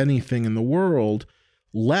do anything in the world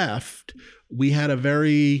left, we had a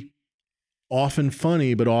very often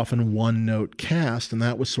funny, but often one-note cast. And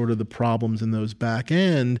that was sort of the problems in those back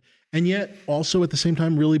end. And yet also at the same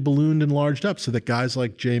time really ballooned and enlarged up, so that guys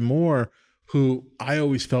like Jay Moore, who I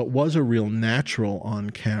always felt was a real natural on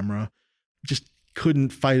camera, just couldn't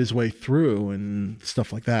fight his way through and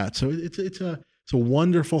stuff like that. So it's a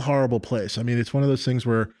wonderful, horrible place. I mean, it's one of those things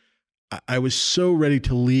where I was so ready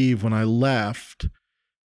to leave when I left,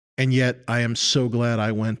 and yet I am so glad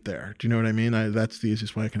I went there. Do you know what I mean? That's the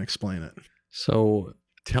easiest way I can explain it. So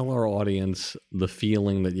tell our audience the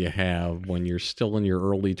feeling that you have when you're still in your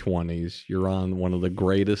early 20s. You're on one of the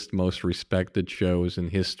greatest, most respected shows in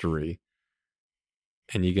history,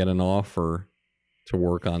 and you get an offer to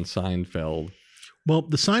work on Seinfeld. Well,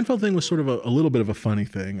 the Seinfeld thing was sort of a little bit of a funny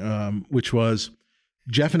thing, which was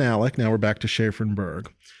Jeff and Alec, now we're back to Schaefer and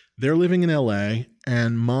Berg, they're living in LA,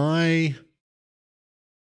 and my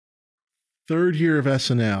third year of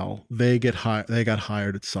SNL, they got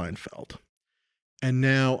hired at Seinfeld. And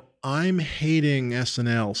now I'm hating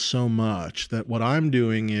SNL so much that what I'm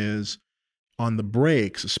doing is on the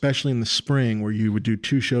breaks, especially in the spring where you would do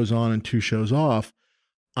 2 shows on and 2 shows off,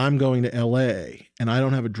 I'm going to LA and I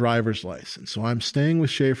don't have a driver's license. So I'm staying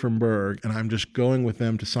with Schaefer and Berg and I'm just going with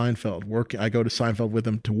them to Seinfeld. I go to Seinfeld with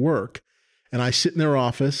them to work. And I sit in their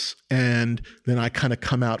office and then I kind of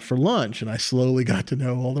come out for lunch and I slowly got to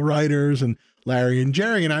know all the writers and Larry and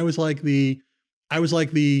Jerry. And I was like the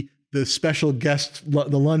special guest,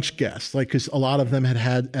 the lunch guest, like, cause a lot of them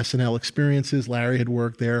had SNL experiences. Larry had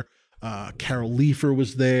worked there. Carol Leifer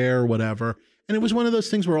was there, whatever. And it was one of those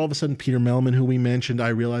things where all of a sudden Peter Melman, who we mentioned, I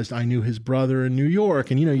realized I knew his brother in New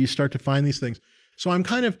York. And, you start to find these things. So I'm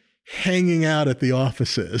kind of hanging out at the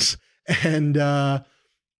offices and,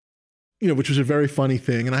 which was a very funny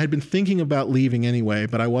thing. And I had been thinking about leaving anyway,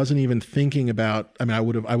 but I wasn't even thinking about, I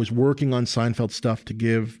was working on Seinfeld stuff to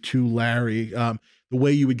give to Larry. The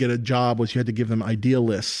way you would get a job was you had to give them idea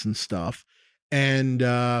lists and stuff. And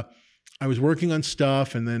I was working on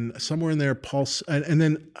stuff, and then somewhere in there,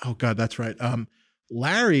 oh God, that's right.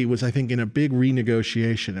 Larry was, I think, in a big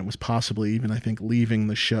renegotiation and was possibly even, I think, leaving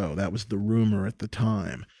the show. That was the rumor at the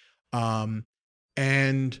time.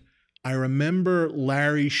 And I remember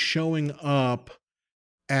Larry showing up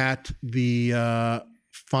at the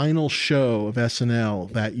final show of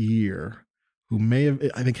SNL that year,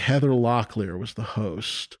 I think Heather Locklear was the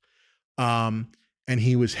host. And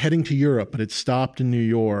he was heading to Europe, but had stopped in New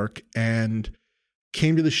York and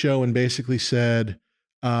came to the show and basically said,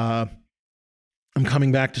 I'm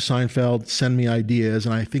coming back to Seinfeld, send me ideas.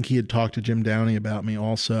 And I think he had talked to Jim Downey about me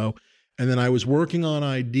also. And then I was working on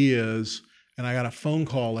ideas and I got a phone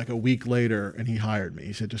call like a week later and he hired me.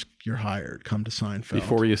 He said, you're hired, come to Seinfeld.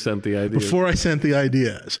 Before you sent the ideas? Before I sent the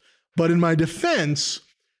ideas. But in my defense,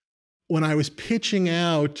 when I was pitching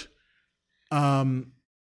out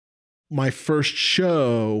my first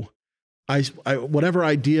show, I whatever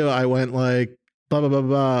idea I went like, blah, blah, blah,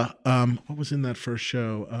 blah. What was in that first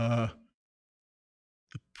show?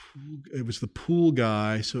 It was the pool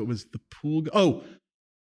guy. So it was the pool.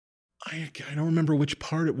 I don't remember which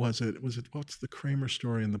part it was. What's the Kramer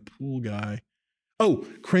story and the pool guy? Oh,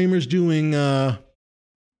 Kramer's doing,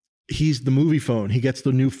 he's the movie phone. He gets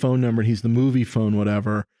the new phone number and he's the movie phone,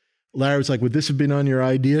 whatever. Larry was like, would this have been on your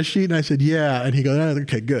idea sheet? And I said, yeah. And he goes, oh,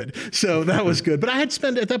 okay, good. So that was good. But at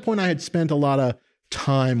that point I had spent a lot of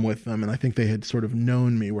time with them. And I think they had sort of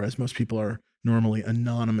known me, whereas most people are normally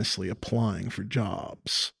anonymously applying for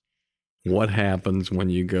jobs. What happens when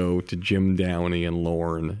you go to Jim Downey and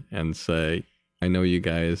Lorne and say, I know you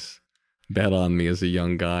guys bet on me as a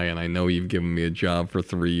young guy, and I know you've given me a job for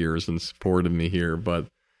 3 years and supported me here, but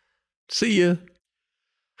see ya.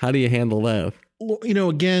 How do you handle that?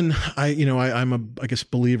 Again, I'm I guess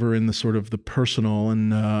believer in the sort of the personal,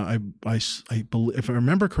 and I believe, if I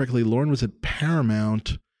remember correctly, Lorne was at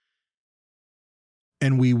Paramount.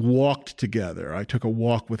 And we walked together. I took a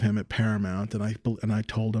walk with him at Paramount, and I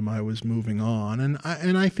told him I was moving on, and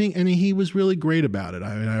I think he was really great about it.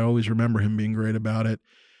 I always remember him being great about it.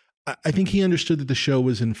 I think he understood that the show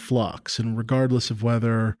was in flux, and regardless of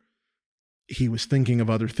whether he was thinking of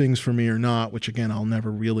other things for me or not, which again I'll never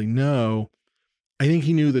really know, I think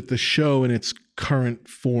he knew that the show in its current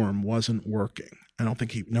form wasn't working. I don't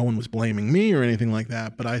think no one was blaming me or anything like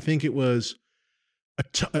that, but I think it was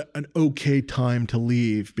an okay time to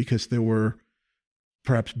leave because there were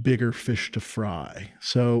perhaps bigger fish to fry.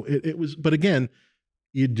 So it was, but again,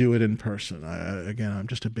 you do it in person. I'm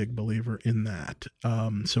just a big believer in that.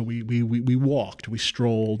 So we walked, we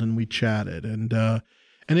strolled, and we chatted, and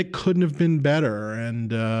it couldn't have been better.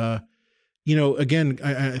 And again,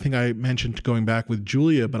 I think I mentioned going back with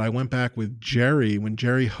Julia, but I went back with Jerry when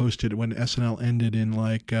SNL ended in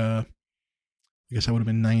I guess that would have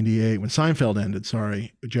been 98 when Seinfeld ended.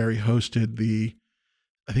 Sorry. Jerry hosted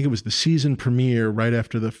I think it was the season premiere right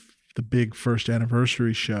after the big first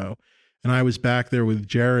anniversary show. And I was back there with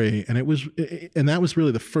Jerry, and that was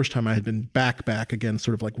really the first time I had been back again,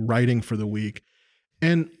 sort of like writing for the week.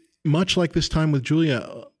 And much like this time with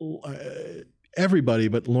Julia, everybody,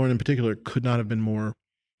 but Lorne in particular, could not have been more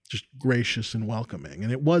just gracious and welcoming.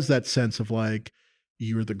 And it was that sense of like,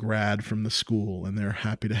 you're the grad from the school and they're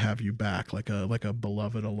happy to have you back, like a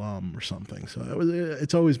beloved alum or something. So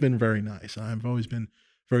it's always been very nice. I've always been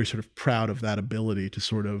very sort of proud of that ability to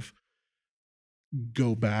sort of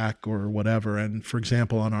go back or whatever. And for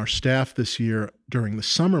example, on our staff this year during the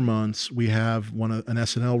summer months, we have an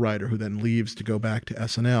SNL writer who then leaves to go back to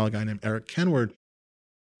SNL, a guy named Eric Kenward.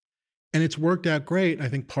 And it's worked out great. I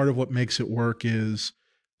think part of what makes it work is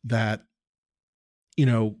that, you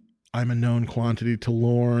know, I'm a known quantity to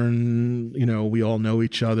Lorne, you know, we all know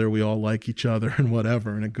each other, we all like each other and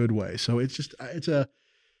whatever in a good way. So it's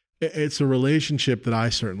a relationship that I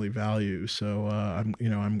certainly value. So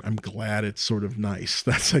I'm glad it's sort of nice.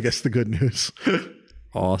 That's, I guess, the good news.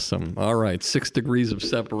 Awesome. All right. 6 degrees of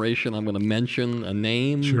separation. I'm going to mention a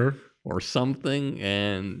name Sure. or something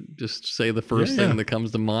and just say the first thing that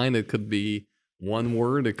comes to mind. It could be one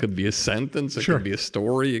word. It could be a sentence. It could be a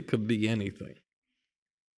story. It could be anything.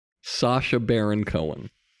 Sacha Baron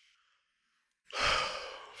Cohen.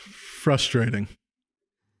 Frustrating.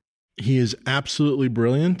 He is absolutely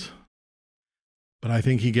brilliant, but I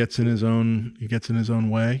think he gets in his own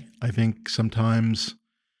way. I think sometimes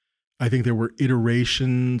there were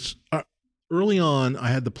iterations. Early on, I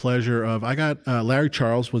had the pleasure of, Larry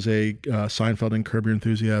Charles was a Seinfeld and Curb Your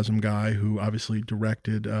Enthusiasm guy who obviously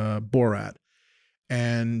directed Borat.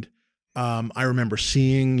 And I remember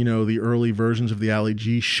seeing, you know, the early versions of the Ali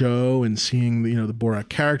G show and seeing, you know, the Borat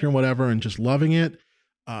character and whatever, and just loving it.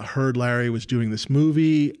 Heard Larry was doing this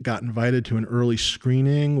movie, got invited to an early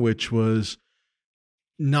screening, which was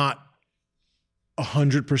not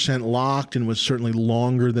 100% locked and was certainly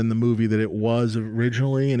longer than the movie that it was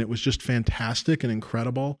originally. And it was just fantastic and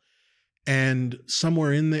incredible. And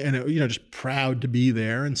somewhere in there, and, you know, just proud to be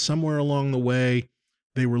there. And somewhere along the way,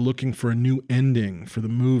 they were looking for a new ending for the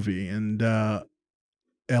movie. And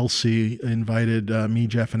Elsie invited me,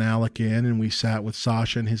 Jeff, and Alec in, and we sat with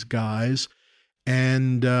Sacha and his guys.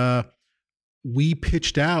 And we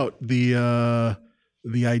pitched out the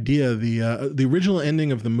idea. The original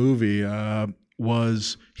ending of the movie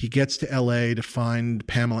was he gets to LA to find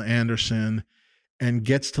Pamela Anderson and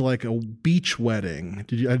gets to like a beach wedding.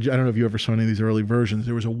 I don't know if you ever saw any of these early versions.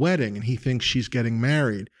 There was a wedding and he thinks she's getting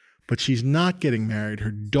married, but she's not getting married. Her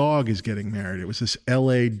dog is getting married. It was this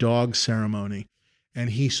LA dog ceremony. And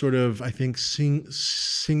he sort of, I think,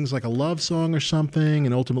 sings like a love song or something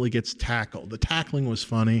and ultimately gets tackled. The tackling was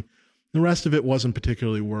funny. The rest of it wasn't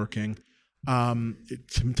particularly working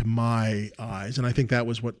to my eyes. And I think that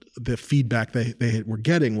was what the feedback they were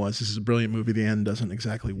getting was, this is a brilliant movie. The end doesn't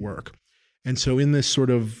exactly work. And so in this sort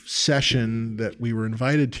of session that we were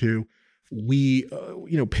invited to, we,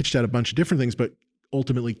 pitched out a bunch of different things, but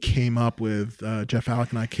ultimately came up with, Jeff,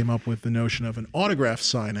 Alec, and I came up with the notion of an autograph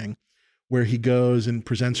signing where he goes and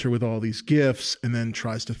presents her with all these gifts and then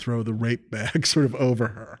tries to throw the rape bag sort of over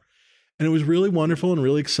her. And it was really wonderful and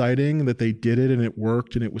really exciting that they did it and it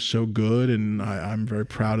worked and it was so good. And I'm very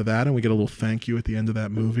proud of that. And we get a little thank you at the end of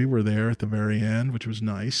that movie. We're there at the very end, which was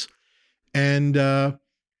nice. And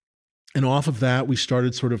off of that, we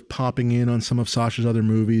started sort of popping in on some of Sacha's other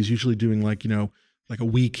movies, usually doing like a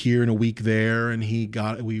week here and a week there. And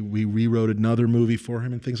we rewrote another movie for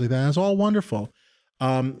him and things like that. It was all wonderful.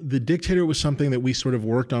 The Dictator was something that we sort of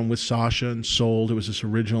worked on with Sacha and sold. It was this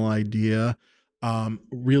original idea.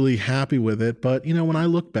 Really happy with it. But, when I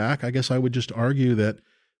look back, I guess I would just argue that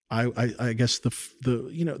I guess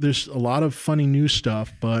there's a lot of funny new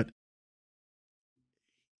stuff, but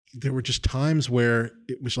there were just times where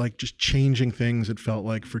it was like just changing things. It felt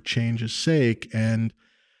like for change's sake. And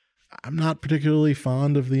I'm not particularly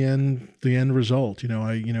fond of the end result.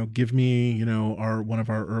 Give me, one of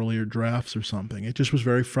our earlier drafts or something. It just was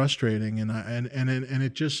very frustrating. And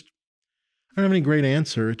it just, I don't have any great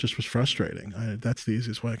answer. It just was frustrating. That's the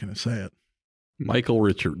easiest way I can say it. Michael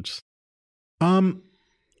Richards.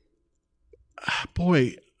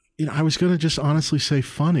 Boy, I was going to just honestly say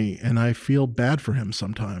funny, and I feel bad for him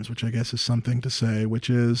sometimes, which I guess is something to say, which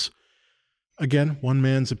is, again, one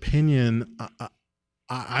man's opinion.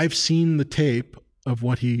 I've seen the tape of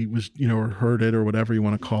what he was, or heard it or whatever you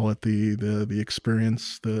want to call it, the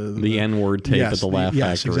experience, the N-word tape at the Laugh Factory.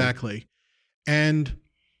 Yes, exactly. And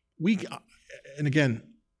again,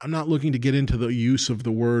 I'm not looking to get into the use of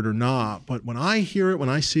the word or not, but when I hear it, when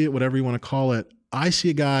I see it, whatever you want to call it, I see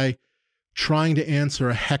a guy trying to answer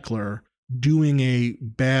a heckler doing a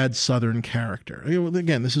bad Southern character.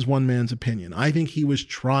 Again, this is one man's opinion. I think he was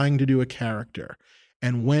trying to do a character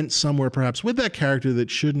and went somewhere perhaps with that character that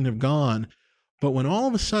shouldn't have gone. But when all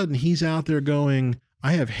of a sudden he's out there going,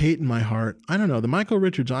 I have hate in my heart. I don't know. The Michael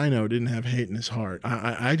Richards I know didn't have hate in his heart.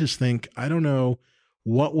 I just think, I don't know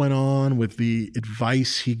what went on with the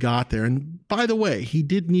advice he got there. And by the way, he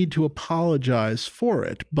did need to apologize for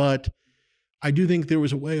it, but I do think there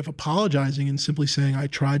was a way of apologizing and simply saying, I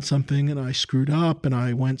tried something and I screwed up and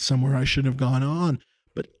I went somewhere I shouldn't have gone on.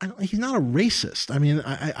 But he's not a racist. I mean,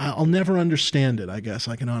 I'll never understand it, I guess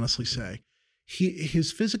I can honestly say.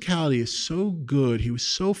 His physicality is so good. He was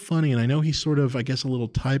so funny. And I know he's sort of, I guess, a little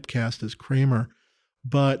typecast as Kramer.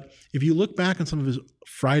 But if you look back on some of his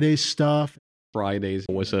Fridays stuff. Fridays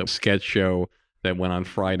was a sketch show that went on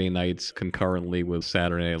Friday nights concurrently with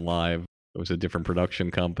Saturday Night Live. It was a different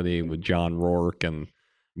production company with John Rourke and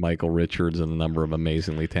Michael Richards and a number of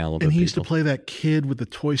amazingly talented people. And he used to play that kid with the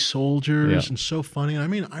toy soldiers and so funny. I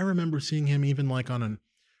mean, I remember seeing him even like on an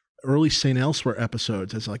early St. Elsewhere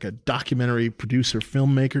episodes as like a documentary producer,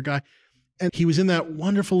 filmmaker guy. And he was in that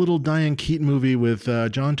wonderful little Diane Keaton movie with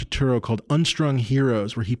John Turturro called Unstrung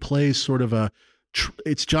Heroes, where he plays sort of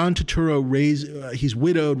it's John Turturro he's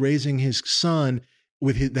widowed, raising his son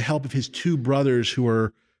with the help of his two brothers who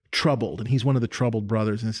are troubled. And he's one of the troubled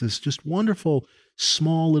brothers. And it's this just wonderful,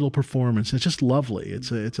 small little performance. It's just lovely.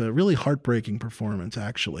 It's a really heartbreaking performance,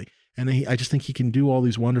 actually. And I just think he can do all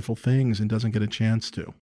these wonderful things and doesn't get a chance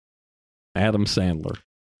to. Adam Sandler.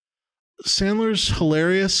 Sandler's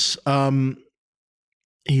hilarious.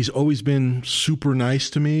 He's always been super nice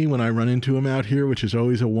to me when I run into him out here, which is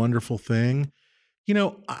always a wonderful thing. You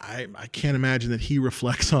know, I can't imagine that he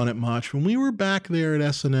reflects on it much. When we were back there at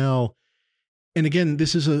SNL, and again,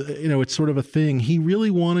 this is it's sort of a thing. He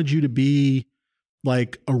really wanted you to be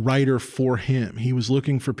like a writer for him. He was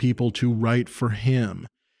looking for people to write for him.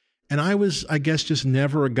 And I was, I guess, just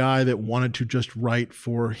never a guy that wanted to just write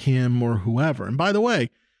for him or whoever. And by the way,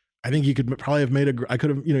 I think you could probably have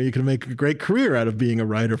you could make a great career out of being a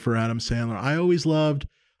writer for Adam Sandler.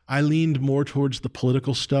 I leaned more towards the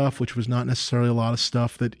political stuff, which was not necessarily a lot of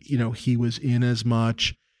stuff that, he was in as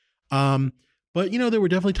much. But, there were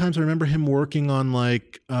definitely times I remember him working on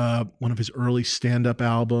like one of his early stand-up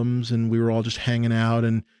albums, and we were all just hanging out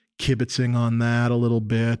and kibitzing on that a little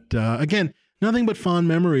bit. Again, nothing but fond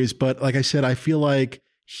memories. But like I said, I feel like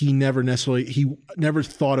he never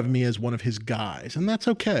thought of me as one of his guys. And that's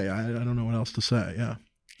okay. I don't know what else to say. Yeah.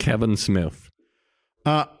 Kevin Smith.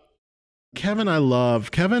 Kevin, I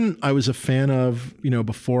love. Kevin, I was a fan of,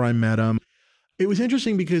 before I met him. It was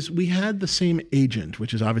interesting because we had the same agent,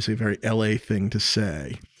 which is obviously a very LA thing to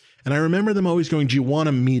say. And I remember them always going, do you want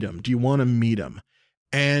to meet him? Do you want to meet him?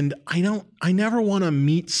 And I never want to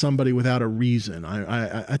meet somebody without a reason.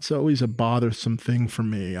 It's always a bothersome thing for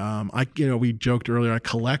me. We joked earlier, I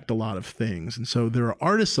collect a lot of things. And so there are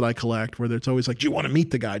artists that I collect where it's always like, do you want to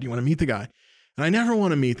meet the guy? Do you want to meet the guy? And I never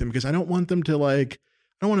want to meet them because I don't want them to I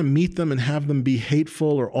don't want to meet them and have them be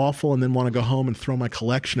hateful or awful and then want to go home and throw my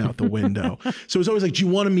collection out the window. So it's always like, do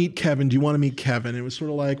you want to meet Kevin? Do you want to meet Kevin? It was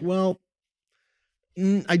sort of like, well,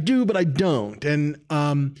 I do, but I don't. And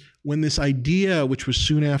when this idea, which was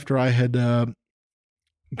soon after I had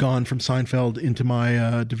gone from Seinfeld into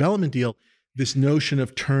my development deal, this notion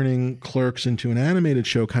of turning Clerks into an animated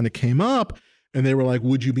show kind of came up, and they were like,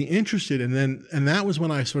 would you be interested? And that was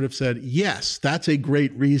when I sort of said, yes, that's a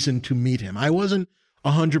great reason to meet him. I wasn't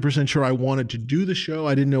 100% sure I wanted to do the show.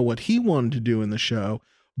 I didn't know what he wanted to do in the show,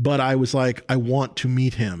 but I was like, I want to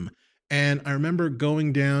meet him. And I remember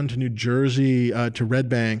going down to New Jersey to Red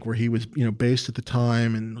Bank, where he was, based at the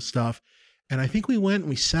time and stuff. And I think we went and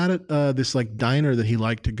we sat at this like diner that he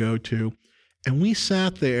liked to go to, and we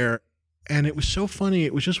sat there, and it was so funny.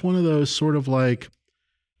 It was just one of those sort of like,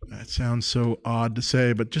 that sounds so odd to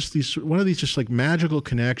say, but just one of these just like magical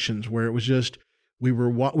connections where it was just,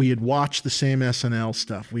 we had watched the same SNL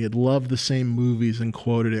stuff. We had loved the same movies and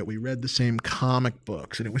quoted it. We read the same comic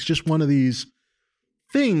books, and it was just one of these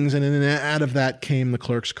things. And then out of that came the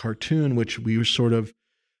Clerks cartoon, which we were sort of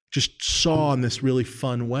just saw in this really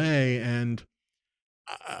fun way. And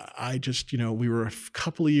I just, we were a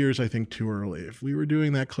couple of years, I think, too early. If we were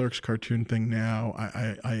doing that Clerks cartoon thing now,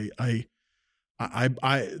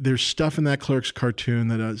 there's stuff in that Clerks cartoon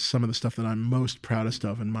that is some of the stuff that I'm most proudest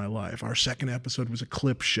of in my life. Our second episode was a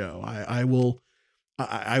clip show. I will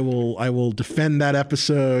defend that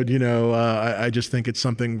episode. I just think it's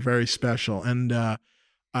something very special. And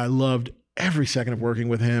I loved every second of working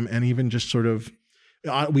with him, and even just sort of,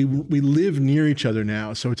 we live near each other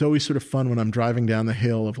now. So it's always sort of fun when I'm driving down the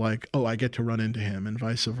hill of like, oh, I get to run into him, and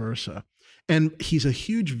vice versa. And he's a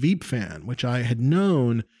huge Veep fan, which I had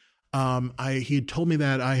known. He had told me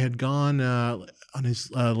that I had gone on his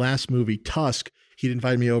last movie, Tusk. He'd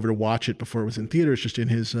invited me over to watch it before it was in theaters, just in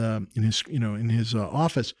his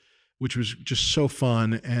office. which was just so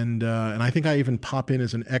fun. And I think I even pop in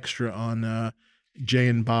as an extra on Jay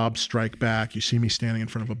and Bob Strike Back. You see me standing in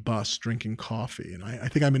front of a bus drinking coffee, and I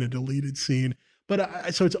think I'm in a deleted scene.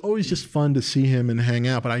 But so it's always just fun to see him and hang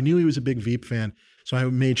out. But I knew he was a big Veep fan, so I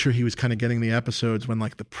made sure he was kind of getting the episodes when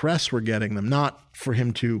like the press were getting them, not for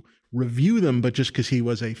him to review them, but just because he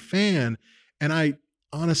was a fan. And I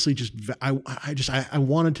honestly I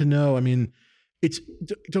wanted to know. I mean,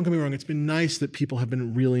 don't get me wrong, it's been nice that people have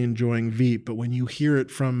been really enjoying Veep, but when you hear it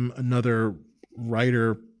from another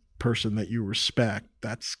writer person that you respect,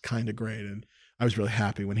 that's kind of great. And I was really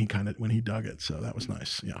happy when he dug it. So that was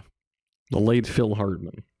nice. Yeah. The late Phil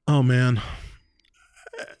Hartman. Oh man.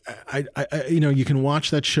 I you can watch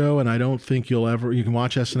that show and I don't think you can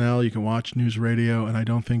watch SNL, you can watch News Radio, and I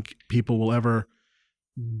don't think people will ever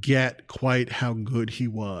get quite how good he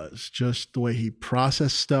was. Just the way he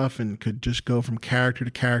processed stuff and could just go from character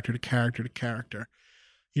to character to character to character.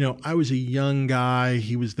 I was a young guy.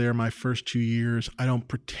 He was there my first 2 years. I don't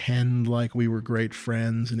pretend like we were great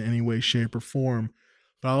friends in any way, shape, or form.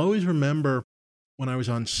 But I'll always remember when I was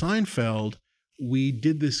on Seinfeld, we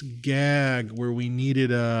did this gag where we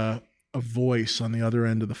needed a voice on the other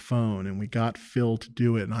end of the phone, and we got Phil to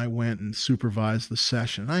do it, and I went and supervised the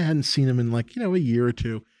session. I hadn't seen him in a year or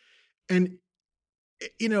two. And,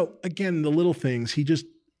 again, the little things, he just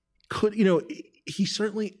could, he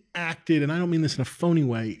certainly acted, and I don't mean this in a phony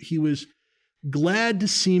way. He was glad to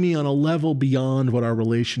see me on a level beyond what our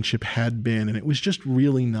relationship had been, and it was just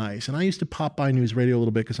really nice. And I used to pop by News Radio a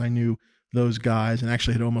little bit because I knew those guys and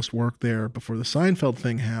actually had almost worked there before the Seinfeld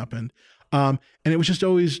thing happened. And it was just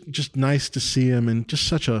always just nice to see him, and just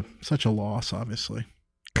such a loss, obviously.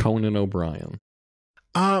 Conan O'Brien.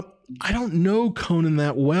 I don't know Conan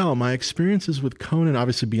that well. My experiences with Conan,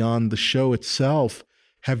 obviously beyond the show itself,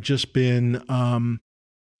 have just been,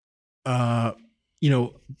 we're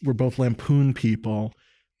both Lampoon people.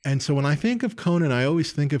 And so when I think of Conan, I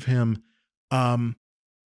always think of him,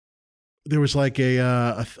 there was like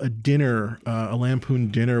a dinner, a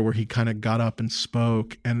Lampoon dinner where he kind of got up and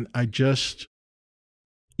spoke. And I just,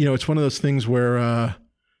 it's one of those things where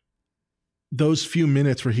those few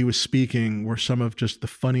minutes where he was speaking were some of just the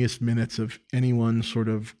funniest minutes of anyone sort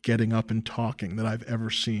of getting up and talking that I've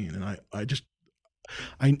ever seen. And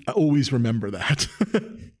I always remember that.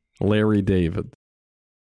 Larry David.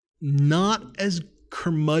 Not as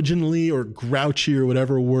curmudgeonly or grouchy or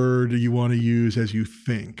whatever word you want to use as you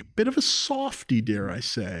think. Bit of a softy, dare I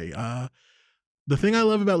say. The thing I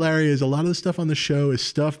love about Larry is a lot of the stuff on the show is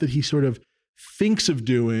stuff that he sort of thinks of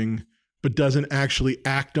doing but doesn't actually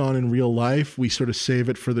act on in real life. We sort of save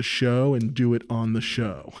it for the show and do it on the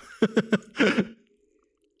show.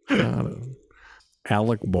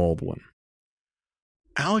 Alec Baldwin.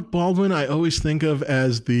 Alec Baldwin, I always think of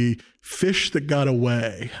as the fish that got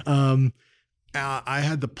away. I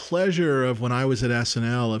had the pleasure of, when I was at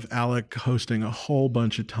SNL, of Alec hosting a whole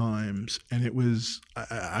bunch of times. And it was,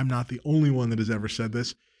 I'm not the only one that has ever said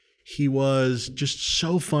this. He was just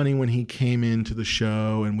so funny when he came into the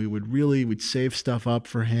show, and we'd save stuff up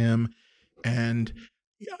for him. And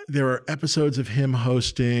there are episodes of him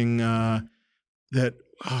hosting that,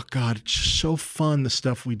 oh God, it's just so fun, the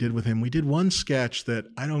stuff we did with him. We did one sketch that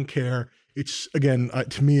I don't care. It's, again,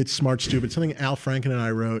 to me, it's smart, stupid. Something Al Franken and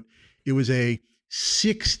I wrote. It was a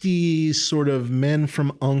 60s sort of Men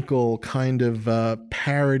from U.N.C.L.E. kind of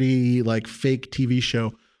parody, like fake TV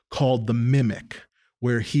show called The Mimic,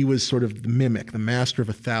 where he was sort of the mimic, the master of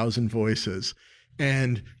 1,000 voices.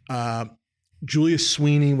 And Julia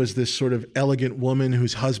Sweeney was this sort of elegant woman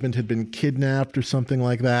whose husband had been kidnapped or something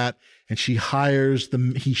like that. And she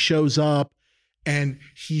he shows up, and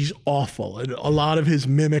he's awful. And a lot of his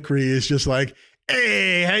mimicry is just like,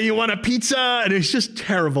 hey, how you want a pizza? And it's just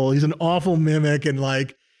terrible. He's an awful mimic. And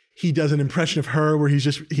like, he does an impression of her where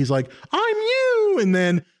he's like, I'm you. And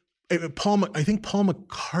then I think Paul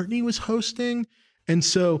McCartney was hosting. And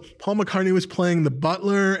so Paul McCartney was playing the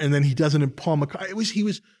butler, and then he does it in Paul McCartney. He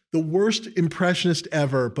was the worst impressionist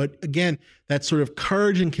ever. But again, that sort of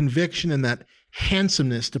courage and conviction and that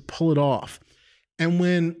handsomeness to pull it off. And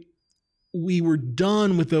when we were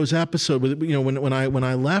done with those episodes, when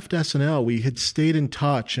I left SNL, we had stayed in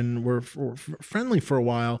touch and were friendly for a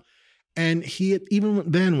while. And he even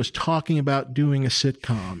then was talking about doing a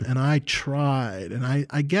sitcom, and I tried, and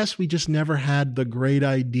I guess we just never had the great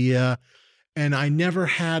idea. And I never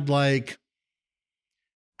had like,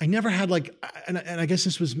 and I guess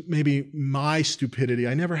this was maybe my stupidity.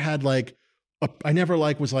 I never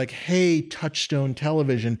was like, hey, Touchstone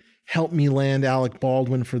Television, help me land Alec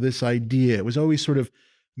Baldwin for this idea. It was always sort of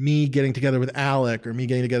me getting together with Alec or me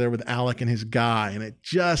getting together with Alec and his guy. And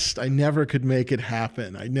I never could make it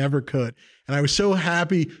happen. I never could. And I was so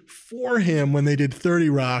happy for him when they did 30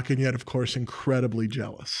 Rock, and yet, of course, incredibly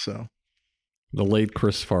jealous. So, the late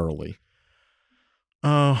Chris Farley.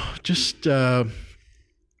 Oh, just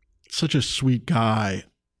such a sweet guy.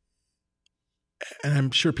 And I'm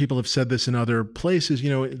sure people have said this in other places. You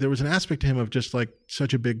know, there was an aspect to him of just like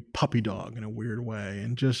such a big puppy dog in a weird way,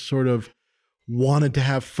 and just sort of wanted to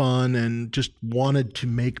have fun and just wanted to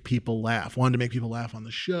make people laugh, wanted to make people laugh on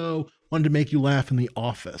the show, wanted to make you laugh in the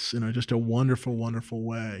office, just a wonderful, wonderful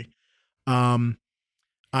way. My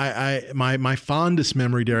fondest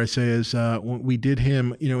memory, dare I say, is when we did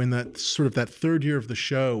him, in that sort of that third year of the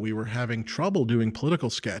show, we were having trouble doing political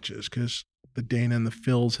sketches because the Dana and the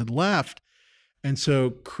Phils had left. And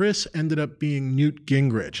so Chris ended up being Newt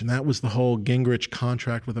Gingrich, and that was the whole Gingrich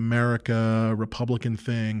contract with America, Republican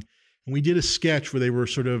thing. And we did a sketch where they were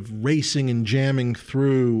sort of racing and jamming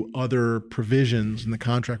through other provisions in the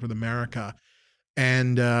contract with America.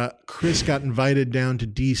 And Chris got invited down to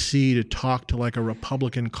D.C. to talk to like a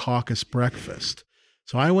Republican caucus breakfast.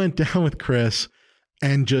 So I went down with Chris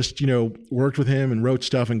and just, worked with him and wrote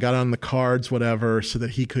stuff and got on the cards, whatever, so that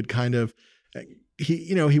he could kind of,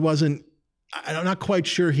 he wasn't, I'm not quite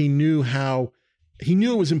sure he knew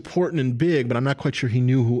it was important and big, but I'm not quite sure he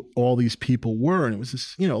knew who all these people were. And it was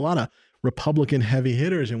this, a lot of Republican heavy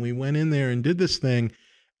hitters. And we went in there and did this thing.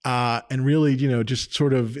 And really, just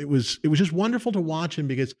sort of, it was just wonderful to watch him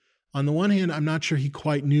because on the one hand, I'm not sure he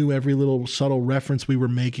quite knew every little subtle reference we were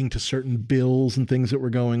making to certain bills and things that were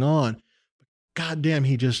going on. But goddamn,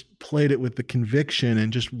 he just played it with the conviction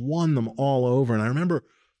and just won them all over. And I remember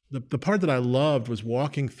the part that I loved was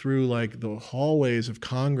walking through like the hallways of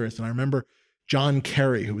Congress. And I remember John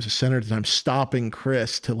Kerry, who was a senator at the time, stopping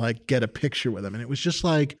Chris to like get a picture with him. And it was just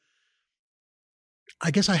like,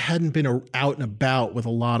 I guess I hadn't been out and about with a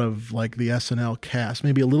lot of like the SNL cast,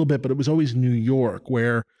 maybe a little bit, but it was always New York,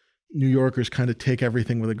 where New Yorkers kind of take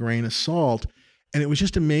everything with a grain of salt. And it was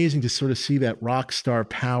just amazing to sort of see that rock star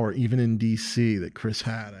power, even in DC, that Chris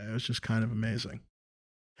had. It was just kind of amazing.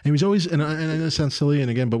 And he was always, and I know it sounds silly, and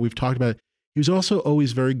again, but we've talked about it. He was also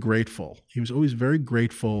always very grateful. He was always very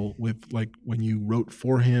grateful with like when you wrote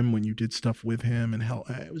for him, when you did stuff with him, and hell,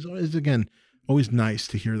 it was always, again, always nice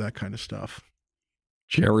to hear that kind of stuff.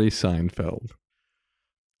 Jerry Seinfeld.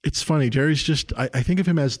 It's funny. Jerry's just, I think of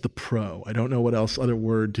him as the pro. I don't know what other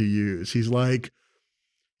word to use. He's like,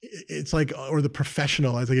 it's like, or the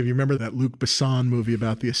professional. I think if you remember that Luc Besson movie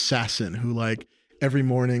about the assassin who like every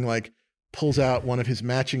morning, like pulls out one of his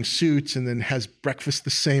matching suits and then has breakfast the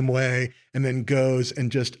same way and then goes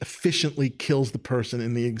and just efficiently kills the person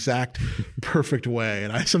in the exact perfect way.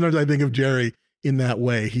 And sometimes I think of Jerry in that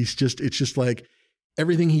way. It's just like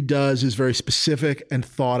everything he does is very specific and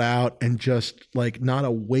thought out and just like not a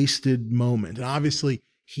wasted moment. And obviously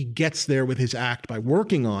he gets there with his act by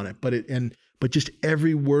working on it, but just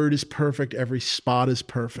every word is perfect. Every spot is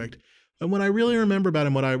perfect. And what I really remember about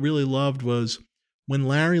him, what I really loved was when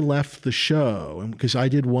Larry left the show, because I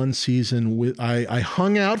did one season I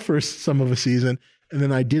hung out for some of a season, and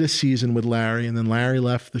then I did a season with Larry, and then Larry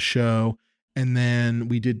left the show, and then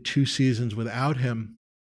we did 2 seasons without him.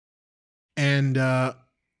 And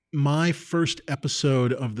my first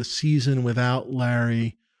episode of the season without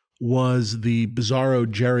Larry was the Bizarro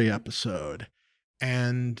Jerry episode.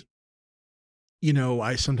 And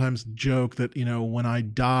I sometimes joke that, when I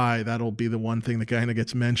die, that'll be the one thing that kind of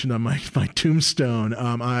gets mentioned on my tombstone.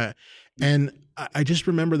 I just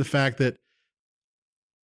remember the fact that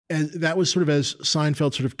that was sort of as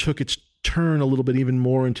Seinfeld sort of took its turn a little bit even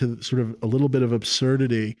more into sort of a little bit of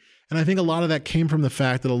absurdity. And I think a lot of that came from the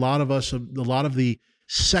fact that a lot of the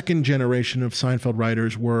second generation of Seinfeld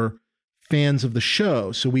writers were fans of the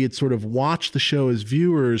show. So we had sort of watched the show as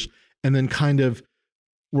viewers and then kind of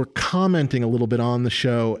were commenting a little bit on the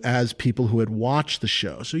show as people who had watched the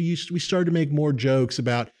show. So we started to make more jokes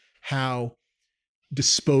about how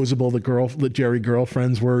disposable the Jerry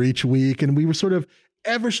girlfriends were each week. And we were sort of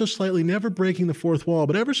ever so slightly, never breaking the fourth wall,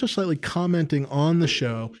 but ever so slightly commenting on the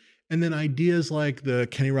show. And then ideas like the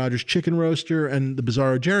Kenny Rogers chicken roaster and the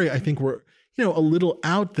Bizarro Jerry, I think were, a little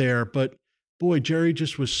out there, but boy, Jerry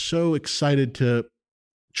just was so excited to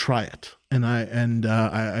try it. And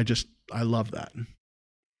I love that.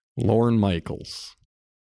 Lorne Michaels.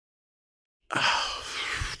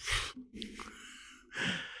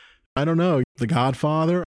 I don't know. The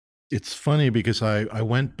Godfather. It's funny because I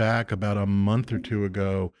went back about a month or two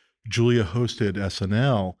ago. Julia hosted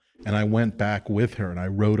SNL, and I went back with her, and I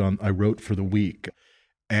wrote for the week.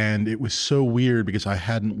 And it was so weird because I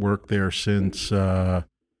hadn't worked there since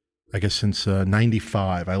I guess since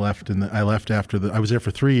 95. I left after I was there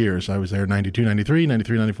for 3 years. I was there 92, 93,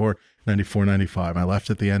 93, 94, 94, 95. I left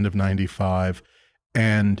at the end of 95,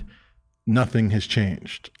 and nothing has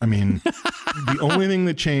changed. I mean, the only thing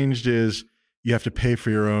that changed is you have to pay for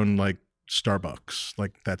your own like Starbucks.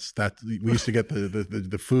 Like that's we used to get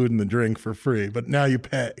the food and the drink for free, but now you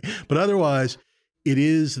pay. But otherwise, it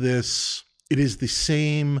is the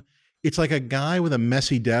same. It's like a guy with a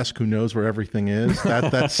messy desk who knows where everything is.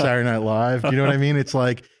 That's Saturday Night Live. Do you know what I mean? It's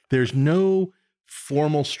like there's no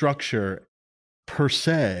formal structure per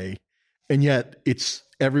se, and yet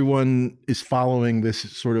everyone is following this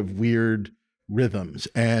sort of weird rhythms.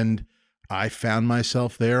 And I found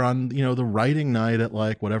myself there on, the writing night at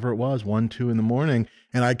like whatever it was, 1, 2 in the morning.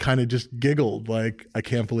 And I kind of just giggled like, I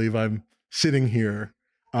can't believe I'm sitting here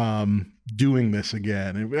doing this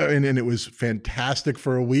again. And it was fantastic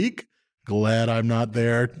for a week. Glad I'm not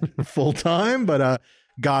there full time, but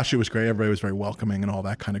gosh, it was great. Everybody was very welcoming and all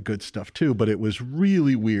that kind of good stuff too. But it was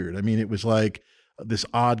really weird. I mean, it was like this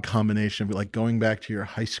odd combination of like going back to your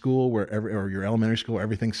high school or your elementary school where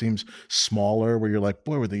everything seems smaller, where you're like,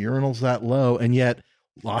 boy, were the urinals that low? And yet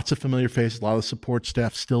lots of familiar faces, a lot of the support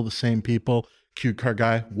staff, still the same people. Cue card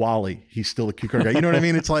guy, Wally, he's still a cue card guy. You know what I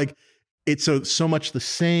mean? It's like, it's so much the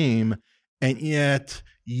same, and yet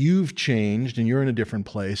you've changed and you're in a different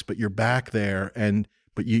place, but you're back there,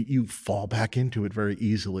 but you fall back into it very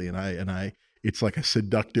easily. And I it's like a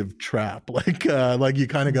seductive trap. Like you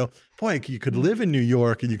kind of go, boy, you could live in New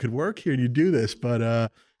York and you could work here and you do this, but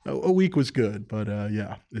a week was good. But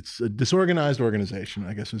yeah, it's a disorganized organization,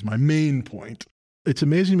 I guess, is my main point. It's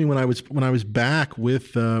amazing to me when I was back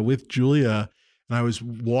with Julia and I was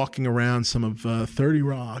walking around some of 30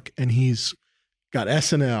 Rock, and he's got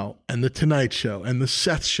SNL and the Tonight Show and the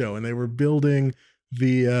Seth Show, and they were building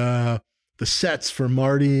the sets for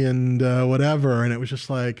Marty and whatever, and it was just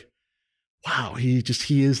like, wow, he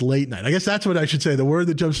is late night. I guess that's what I should say. The word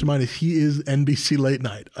that jumps to mind is he is NBC late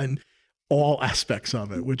night and all aspects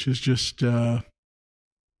of it, which is just good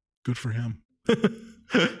for him.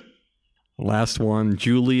 Last one,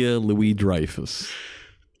 Julia Louis-Dreyfus.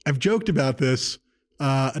 I've joked about this,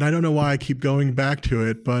 and I don't know why I keep going back to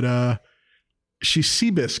it, but she's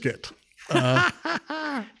Seabiscuit.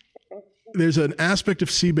 There's an aspect of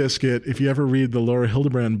Seabiscuit, if you ever read the Laura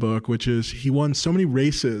Hildebrand book, which is he won so many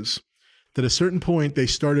races that at a certain point they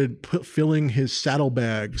started filling his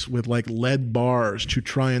saddlebags with like lead bars to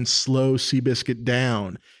try and slow Seabiscuit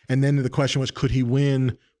down. And then the question was, could he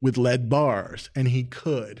win with lead bars? And he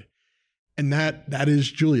could. And that is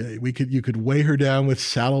Julia. You could weigh her down with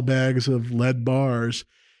saddlebags of lead bars.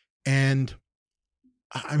 And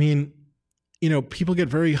I mean, people get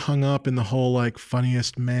very hung up in the whole like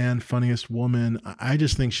funniest man, funniest woman. I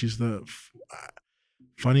just think she's the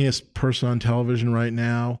funniest person on television right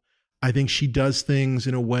now. I think she does things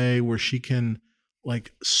in a way where she can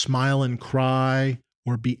like smile and cry,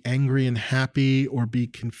 or be angry and happy, or be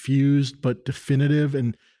confused but definitive,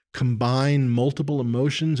 and combine multiple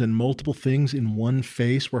emotions and multiple things in one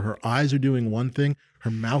face, where her eyes are doing one thing, her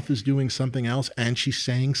mouth is doing something else, and she's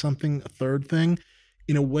saying something, a third thing,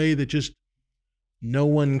 in a way that just no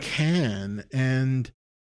one can. And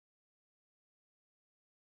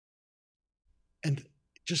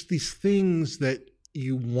just these things that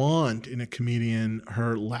you want in a comedian,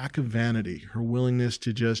 her lack of vanity, her willingness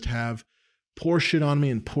to just pour shit on me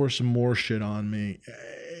and pour some more shit on me.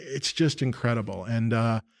 It's just incredible. And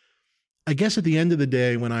I guess at the end of the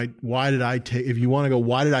day, why did I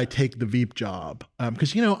take the Veep job?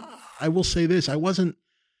 Because, I will say this,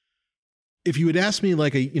 if you had asked me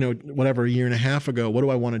like a year and a half ago, what do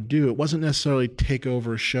I want to do? It wasn't necessarily take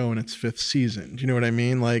over a show in its 5th season. Do you know what I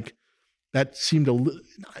mean? Like that seemed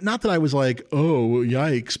not that I was like, oh,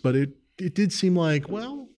 yikes, but it did seem like,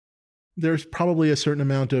 well, there's probably a certain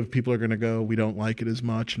amount of people are going to go, we don't like it as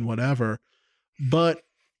much and whatever.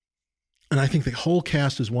 And I think the whole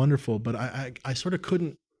cast is wonderful, but I sort of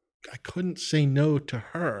couldn't say no to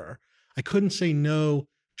her. I couldn't say no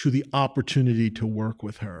to the opportunity to work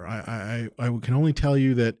with her. I can only tell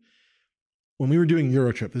you that when we were doing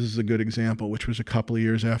Eurotrip, this is a good example, which was a couple of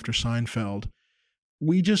years after Seinfeld,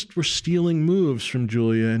 we just were stealing moves from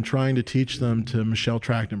Julia and trying to teach them to Michelle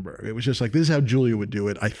Trachtenberg. It was just like, this is how Julia would do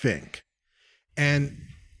it, I think. And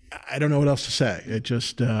I don't know what else to say. It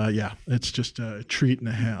just, it's just a treat and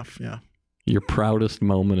a half. Yeah. Your proudest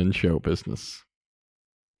moment in show business?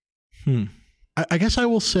 I guess I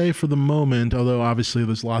will say for the moment, although obviously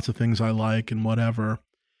there's lots of things I like and whatever,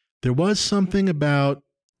 there was something about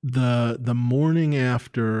the morning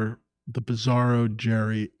after the Bizarro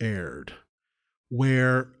Jerry aired,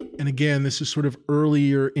 where and again, this is sort of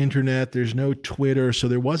earlier internet. There's no Twitter. So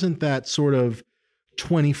there wasn't that sort of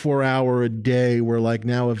 24-hour a day where like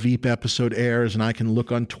now a Veep episode airs and I can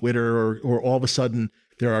look on Twitter or all of a sudden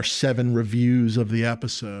there are 7 reviews of the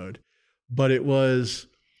episode. But it was,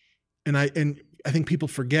 and I think people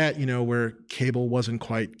forget, where cable wasn't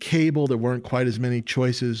quite cable. There weren't quite as many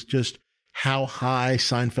choices, just how high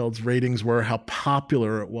Seinfeld's ratings were, how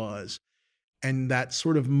popular it was. And that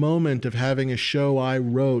sort of moment of having a show I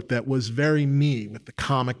wrote that was very me, with the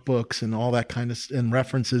comic books and all that kind of and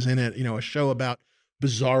references in it, a show about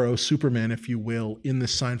bizarro Superman, if you will, in the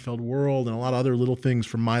Seinfeld world, and a lot of other little things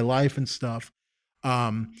from my life and stuff,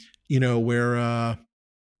 where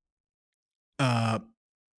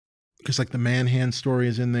because like the Man-Hand story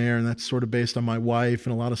is in there, and that's sort of based on my wife,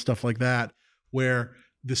 and a lot of stuff like that, where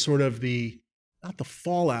the sort of not the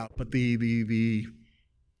fallout, but the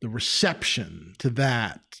reception to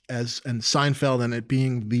that and Seinfeld and it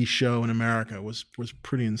being the show in America was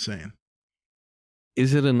pretty insane.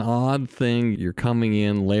 Is it an odd thing? You're coming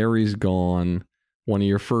in, Larry's gone. One of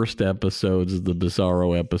your first episodes is the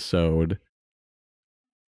Bizarro episode.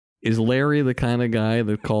 Is Larry the kind of guy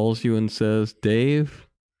that calls you and says, Dave,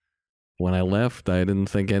 when I left, I didn't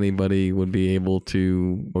think anybody would be able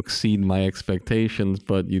to exceed my expectations,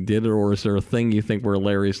 but you did it? Or is there a thing you think where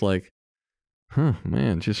Larry's like,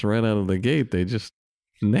 man, just right out of the gate, they just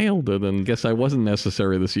nailed it, and guess I wasn't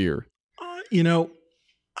necessary this year?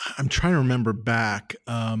 I'm trying to remember back,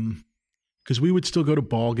 because we would still go to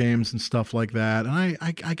ball games and stuff like that. And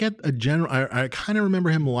I get a general, I kind of remember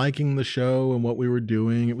him liking the show and what we were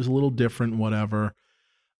doing. It was a little different, whatever.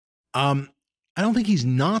 I don't think he's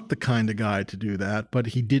not the kind of guy to do that, but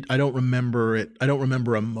he did. I don't remember it. I don't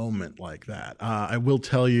remember a moment like that. I will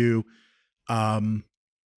tell you, on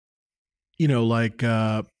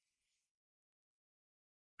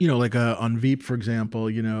Veep, for example,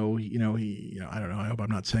 he, I don't know, I hope I'm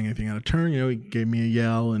not saying anything out of turn. He gave me a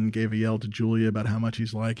yell and gave a yell to Julia about how much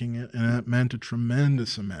he's liking it. And that meant a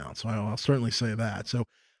tremendous amount. So I'll certainly say that. So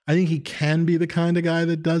I think he can be the kind of guy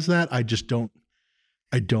that does that. I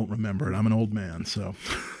don't remember it. I'm an old man, so.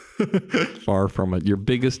 Far from it. Your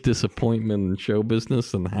biggest disappointment in show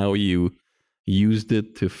business and how you used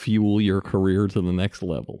it to fuel your career to the next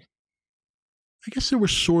level? I guess there were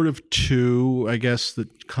sort of 2,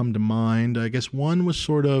 that come to mind. I guess one was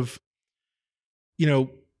sort of,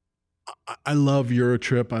 I love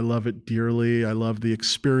Eurotrip. I love it dearly. I love the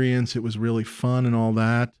experience. It was really fun and all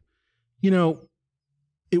that.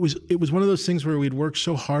 It was one of those things where we'd worked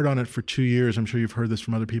so hard on it for 2 years. I'm sure you've heard this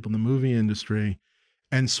from other people in the movie industry.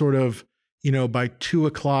 And sort of, by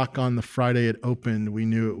 2:00 on the Friday it opened, we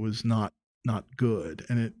knew it was not good.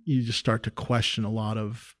 And you just start to question a lot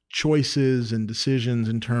of choices and decisions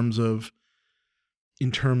in terms of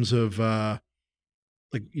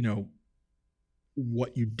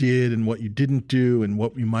what you did and what you didn't do and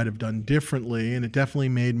what you might have done differently. And it definitely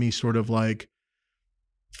made me sort of like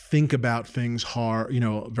think about things hard,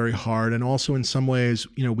 very hard. And also in some ways,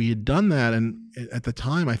 we had done that. And at the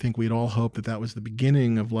time, I think we'd all hoped that was the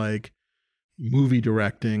beginning of like movie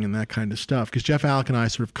directing and that kind of stuff. Because Jeff Alec and I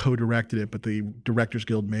sort of co-directed it, but the Directors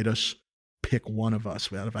Guild made us pick one of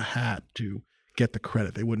us out of a hat to get the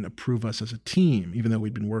credit. They wouldn't approve us as a team, even though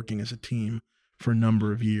we'd been working as a team for a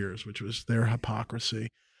number of years, which was their hypocrisy.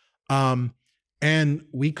 And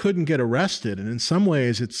we couldn't get arrested. And in some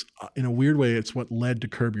ways, in a weird way, it's what led to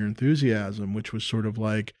Curb Your Enthusiasm, which was sort of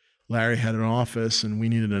like Larry had an office and we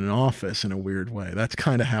needed an office in a weird way. That's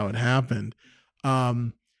kind of how it happened.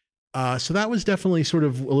 So that was definitely sort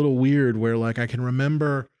of a little weird where like I can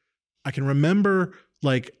remember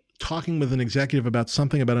like talking with an executive about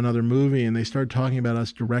something about another movie, and they started talking about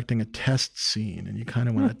us directing a test scene, and you kind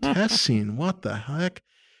of went, a test scene? What the heck?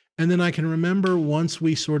 And then I can remember once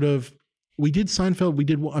we did Seinfeld, we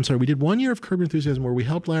did 1 year of Curb Your Enthusiasm where we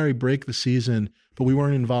helped Larry break the season, but we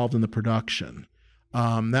weren't involved in the production.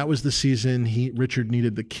 That was the season Richard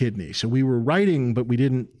needed the kidney. So we were writing, but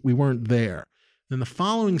we weren't there. Then the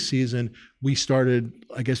following season, we started,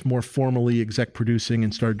 I guess, more formally exec producing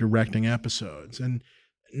and started directing episodes. And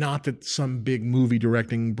not that some big movie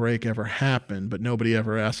directing break ever happened, but nobody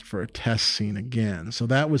ever asked for a test scene again. So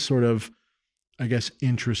that was sort of, I guess,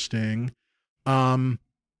 interesting. I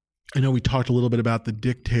know we talked a little bit about The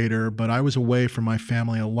Dictator, but I was away from my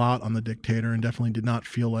family a lot on The Dictator and definitely did not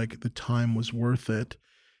feel like the time was worth it.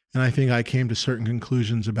 And I think I came to certain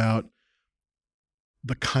conclusions about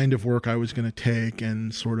the kind of work I was going to take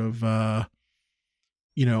and sort of,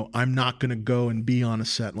 I'm not going to go and be on a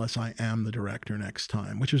set unless I am the director next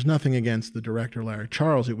time, which was nothing against the director, Larry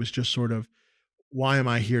Charles. It was just sort of, why am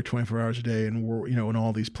I here 24 hours a day and in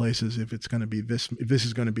all these places if it's going to be this, if this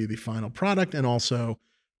is going to be the final product, and also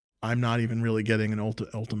I'm not even really getting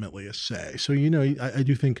ultimately a say. So, I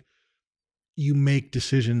do think you make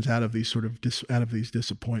decisions out of these sort of out of these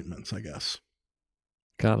disappointments, I guess.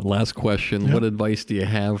 God, last question. Yeah. What advice do you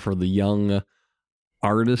have for the young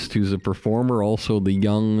artist who's a performer, also the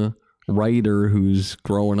young writer who's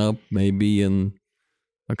growing up maybe in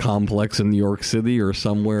a complex in New York City or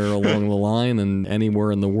somewhere along the line and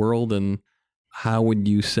anywhere in the world? And how would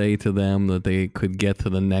you say to them that they could get to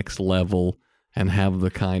the next level and have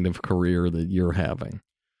the kind of career that you're having?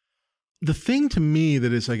 The thing to me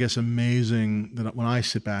that is, I guess, amazing that when I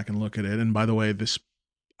sit back and look at it, and by the way, this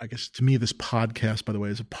podcast, by the way,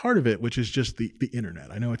 is a part of it, which is just the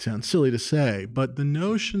internet. I know it sounds silly to say, but the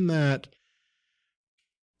notion that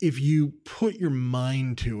if you put your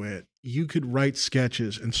mind to it, you could write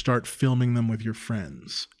sketches and start filming them with your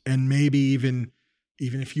friends. And maybe even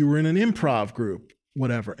if you were in an improv group,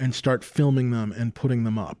 whatever, and start filming them and putting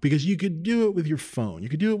them up, because you could do it with your phone. You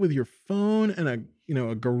could do it with your phone and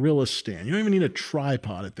a gorilla stand. You don't even need a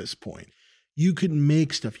tripod at this point. You could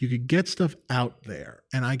make stuff. You could get stuff out there.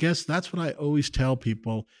 And I guess that's what I always tell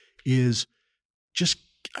people is just,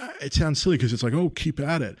 it sounds silly because it's like, oh, keep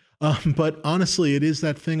at it. But honestly, it is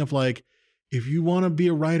that thing of like, if you want to be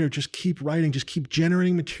a writer, just keep writing, just keep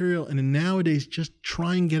generating material. And nowadays, just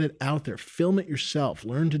try and get it out there. Film it yourself.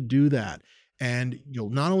 Learn to do that. And you'll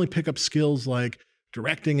not only pick up skills like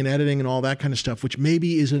directing and editing and all that kind of stuff, which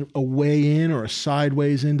maybe isn't a way in or a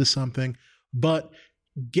sideways into something, but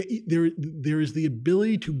there is the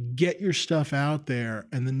ability to get your stuff out there.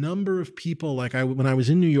 And the number of people, like when I was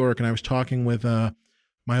in New York and I was talking with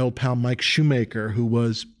my old pal Mike Shoemaker, who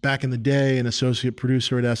was back in the day an associate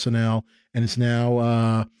producer at SNL and is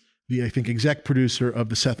now the, I think, exec producer of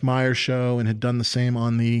the Seth Meyers Show and had done the same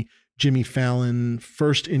on the Jimmy Fallon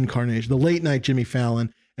first incarnation, the late night Jimmy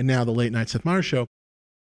Fallon, and now the late night Seth Meyers Show.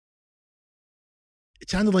 It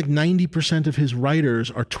sounded like 90% of his writers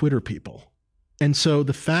are Twitter people. And so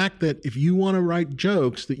the fact that if you want to write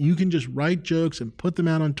jokes, that you can just write jokes and put them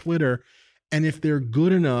out on Twitter, and if they're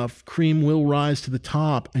good enough, cream will rise to the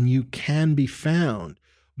top and you can be found.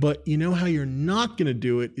 But you know how you're not going to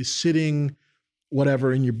do it is sitting,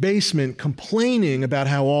 whatever, in your basement complaining about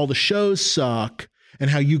how all the shows suck and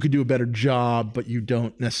how you could do a better job, but you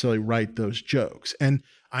don't necessarily write those jokes. And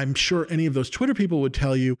I'm sure any of those Twitter people would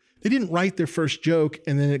tell you they didn't write their first joke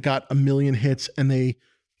and then it got a million hits and they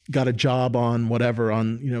got a job on whatever,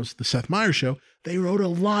 on, the Seth Meyers Show. They wrote a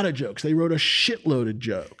lot of jokes. They wrote a shitload of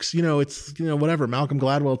jokes. It's, whatever, Malcolm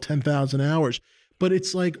Gladwell, 10,000 hours. But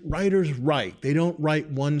it's like writers write. They don't write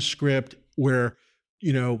one script where,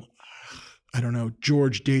 I don't know,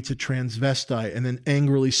 George dates a transvestite and then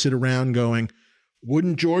angrily sit around going,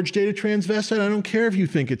 wouldn't George date a transvestite? I don't care if you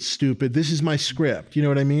think it's stupid. This is my script. You know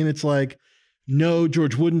what I mean? It's like, no,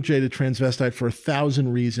 George wouldn't date a transvestite for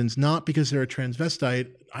 1,000 reasons, not because they're a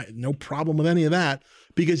transvestite. No problem with any of that,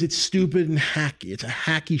 because it's stupid and hacky. It's a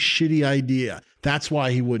hacky, shitty idea. That's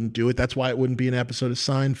why he wouldn't do it. That's why it wouldn't be an episode of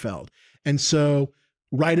Seinfeld. And so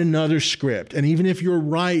write another script. And even if you're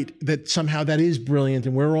right that somehow that is brilliant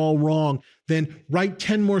and we're all wrong, then write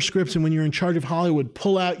 10 more scripts. And when you're in charge of Hollywood,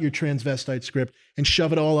 pull out your transvestite script and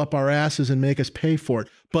shove it all up our asses and make us pay for it.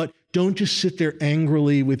 But don't just sit there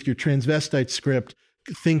angrily with your transvestite script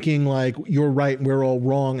thinking like you're right and we're all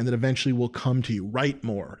wrong and that eventually we'll come to you. Write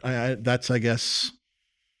more. That's, I guess,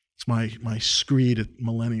 it's my screed at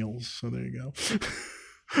millennials. So there you go.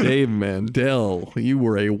 Dave Mandel, you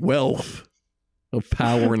were a wealth of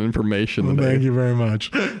power and information today. Thank you very much.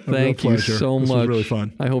 Thank you so much. This was really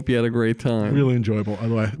fun. I hope you had a great time. Really enjoyable.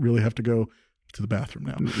 Although I really have to go to the bathroom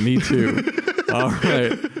now. Me too. All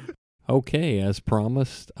right. Okay, as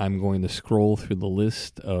promised, I'm going to scroll through the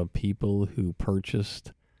list of people who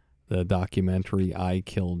purchased the documentary I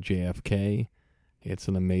Killed JFK. It's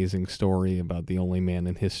an amazing story about the only man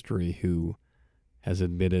in history who has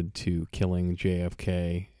admitted to killing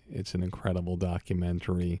JFK. It's an incredible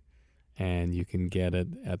documentary, and you can get it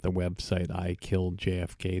at the website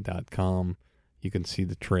ikilledjfk.com. You can see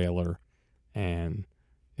the trailer, and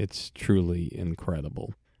it's truly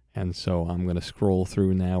incredible. And so I'm going to scroll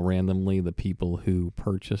through now randomly the people who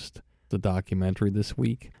purchased the documentary this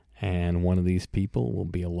week, and one of these people will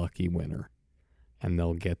be a lucky winner. And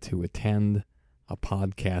they'll get to attend a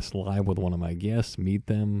podcast live with one of my guests, meet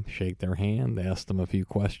them, shake their hand, ask them a few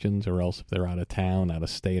questions, or else if they're out of town, out of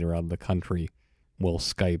state, or out of the country, we'll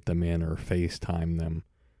Skype them in or FaceTime them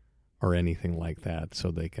or anything like that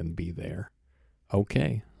so they can be there.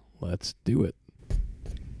 Okay, let's do it.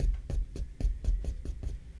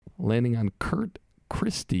 Landing on Kurt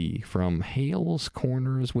Christy from Hales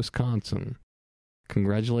Corners, Wisconsin.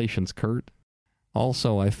 Congratulations, Kurt.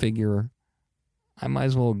 Also, I figure I might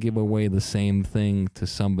as well give away the same thing to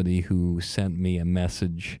somebody who sent me a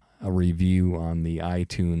message, a review on the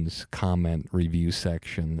iTunes comment review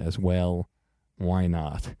section as well. Why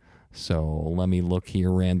not? So let me look here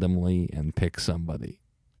randomly and pick somebody.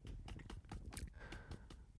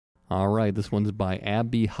 All right, this one's by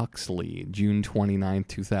Abby Huxley, June 29,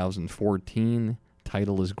 2014.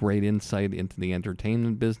 Title is Great Insight into the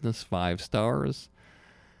Entertainment Business, 5 stars.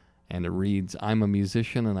 And it reads, I'm a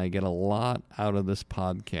musician and I get a lot out of this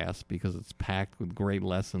podcast because it's packed with great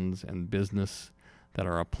lessons and business that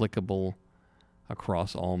are applicable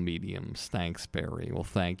across all mediums. Thanks, Barry. Well,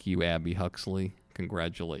 thank you, Abby Huxley.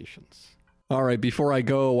 Congratulations. All right, before I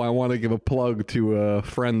go, I want to give a plug to a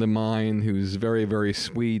friend of mine who's very, very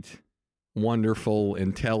sweet, wonderful,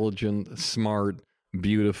 intelligent, smart,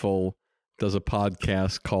 beautiful, does a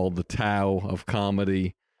podcast called The Tao of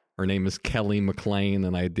Comedy. Her name is Kelly McLean,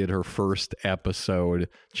 and I did her first episode.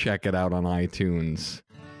 Check it out on iTunes.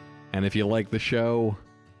 And if you like the show,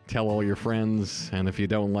 tell all your friends. And if you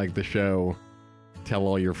don't like the show, tell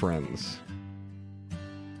all your friends.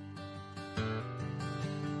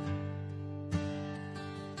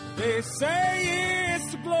 They say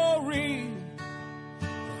it's the glory.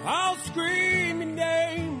 I'll scream your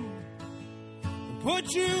name and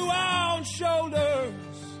put you on shoulders,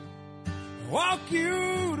 walk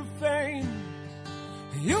you to fame.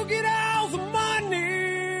 You'll get all the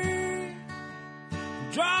money,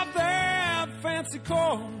 drive that fancy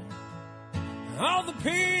car. All the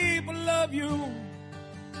people love you,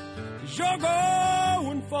 'cause you're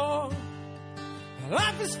going far.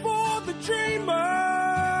 Life is for the dreamers.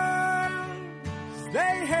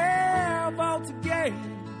 They have all to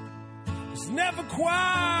gain. It's never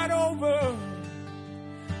quite over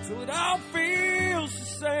till it all feels the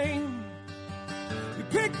same. You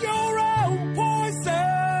pick your own poison,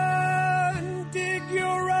 dig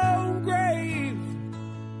your own grave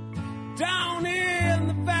down in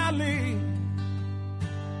the valley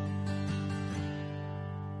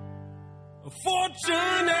of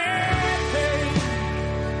fortune and pain.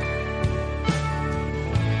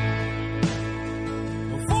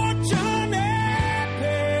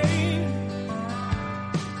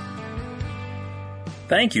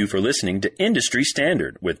 Thank you for listening to Industry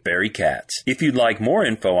Standard with Barry Katz. If you'd like more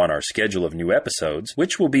info on our schedule of new episodes,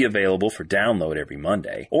 which will be available for download every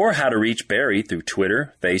Monday, or how to reach Barry through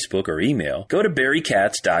Twitter, Facebook, or email, go to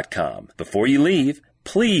barrykatz.com. Before you leave,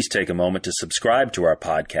 please take a moment to subscribe to our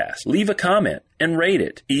podcast, leave a comment, and rate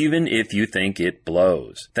it, even if you think it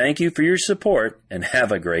blows. Thank you for your support, and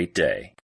have a great day.